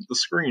exit the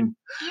screen.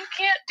 You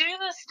can't do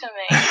this to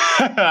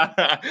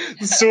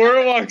me.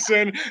 Sora walks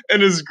in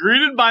and is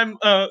greeted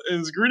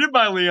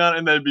by Leon,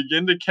 and they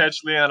begin to catch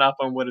Leon up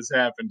on what has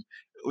happened.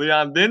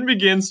 Leon then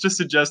begins to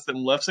suggest that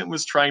Maleficent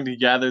was trying to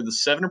gather the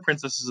 7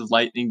 princesses of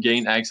light and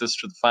gain access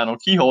to the final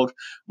keyhole,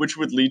 which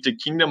would lead to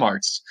Kingdom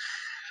Hearts.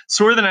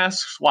 Sora then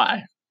asks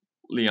why.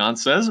 Leon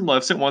says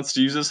Maleficent wants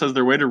to use this as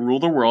their way to rule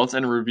the worlds,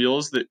 and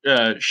reveals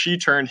that she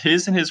turned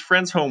his and his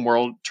friend's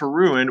homeworld to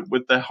ruin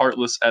with the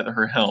Heartless at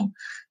her helm.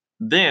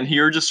 Then he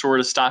urges Sora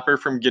to stop her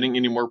from getting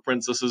any more of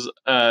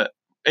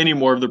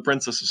the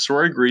princesses.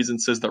 Sora agrees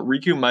and says that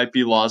Riku might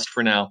be lost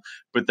for now,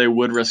 but they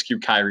would rescue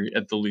Kairi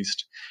at the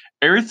least.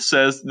 Aerith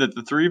says that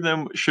the 3 of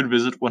them should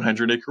visit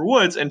 100 Acre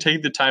Woods and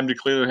take the time to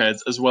clear their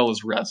heads as well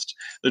as rest.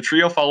 The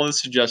trio follow the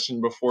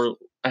suggestion before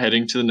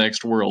heading to the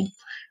next world,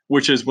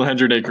 which is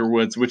 100 Acre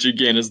Woods, which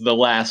again is the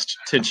last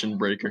tension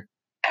breaker.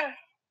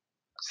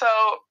 So,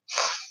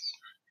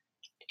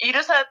 you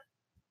just had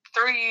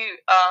 3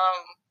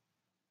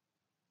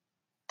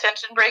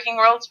 tension breaking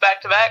worlds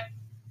back to back?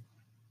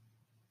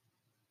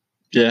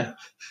 Yeah.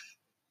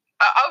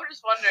 I was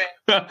just wondering,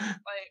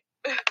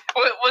 I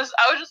was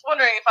just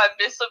wondering if I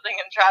missed something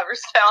in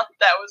Traverstown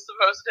that was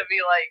supposed to be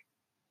like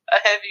a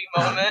heavy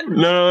moment.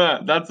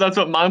 No. That's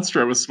what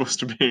Monstro was supposed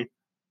to be.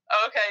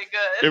 Okay,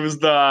 good. It was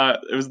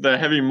the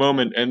heavy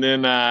moment, and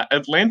then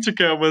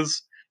Atlantica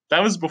was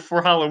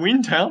before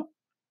Halloween Town.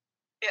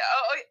 Yeah.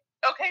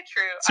 Okay,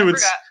 true. So I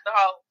forgot the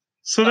whole.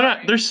 So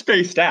they're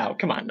spaced out.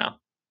 Come on now.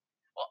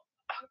 Well,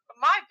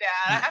 my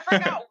bad. I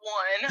forgot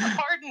one.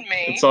 Pardon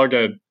me. It's all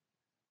good.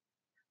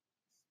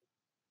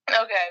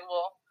 Okay,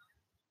 well,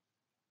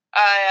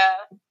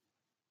 I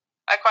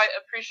quite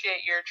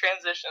appreciate your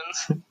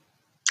transitions.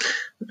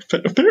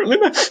 Apparently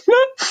not.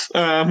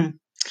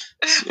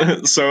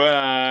 So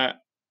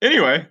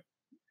anyway,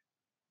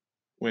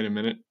 wait a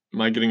minute.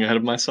 Am I getting ahead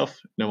of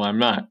myself? No, I'm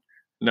not.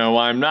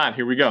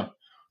 Here we go.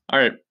 All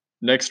right.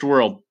 Next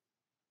world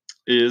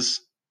is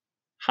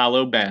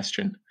Hollow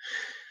Bastion.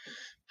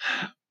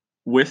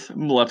 With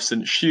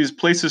Maleficent, she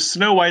places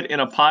Snow White in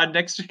a pod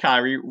next to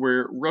Kairi,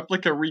 where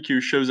replica Riku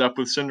shows up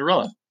with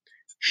Cinderella.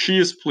 She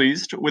is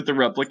pleased with the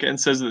replica and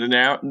says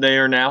that they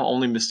are now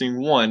only missing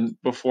one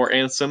before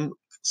Ansem,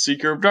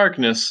 Seeker of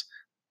Darkness.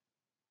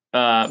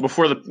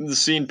 Before the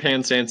scene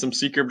pans Ansem,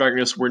 Seeker of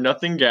Darkness, where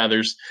nothing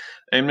gathers,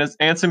 and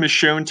Ansem is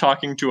shown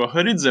talking to a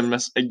hooded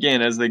Xemnas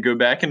again as they go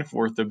back and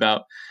forth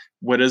about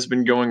what has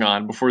been going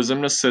on. Before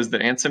Xemnas says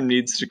that Ansem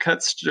needs to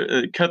cut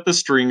the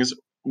strings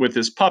with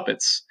his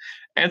puppets.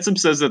 Ansem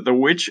says that the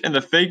witch and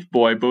the fake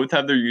boy both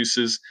have their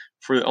uses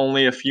for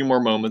only a few more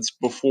moments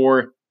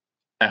before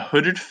a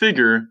hooded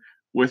figure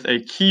with a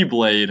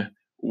keyblade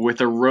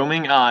with a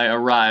roaming eye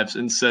arrives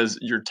and says,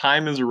 "Your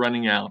time is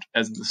running out,"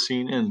 as the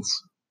scene ends.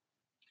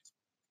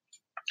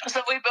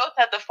 So we both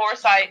had the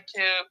foresight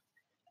to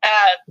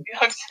add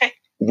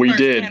We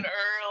did. Early.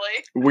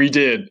 We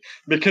did.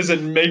 Because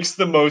it makes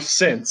the most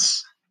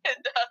sense. It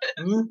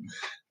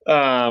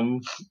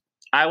does.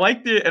 I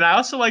liked it, and I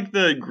also like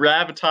the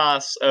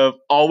gravitas of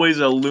always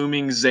a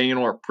looming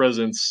Xehanort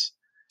presence,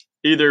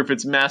 either if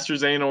it's Master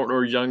Xehanort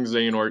or young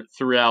Xehanort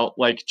throughout,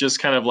 like just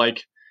kind of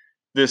like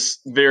this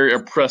very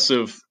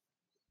oppressive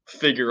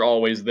figure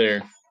always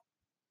there.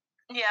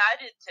 Yeah, I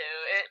did too.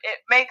 It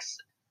makes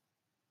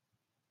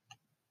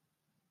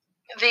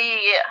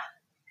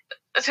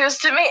because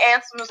to me,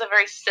 Ansem is a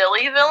very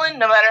silly villain,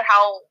 no matter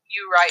how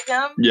you write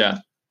him. Yeah.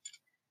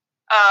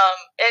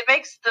 It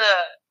makes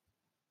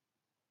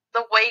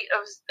the weight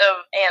of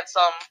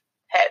Ansem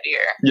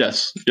heavier.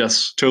 Yes,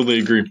 totally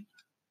agree.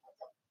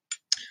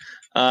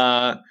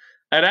 At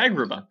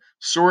Agrabah,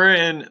 Sora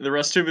and the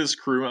rest of his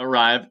crew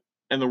arrive,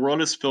 and the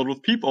world is filled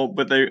with people,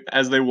 but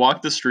as they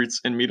walk the streets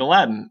and meet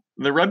Aladdin.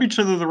 They rub each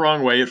other the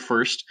wrong way at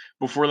first,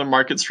 before the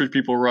Market Street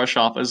people rush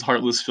off as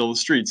Heartless fill the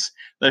streets.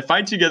 They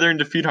fight together and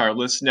defeat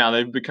Heartless. Now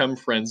they've become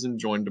friends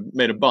and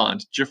made a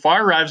bond.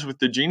 Jafar arrives with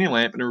the genie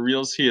lamp and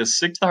reveals he has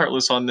sicked the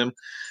Heartless on them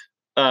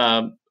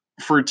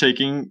for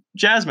taking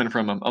Jasmine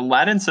from him.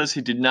 Aladdin says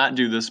he did not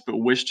do this, but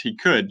wished he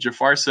could.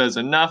 Jafar says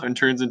enough and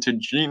turns into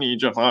Genie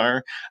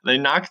Jafar. He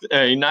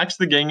knocks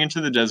the gang into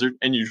the desert,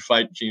 and you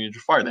fight Genie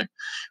Jafar there.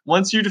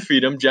 Once you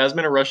defeat him,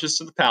 Jasmine rushes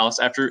to the palace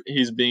after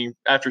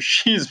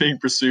she is being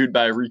pursued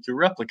by a Riku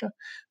replica.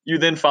 You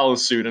then follow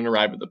suit and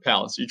arrive at the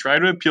palace. You try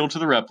to appeal to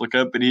the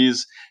replica, but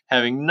he's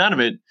having none of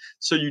it,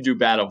 so you do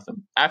battle with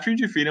him. After you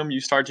defeat him, you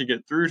start to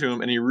get through to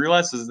him, and he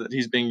realizes that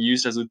he's being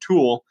used as a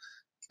tool,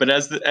 but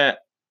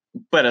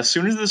as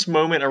soon as this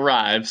moment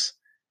arrives,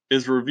 it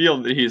is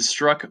revealed that he is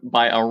struck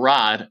by a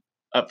rod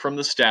up from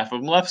the staff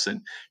of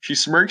Maleficent. She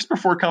smirks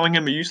before calling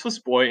him a useless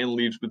boy and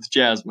leaves with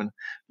Jasmine.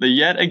 They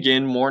yet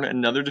again mourn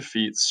another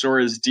defeat.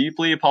 Sora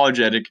deeply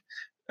apologizes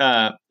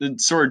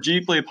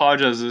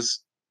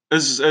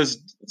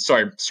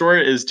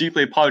Sora is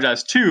deeply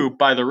apologized to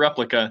by the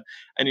replica,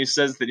 and he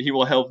says that he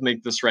will help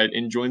make this right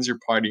and joins your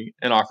party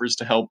and offers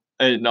to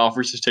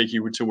take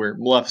you to where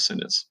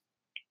Maleficent is.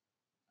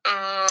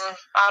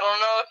 I don't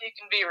know if you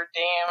can be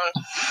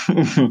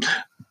redeemed.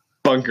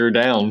 Bunker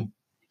down.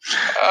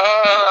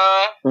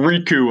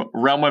 Riku,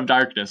 Realm of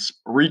Darkness.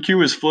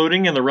 Riku is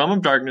floating in the Realm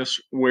of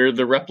Darkness where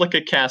the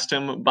replica cast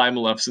him by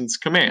Maleficent's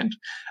command.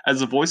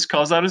 As a voice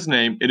calls out his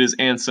name, it is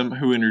Ansem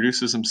who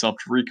introduces himself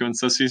to Riku and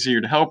says he's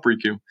here to help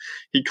Riku.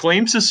 He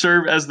claims to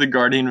serve as the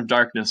Guardian of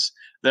Darkness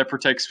that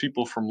protects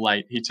people from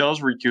light. He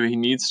tells Riku he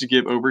needs to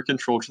give over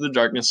control to the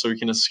darkness so he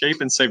can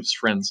escape and save his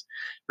friends.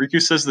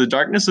 Riku says the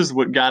darkness is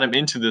what got him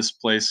into this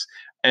place,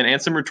 and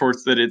Ansem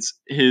retorts that it's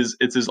his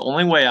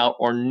only way out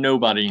or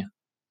nobody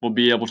will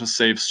be able to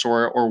save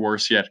Sora or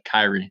worse yet,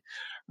 Kairi.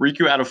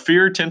 Riku, out of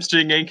fear, attempts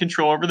to gain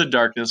control over the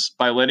darkness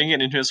by letting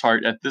it into his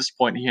heart. At this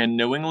point, he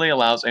unknowingly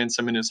allows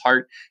Ansem in his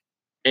heart,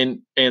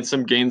 and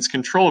Ansem gains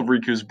control of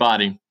Riku's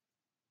body,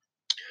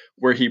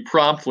 where he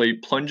promptly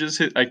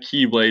plunges a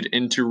keyblade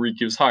into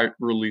Riku's heart,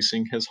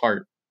 releasing his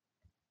heart.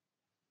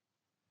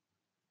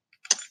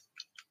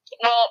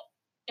 Well,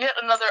 yet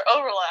another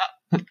overlap.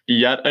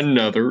 Yet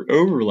another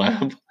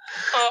overlap.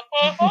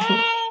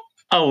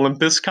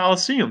 Olympus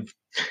Coliseum.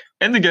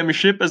 In the Gummy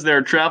ship, as they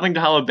are traveling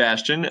to Hollow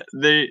Bastion,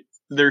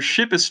 their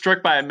ship is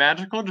struck by a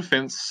magical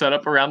defense set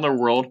up around their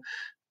world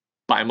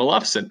by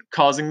Maleficent,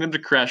 causing them to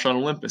crash on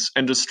Olympus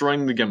and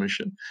destroying the Gummy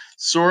ship.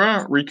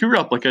 Sora, Riku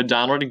Replica,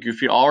 Donald, and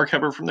Goofy all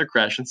recover from their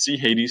crash and see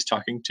Hades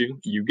talking to,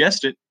 you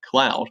guessed it,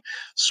 Cloud.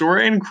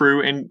 Sora and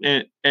crew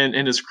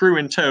and his crew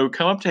in tow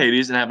come up to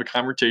Hades and have a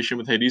conversation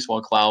with Hades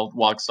while Cloud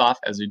walks off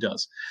as he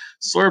does.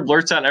 Sora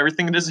blurts out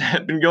everything that has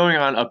been going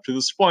on up to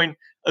this point,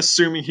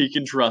 assuming he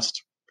can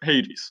trust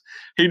Hades.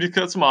 Hades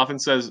cuts him off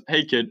and says,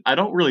 hey kid, I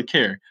don't really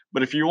care,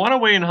 but if you want to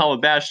wait in Hollow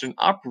Bastion,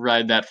 I'll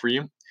provide that for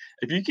you.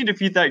 If you can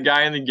defeat that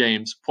guy in the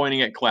games,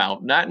 pointing at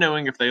Cloud, not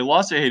knowing if they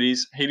lost to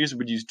Hades, Hades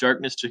would use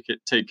darkness to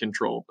take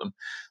control of them.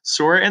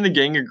 Sora and the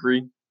gang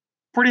agree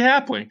pretty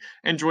happily,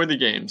 enjoy the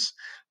games.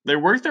 They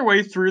work their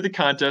way through the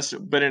contest,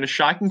 but in a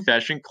shocking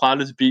fashion,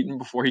 Cloud is beaten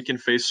before he can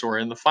face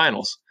Sora in the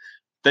finals.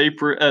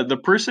 The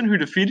person who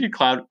defeated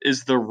Cloud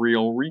is the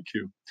real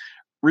Riku.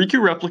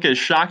 Riku Replica is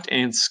shocked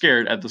and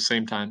scared at the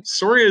same time.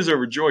 Sora is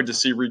overjoyed to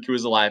see Riku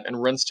is alive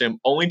and runs to him,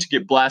 only to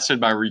get blasted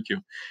by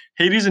Riku.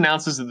 Hades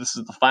announces that this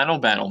is the final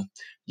battle.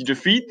 You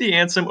defeat the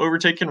Ansem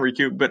overtaken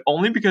Riku, but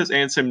only because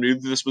Ansem knew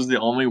that this was the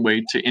only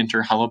way to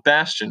enter Hollow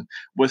Bastion,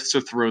 was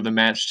to throw the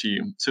match to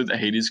you, so that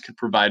Hades could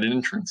provide an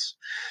entrance.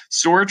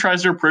 Sora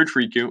tries to approach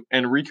Riku,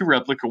 and Riku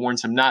Replica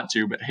warns him not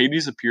to, but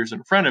Hades appears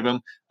in front of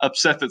him,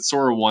 upset that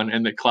Sora won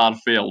and that Cloud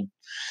failed.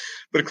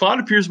 But Cloud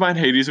appears behind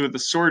Hades with a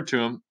sword to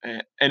him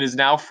and is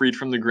now freed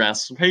from the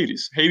grasp of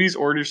Hades. Hades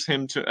orders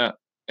Hades to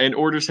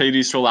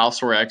allow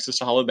Sora access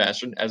to Hollow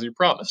Bastion as he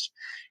promised.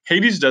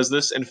 Hades does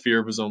this in fear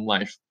of his own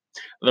life.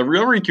 The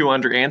real Riku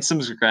under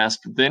Ansem's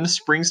grasp then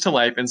springs to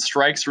life and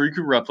strikes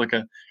Riku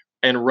Replica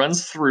and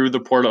runs through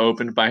the portal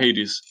opened by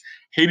Hades.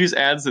 Hades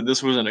adds that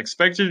this was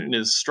unexpected and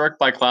is struck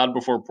by Cloud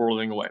before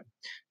portaling away.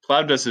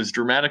 Cloud does his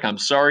dramatic I'm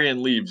sorry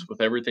and leaves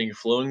with everything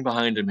flowing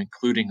behind him,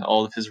 including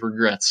all of his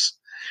regrets.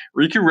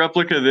 Riku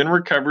Replica then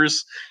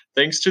recovers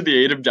thanks to the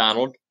aid of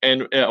Donald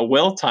and a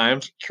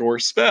well-timed cure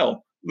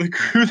spell. The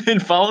crew then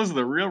follows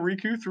the real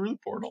Riku through the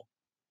portal.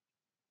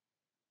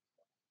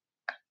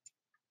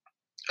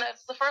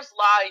 That's the first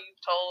lie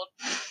you've told.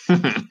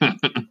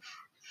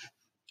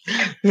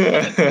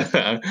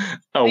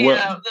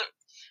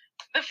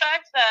 The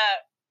fact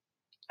that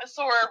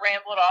Sora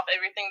rambled off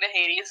everything to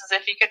Hades as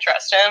if he could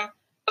trust him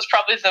was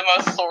probably the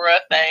most Sora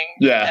thing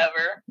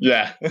ever.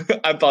 Yeah,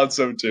 I thought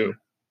so too.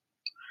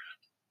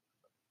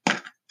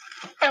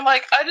 And,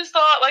 I just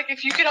thought,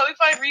 if you could help me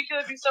find Riku,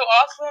 that'd be so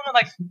awesome.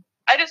 And,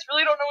 I just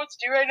really don't know what to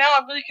do right now.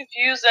 I'm really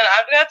confused. And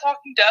I've got a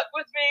talking duck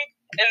with me.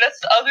 And that's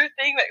the other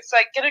thing that's,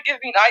 going to give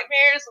me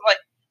nightmares. And,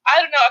 I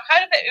don't know. I'm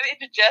kind of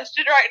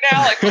indigestion right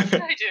now. What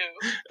should I do?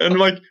 And,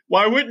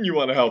 why wouldn't you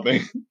want to help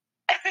me?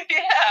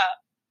 Yeah.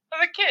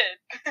 I'm a kid.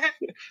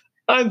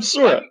 I'm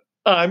Sora.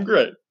 I'm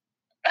great.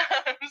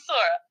 I'm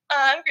Sora.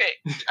 I'm great.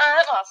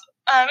 I'm awesome.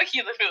 I'm a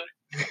healer food.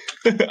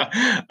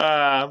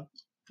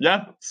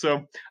 Yeah,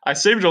 so I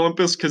saved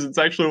Olympus because it's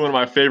actually one of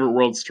my favorite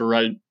worlds to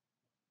write.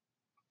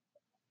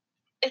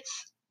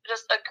 It's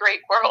just a great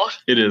world.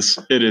 It is.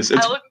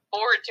 I look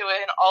forward to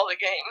it in all the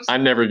games. I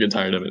never get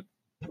tired of it.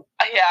 Yeah,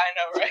 I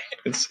know, right?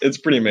 It's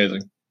pretty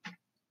amazing.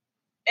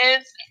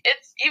 And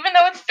it's even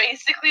though it's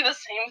basically the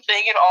same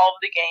thing in all of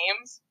the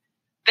games,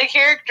 the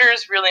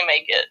characters really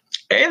make it.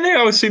 And they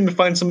always seem to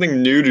find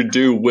something new to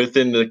do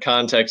within the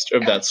context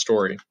of that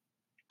story.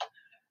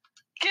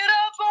 Get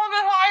up on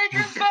the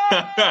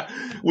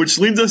hydrant! Which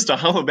leads us to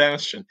Hollow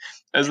Bastion.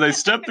 As they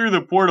step through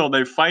the portal,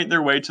 they fight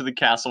their way to the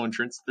castle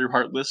entrance through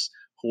heartless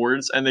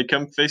hordes, and they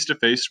come face to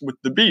face with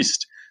the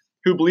Beast,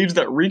 who believes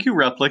that Riku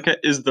Replica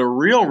is the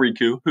real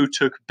Riku who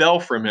took Belle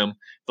from him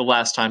the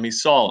last time he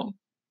saw him.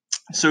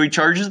 So he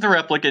charges the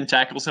replica and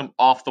tackles him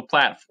off the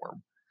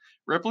platform.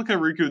 Replica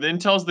Riku then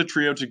tells the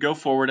trio to go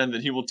forward and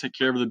that he will take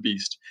care of the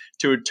beast.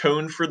 To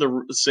atone for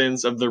the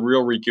sins of the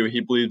real Riku, he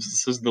believes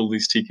this is the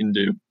least he can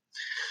do.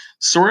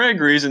 Sora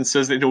agrees and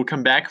says that he will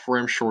come back for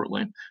him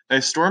shortly.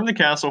 They storm the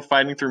castle,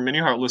 fighting through many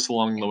Heartless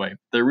along the way.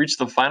 They reach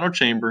the final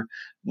chamber.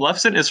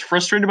 Maleficent is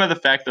frustrated by the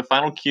fact the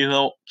final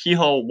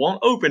keyhole won't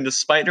open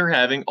despite her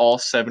having all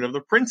 7 of the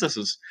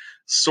princesses.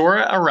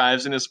 Sora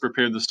arrives and is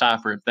prepared to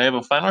stop her. They have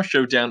a final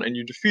showdown and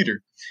you defeat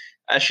her.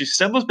 As she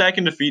stumbles back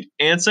in defeat,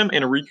 Ansem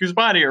in Riku's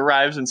body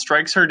arrives and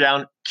strikes her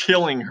down,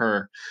 killing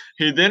her.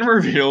 He then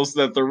reveals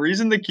that the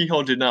reason the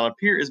keyhole did not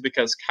appear is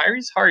because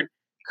Kairi's heart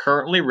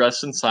currently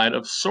rests inside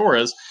of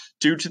Sora's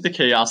due to the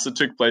chaos that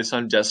took place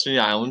on Destiny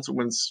Islands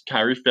when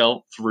Kairi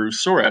fell through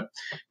Sora.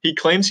 He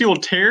claims he will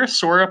tear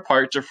Sora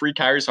apart to free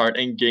Kairi's heart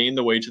and gain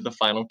the way to the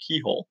final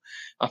keyhole.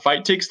 A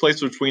fight takes place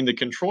between the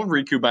controlled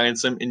Riku by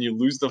Ansem, and you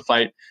lose the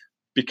fight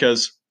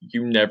because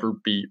you never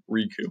beat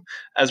Riku.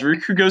 As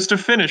Riku goes to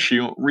finish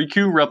you,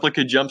 Riku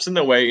Replica jumps in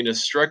the way and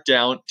is struck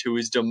down to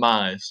his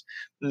demise.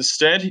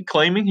 Instead,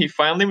 claiming he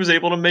finally was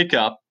able to make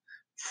up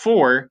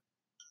for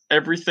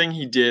everything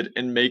he did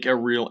and make a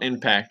real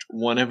impact,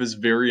 one of his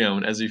very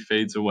own, as he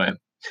fades away.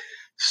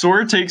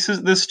 Sora takes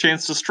this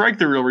chance to strike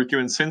the real Riku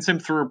and sends him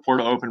through a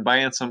portal opened by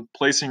Ansem,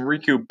 placing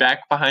Riku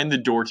back behind the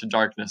door to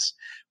darkness.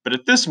 But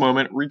at this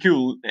moment,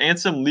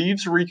 Ansem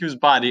leaves Riku's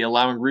body,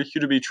 allowing Riku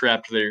to be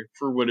trapped there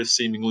for what is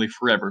seemingly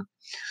forever.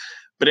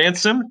 But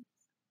Ansem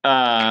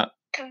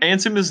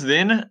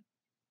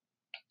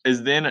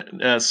is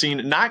then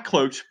seen not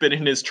cloaked, but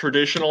in his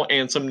traditional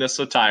Ansemness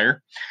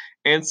attire.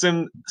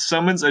 Ansem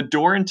summons a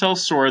door and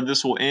tells Sora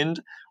this will end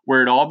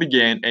where it all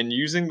began, and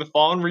using the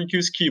fallen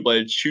Riku's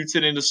Keyblade, shoots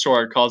it into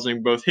Sora,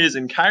 causing both his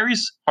and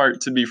Kairi's heart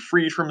to be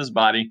freed from his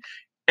body,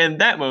 and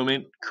that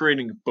moment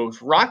creating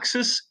both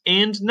Roxas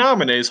and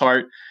Naminé's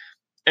heart,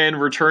 and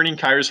returning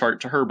Kairi's heart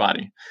to her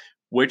body,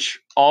 which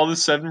all the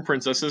 7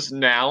 princesses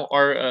now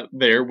are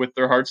there with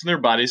their hearts in their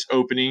bodies,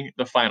 opening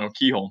the final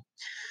keyhole.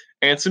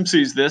 Ansem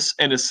sees this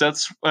and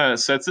sets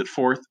it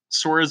forth.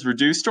 Sora is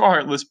reduced to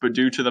heartless, but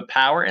due to the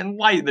power and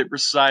light that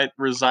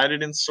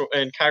resided in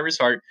Kairi's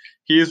heart,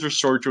 he is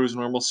restored to his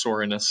normal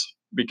Sora-ness.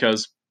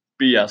 Because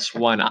BS,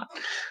 why not?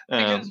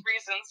 Because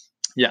reasons.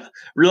 Yeah.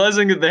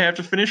 Realizing that they have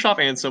to finish off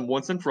Ansem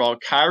once and for all,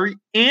 Kairi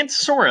and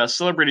Sora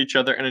celebrate each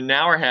other and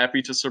now are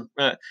happy to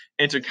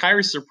and to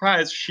Kairi's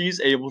surprise, she's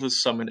able to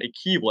summon a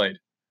Keyblade.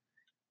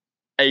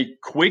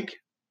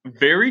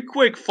 Very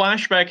quick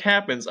flashback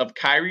happens of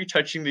Kairi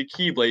touching the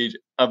Keyblade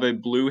of a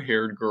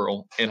blue-haired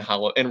girl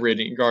in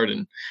Radiant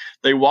Garden.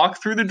 They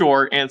walk through the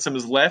door.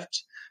 Ansem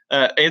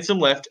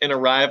left and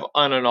arrive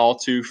on an all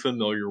too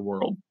familiar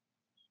world.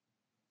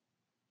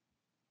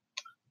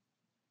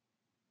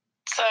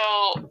 So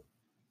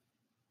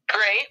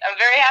great! I'm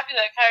very happy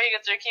that Kairi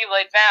gets her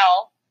Keyblade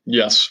now.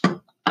 Yes.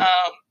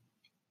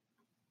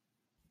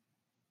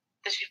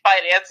 Did she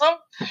fight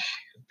Ansem?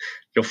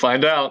 You'll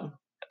find out.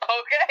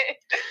 Okay.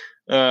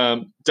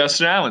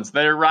 Destiny Islands.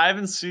 They arrive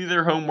and see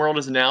their home world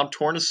is now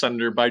torn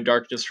asunder by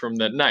darkness from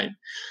that night,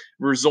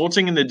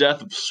 resulting in the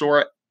death of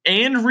Sora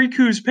and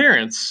Riku's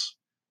parents.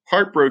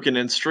 Heartbroken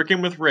and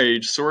stricken with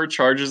rage, Sora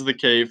charges the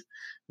cave,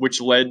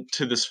 which led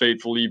to this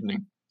fateful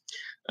evening,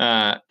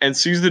 and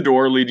sees the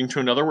door leading to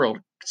another world.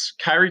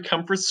 Kairi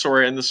comforts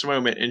Sora in this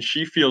moment, and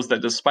she feels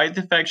that despite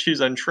the fact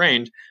she's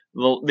untrained,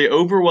 the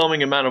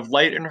overwhelming amount of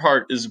light in her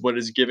heart is what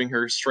is giving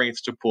her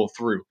strength to pull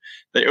through.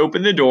 They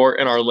open the door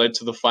and are led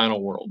to the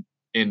final world.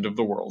 End of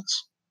the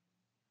worlds.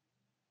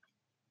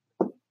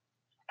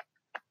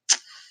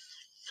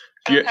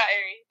 You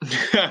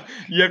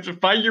have to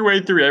fight your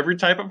way through every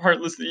type of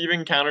Heartless that you've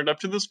encountered up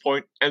to this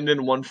point, and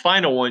then one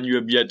final one you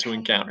have yet to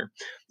encounter.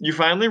 You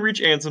finally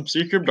reach Ansem,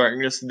 Seeker of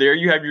Darkness. There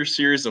you have your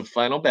series of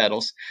final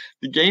battles.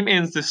 The game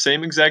ends the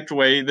same exact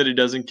way that it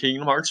does in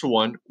Kingdom Hearts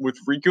 1, with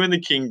Riku and the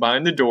King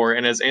behind the door,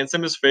 and as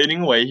Ansem is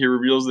fading away, he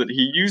reveals that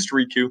he used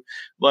Riku,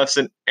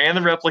 Maleficent, and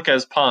the replica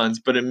as pawns,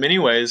 but in many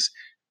ways,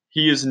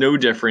 he is no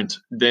different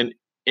than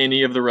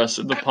any of the rest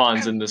of the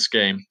pawns in this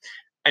game.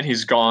 And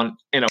he's gone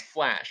in a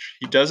flash.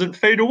 He doesn't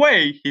fade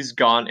away, he's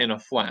gone in a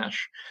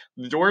flash.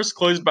 The door is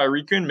closed by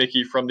Riku and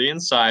Mickey from the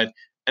inside,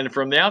 and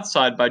from the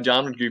outside by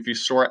Donald, Goofy,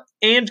 Sora,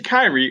 and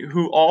Kairi,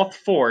 who all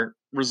 4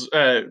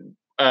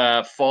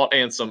 fought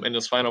Ansem in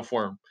his final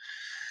form.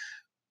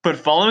 But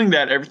following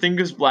that, everything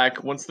goes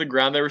black once the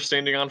ground they were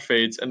standing on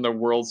fades and the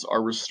worlds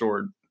are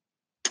restored.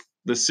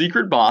 The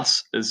secret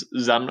boss is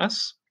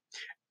Xemnas.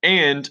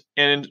 And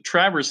in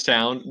Traverse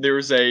Town, there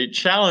is a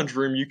challenge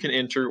room you can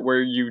enter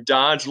where you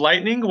dodge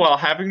lightning while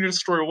having to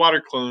destroy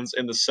water clones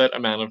in the set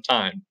amount of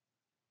time.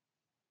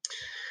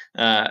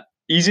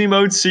 Easy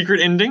mode secret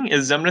ending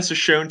is Xemnas is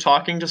shown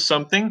talking to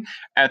something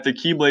at the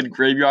Keyblade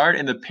graveyard,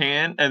 and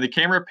the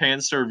camera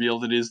pans to reveal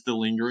that it is the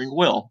Lingering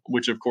Will,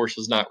 which of course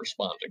is not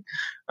responding.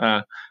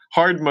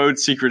 Hard mode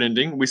secret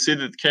ending, we see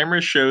that the camera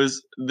shows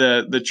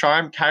the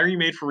charm Kairi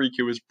made for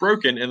Riku is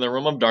broken in the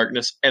Realm of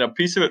Darkness, and a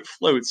piece of it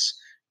floats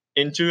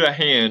into a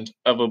hand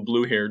of a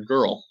blue-haired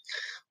girl.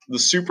 The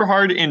super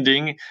hard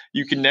ending.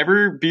 You can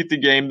never beat the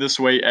game this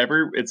way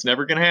ever. It's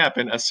never going to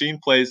happen. A scene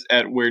plays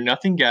at where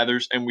nothing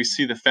gathers, and we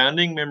see the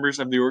founding members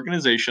of the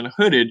organization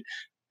hooded,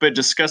 but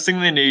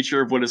discussing the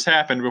nature of what has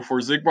happened before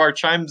Zigbar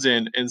chimes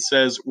in and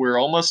says, "We're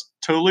almost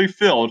totally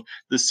filled."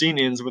 The scene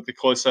ends with a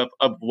close-up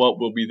of what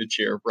will be the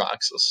chair of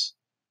Roxas.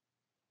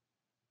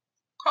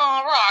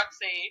 Oh,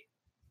 Roxy.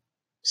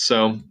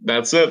 So,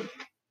 that's it.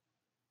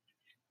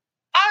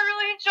 I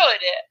really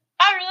enjoyed it.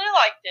 I really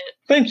liked it.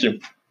 Thank you.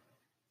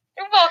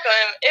 You're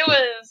welcome. It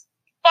was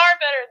far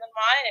better than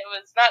mine. It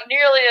was not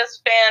nearly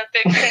as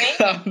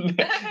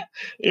fan-fiction-y.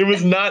 It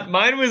was not.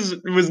 Mine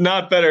was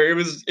not better. It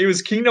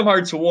was Kingdom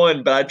Hearts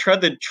 1, but I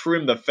tried to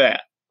trim the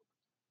fat.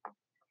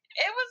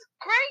 It was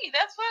great.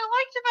 That's what I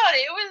liked about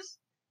it.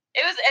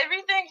 It was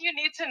everything you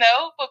need to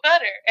know, but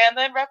better. And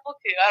then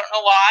Repliku. I don't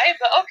know why,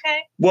 but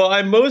okay. Well,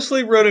 I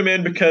mostly wrote him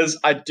in because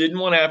I didn't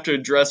want to have to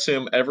address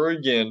him ever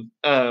again.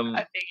 I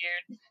figured.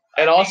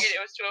 I figured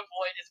it was to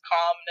avoid his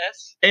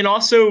calmness. And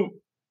also,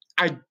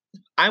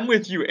 I'm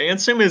with you.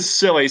 Ansem is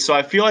silly, so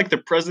I feel like the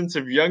presence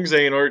of young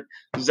Xehanort,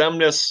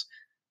 Xemnas,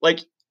 like,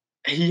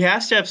 he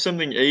has to have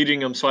something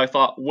aiding him, so I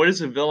thought, what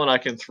is a villain I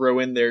can throw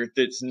in there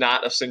that's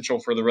not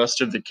essential for the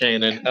rest of the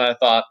canon? And I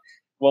thought,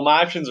 well,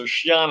 my options are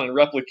Xion and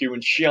Repliku,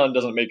 and Xion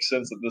doesn't make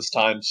sense at this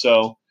time,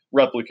 so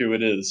Repliku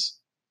it is.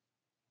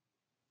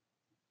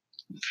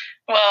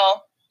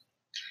 Well,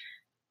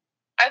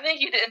 I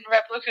think you did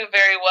Repliku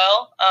very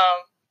well.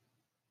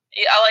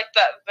 I like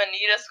that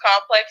Vanitas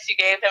complex you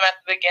gave him at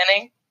the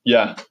beginning.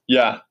 Yeah.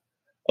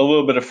 A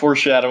little bit of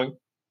foreshadowing.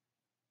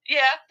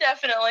 Yeah,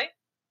 definitely.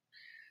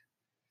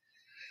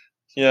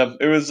 Yeah,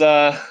 it was,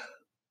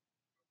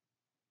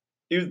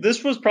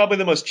 this was probably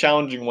the most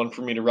challenging one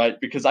for me to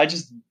write because I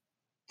just,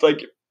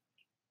 like,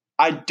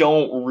 I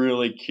don't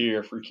really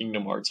care for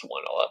Kingdom Hearts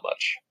 1 all that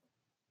much.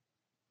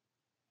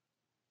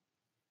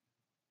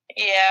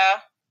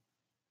 Yeah.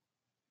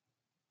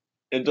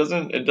 It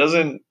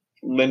doesn't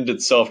lend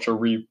itself to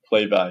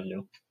replay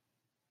value.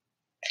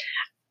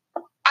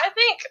 I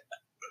think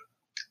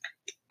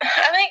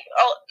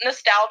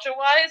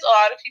nostalgia-wise, a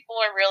lot of people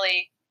are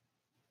really.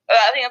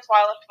 I think that's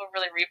why a lot of people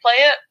really replay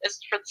it. Is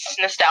for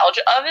the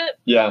nostalgia of it.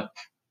 Yeah.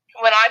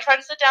 When I try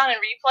to sit down and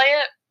replay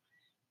it,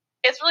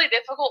 it's really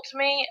difficult to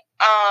me,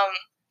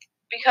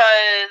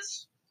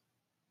 because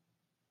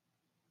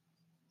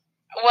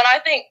when I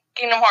think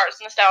Kingdom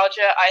Hearts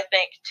nostalgia, I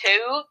think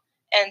 2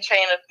 and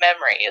Chain of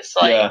Memories.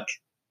 Like,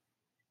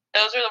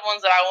 those are the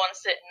ones that I want to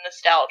sit in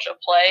nostalgia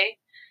play.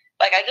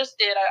 Like, I just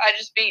did. I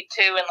just beat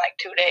 2 in, like,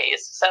 2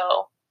 days.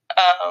 So,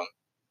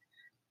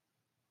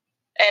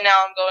 and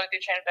now I'm going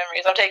through Chain of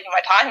Memories. I'm taking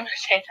my time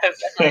with Chain of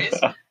Memories.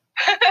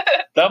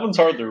 That one's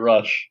hard to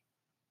rush.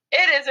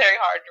 It is very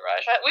hard to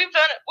rush. We've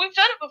done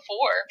it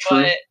before.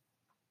 True. But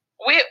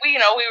we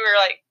were,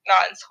 like,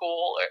 not in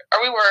school.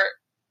 Or we were...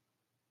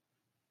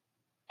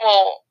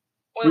 Well,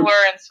 we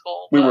were in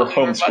school. We were much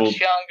homeschooled,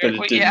 younger. but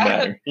it didn't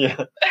matter.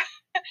 Yeah.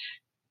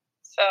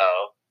 So.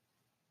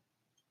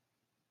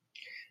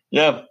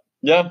 Yeah.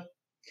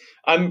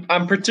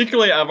 I'm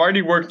particularly. I've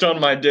already worked on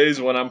my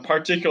days one. I'm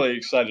particularly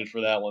excited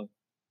for that one.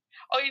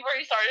 Oh, you've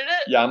already started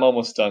it? Yeah, I'm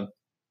almost done.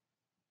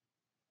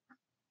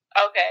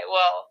 Okay,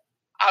 well,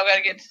 I've got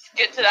to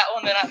get to that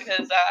one then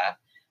because I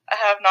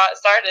have not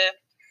started.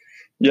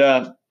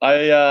 Yeah,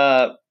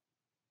 and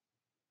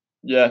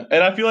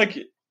I feel like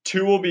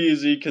 2 will be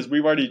easy because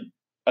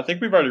I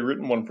think we've already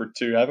written one for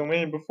 2, haven't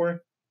we,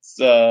 before?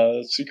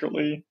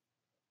 Secretly.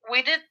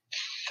 We did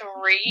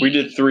 3. We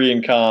did 3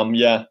 in Com,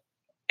 yeah.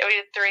 Yeah, we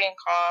did 3 in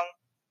Com.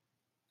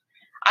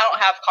 I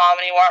don't have Com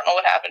anymore. I don't know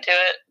what happened to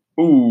it.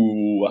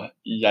 Ooh,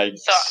 yikes.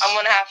 So I'm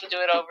going to have to do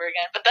it over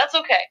again. But that's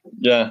okay.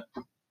 Yeah.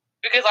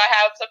 Because I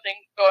have something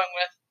going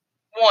with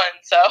 1,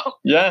 so.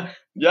 Yeah.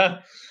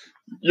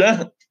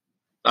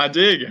 I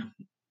dig.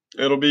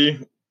 It'll be...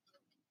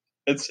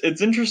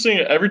 It's interesting.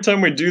 Every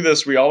time we do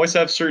this, we always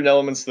have certain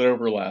elements that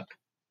overlap.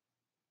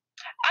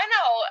 I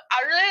know.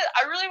 I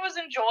really was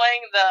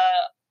enjoying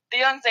the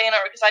young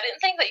Xehanort because I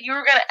didn't think that you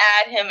were going to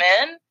add him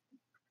in.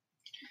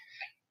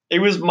 It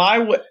was my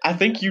way. I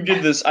think you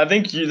did this.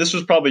 This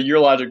was probably your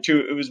logic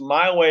too. It was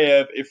my way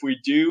of, if we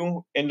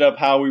do end up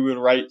how we would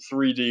write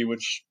 3D,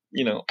 which,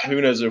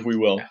 who knows if we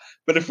will.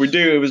 But if we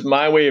do, it was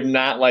my way of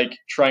not, like,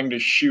 trying to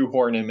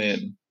shoehorn him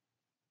in.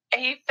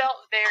 He felt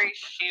very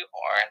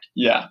shoehorned.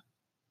 Yeah.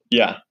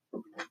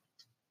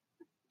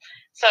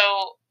 So,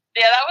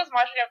 yeah, that was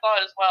my train of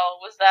thought as well,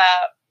 was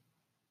that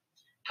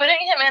putting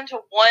him into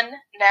 1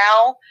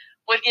 now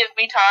would give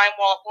me time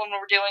when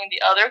we're doing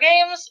the other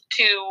games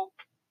to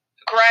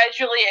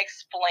gradually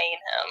explain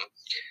him.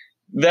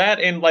 That,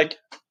 and, like,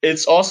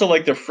 it's also,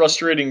 like, the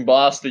frustrating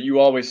boss that you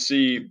always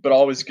see but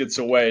always gets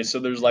away. So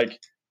there's,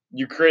 like,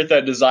 you create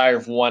that desire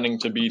of wanting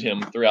to beat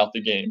him throughout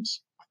the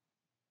games.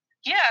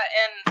 Yeah,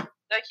 and...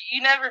 like,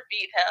 you never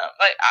beat him.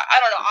 Like, I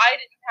don't know. I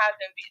didn't have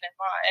him beat in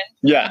mine.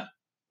 Yeah.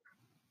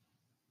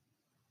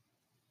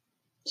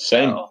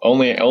 Same. So.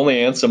 Only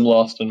Ansem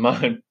lost in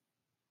mine.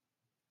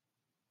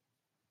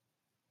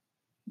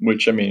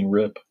 Which, I mean,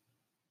 rip.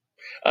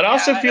 And I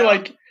also feel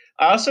like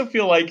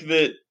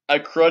that a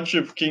crutch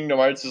of Kingdom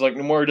Hearts is like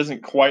Nomura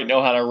doesn't quite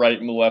know how to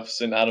write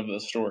Maleficent out of the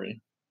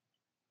story.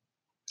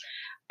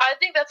 I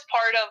think that's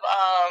part of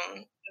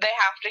they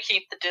have to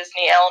keep the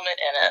Disney element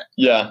in it.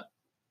 Yeah.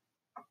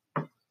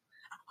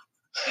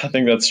 I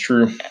think that's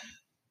true.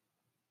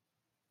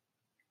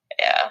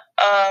 Yeah.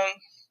 I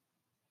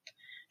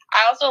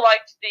also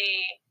liked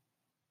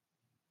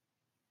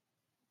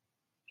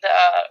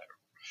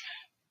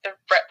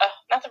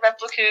not the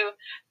Repliku,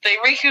 the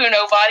Riku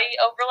Nobody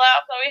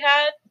overlap that we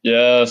had.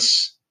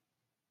 Yes.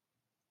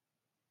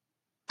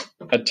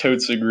 I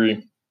totes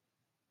agree.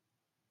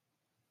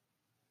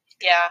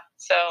 Yeah,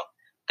 so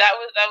that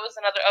was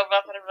another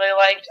overlap that I really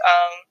liked.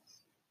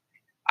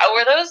 I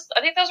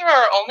think those were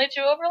our only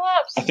two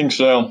overlaps. I think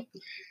so.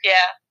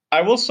 Yeah.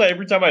 I will say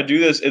every time I do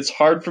this, it's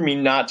hard for me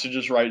not to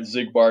just write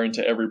Xigbar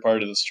into every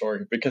part of the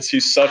story because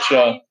he's such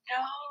an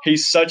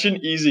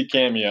easy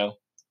cameo.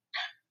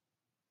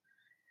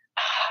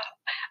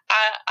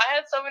 I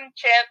had so many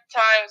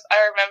times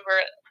I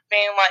remember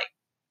being like,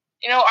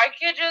 I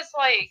could just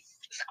like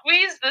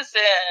squeeze this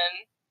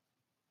in,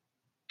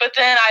 but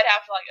then I'd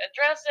have to like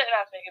address it and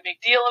have to make a big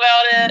deal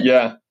about it.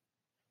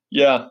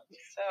 Yeah.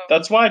 So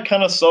that's why I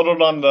kind of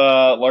settled on the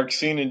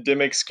Larxene and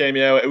Dimmick's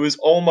cameo. It was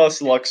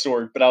almost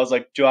Luxord, but I was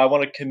like, do I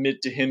want to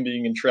commit to him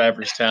being in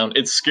Traverse Town?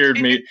 It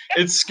scared me.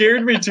 It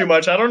scared me too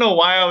much. I don't know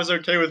why I was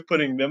okay with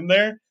putting them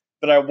there,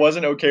 but I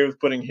wasn't okay with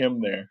putting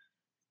him there.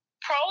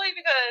 Probably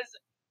because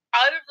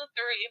out of the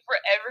three, if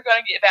we're ever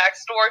going to get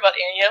backstory about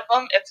any of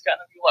them, it's going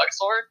to be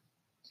Luxord.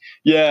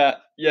 Yeah,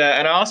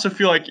 and I also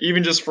feel like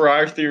even just for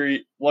our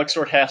theory,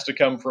 Luxord has to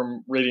come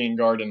from Radiant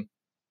Garden.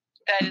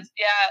 That is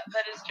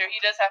true. He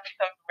does have to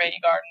come from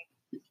Radiant Garden.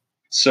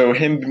 So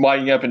him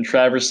winding up in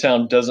Traverse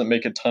Town doesn't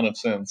make a ton of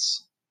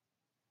sense.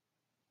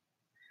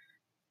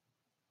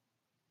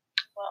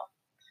 Well,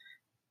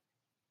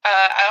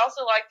 I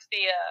also liked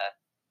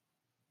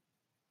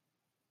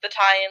the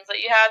tie-ins that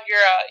you have.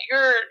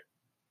 Your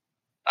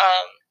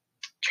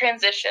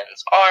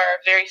transitions are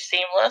very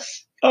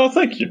seamless. Oh,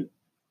 thank you.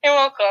 You're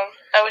welcome.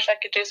 I wish I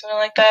could do something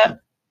like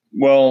that.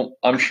 Well,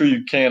 I'm sure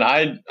you can.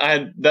 I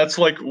that's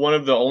like one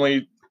of the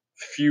only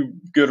few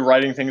good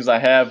writing things I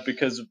have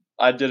because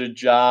I did a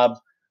job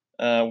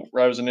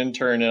where I was an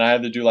intern and I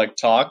had to do like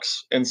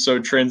talks, and so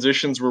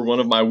transitions were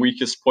one of my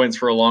weakest points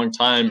for a long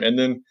time. And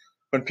then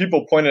when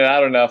people point it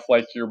out enough,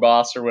 like your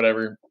boss or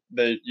whatever,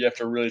 you have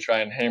to really try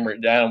and hammer it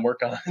down and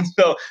work on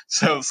it.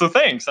 So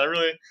thanks.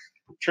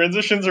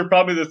 Transitions are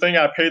probably the thing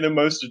I pay the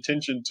most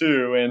attention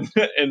to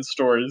in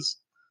stories.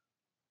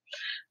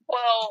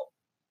 Well,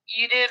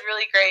 you did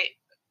really great.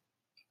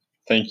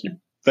 Thank you.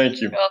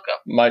 You're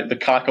welcome. The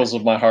cockles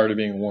of my heart are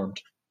being warmed.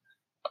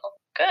 Oh,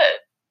 good.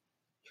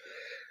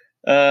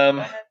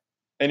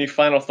 Any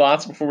final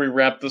thoughts before we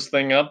wrap this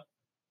thing up?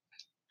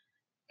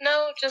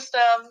 No, just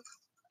I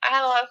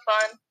had a lot of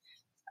fun.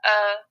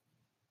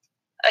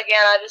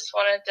 Again, I just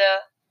wanted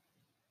to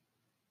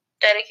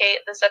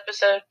dedicate this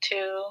episode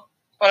to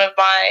one of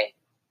my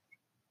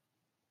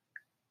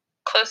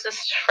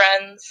closest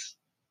friends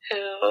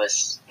who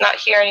is not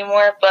here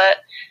anymore, but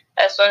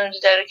I just wanted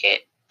to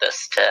dedicate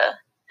this to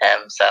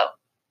him. So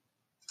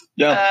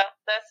yeah,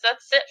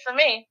 that's it for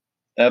me.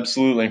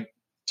 Absolutely,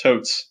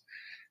 totes.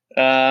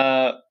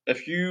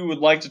 If you would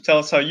like to tell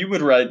us how you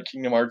would write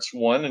Kingdom Hearts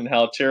 1 and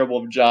how terrible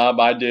of a job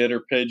I did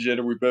or Paige did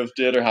or we both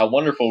did or how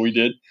wonderful we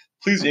did,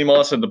 please email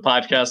us at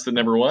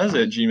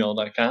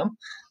thepodcastthatneverwas@gmail.com.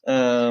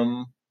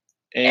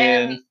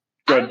 And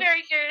I'm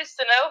very curious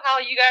to know how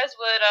you guys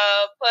would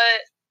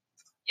put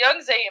young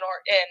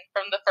Xehanort in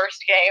from the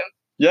first game.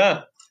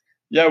 Yeah.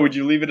 Would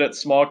you leave it at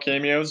small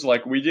cameos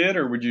like we did,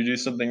 or would you do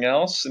something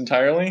else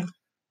entirely?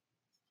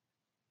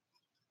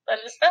 Let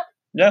us know.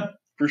 Yeah,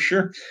 for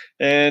sure.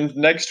 And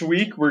next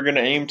week we're going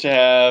to aim to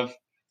have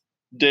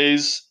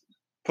days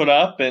put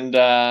up, and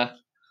that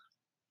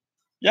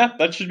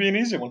should be an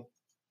easy one.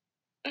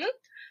 Mm-hmm.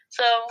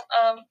 So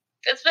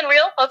it's been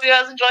real. Hope you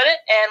guys enjoyed it,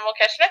 and we'll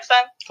catch you next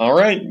time. All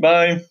right,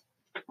 bye.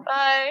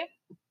 Bye.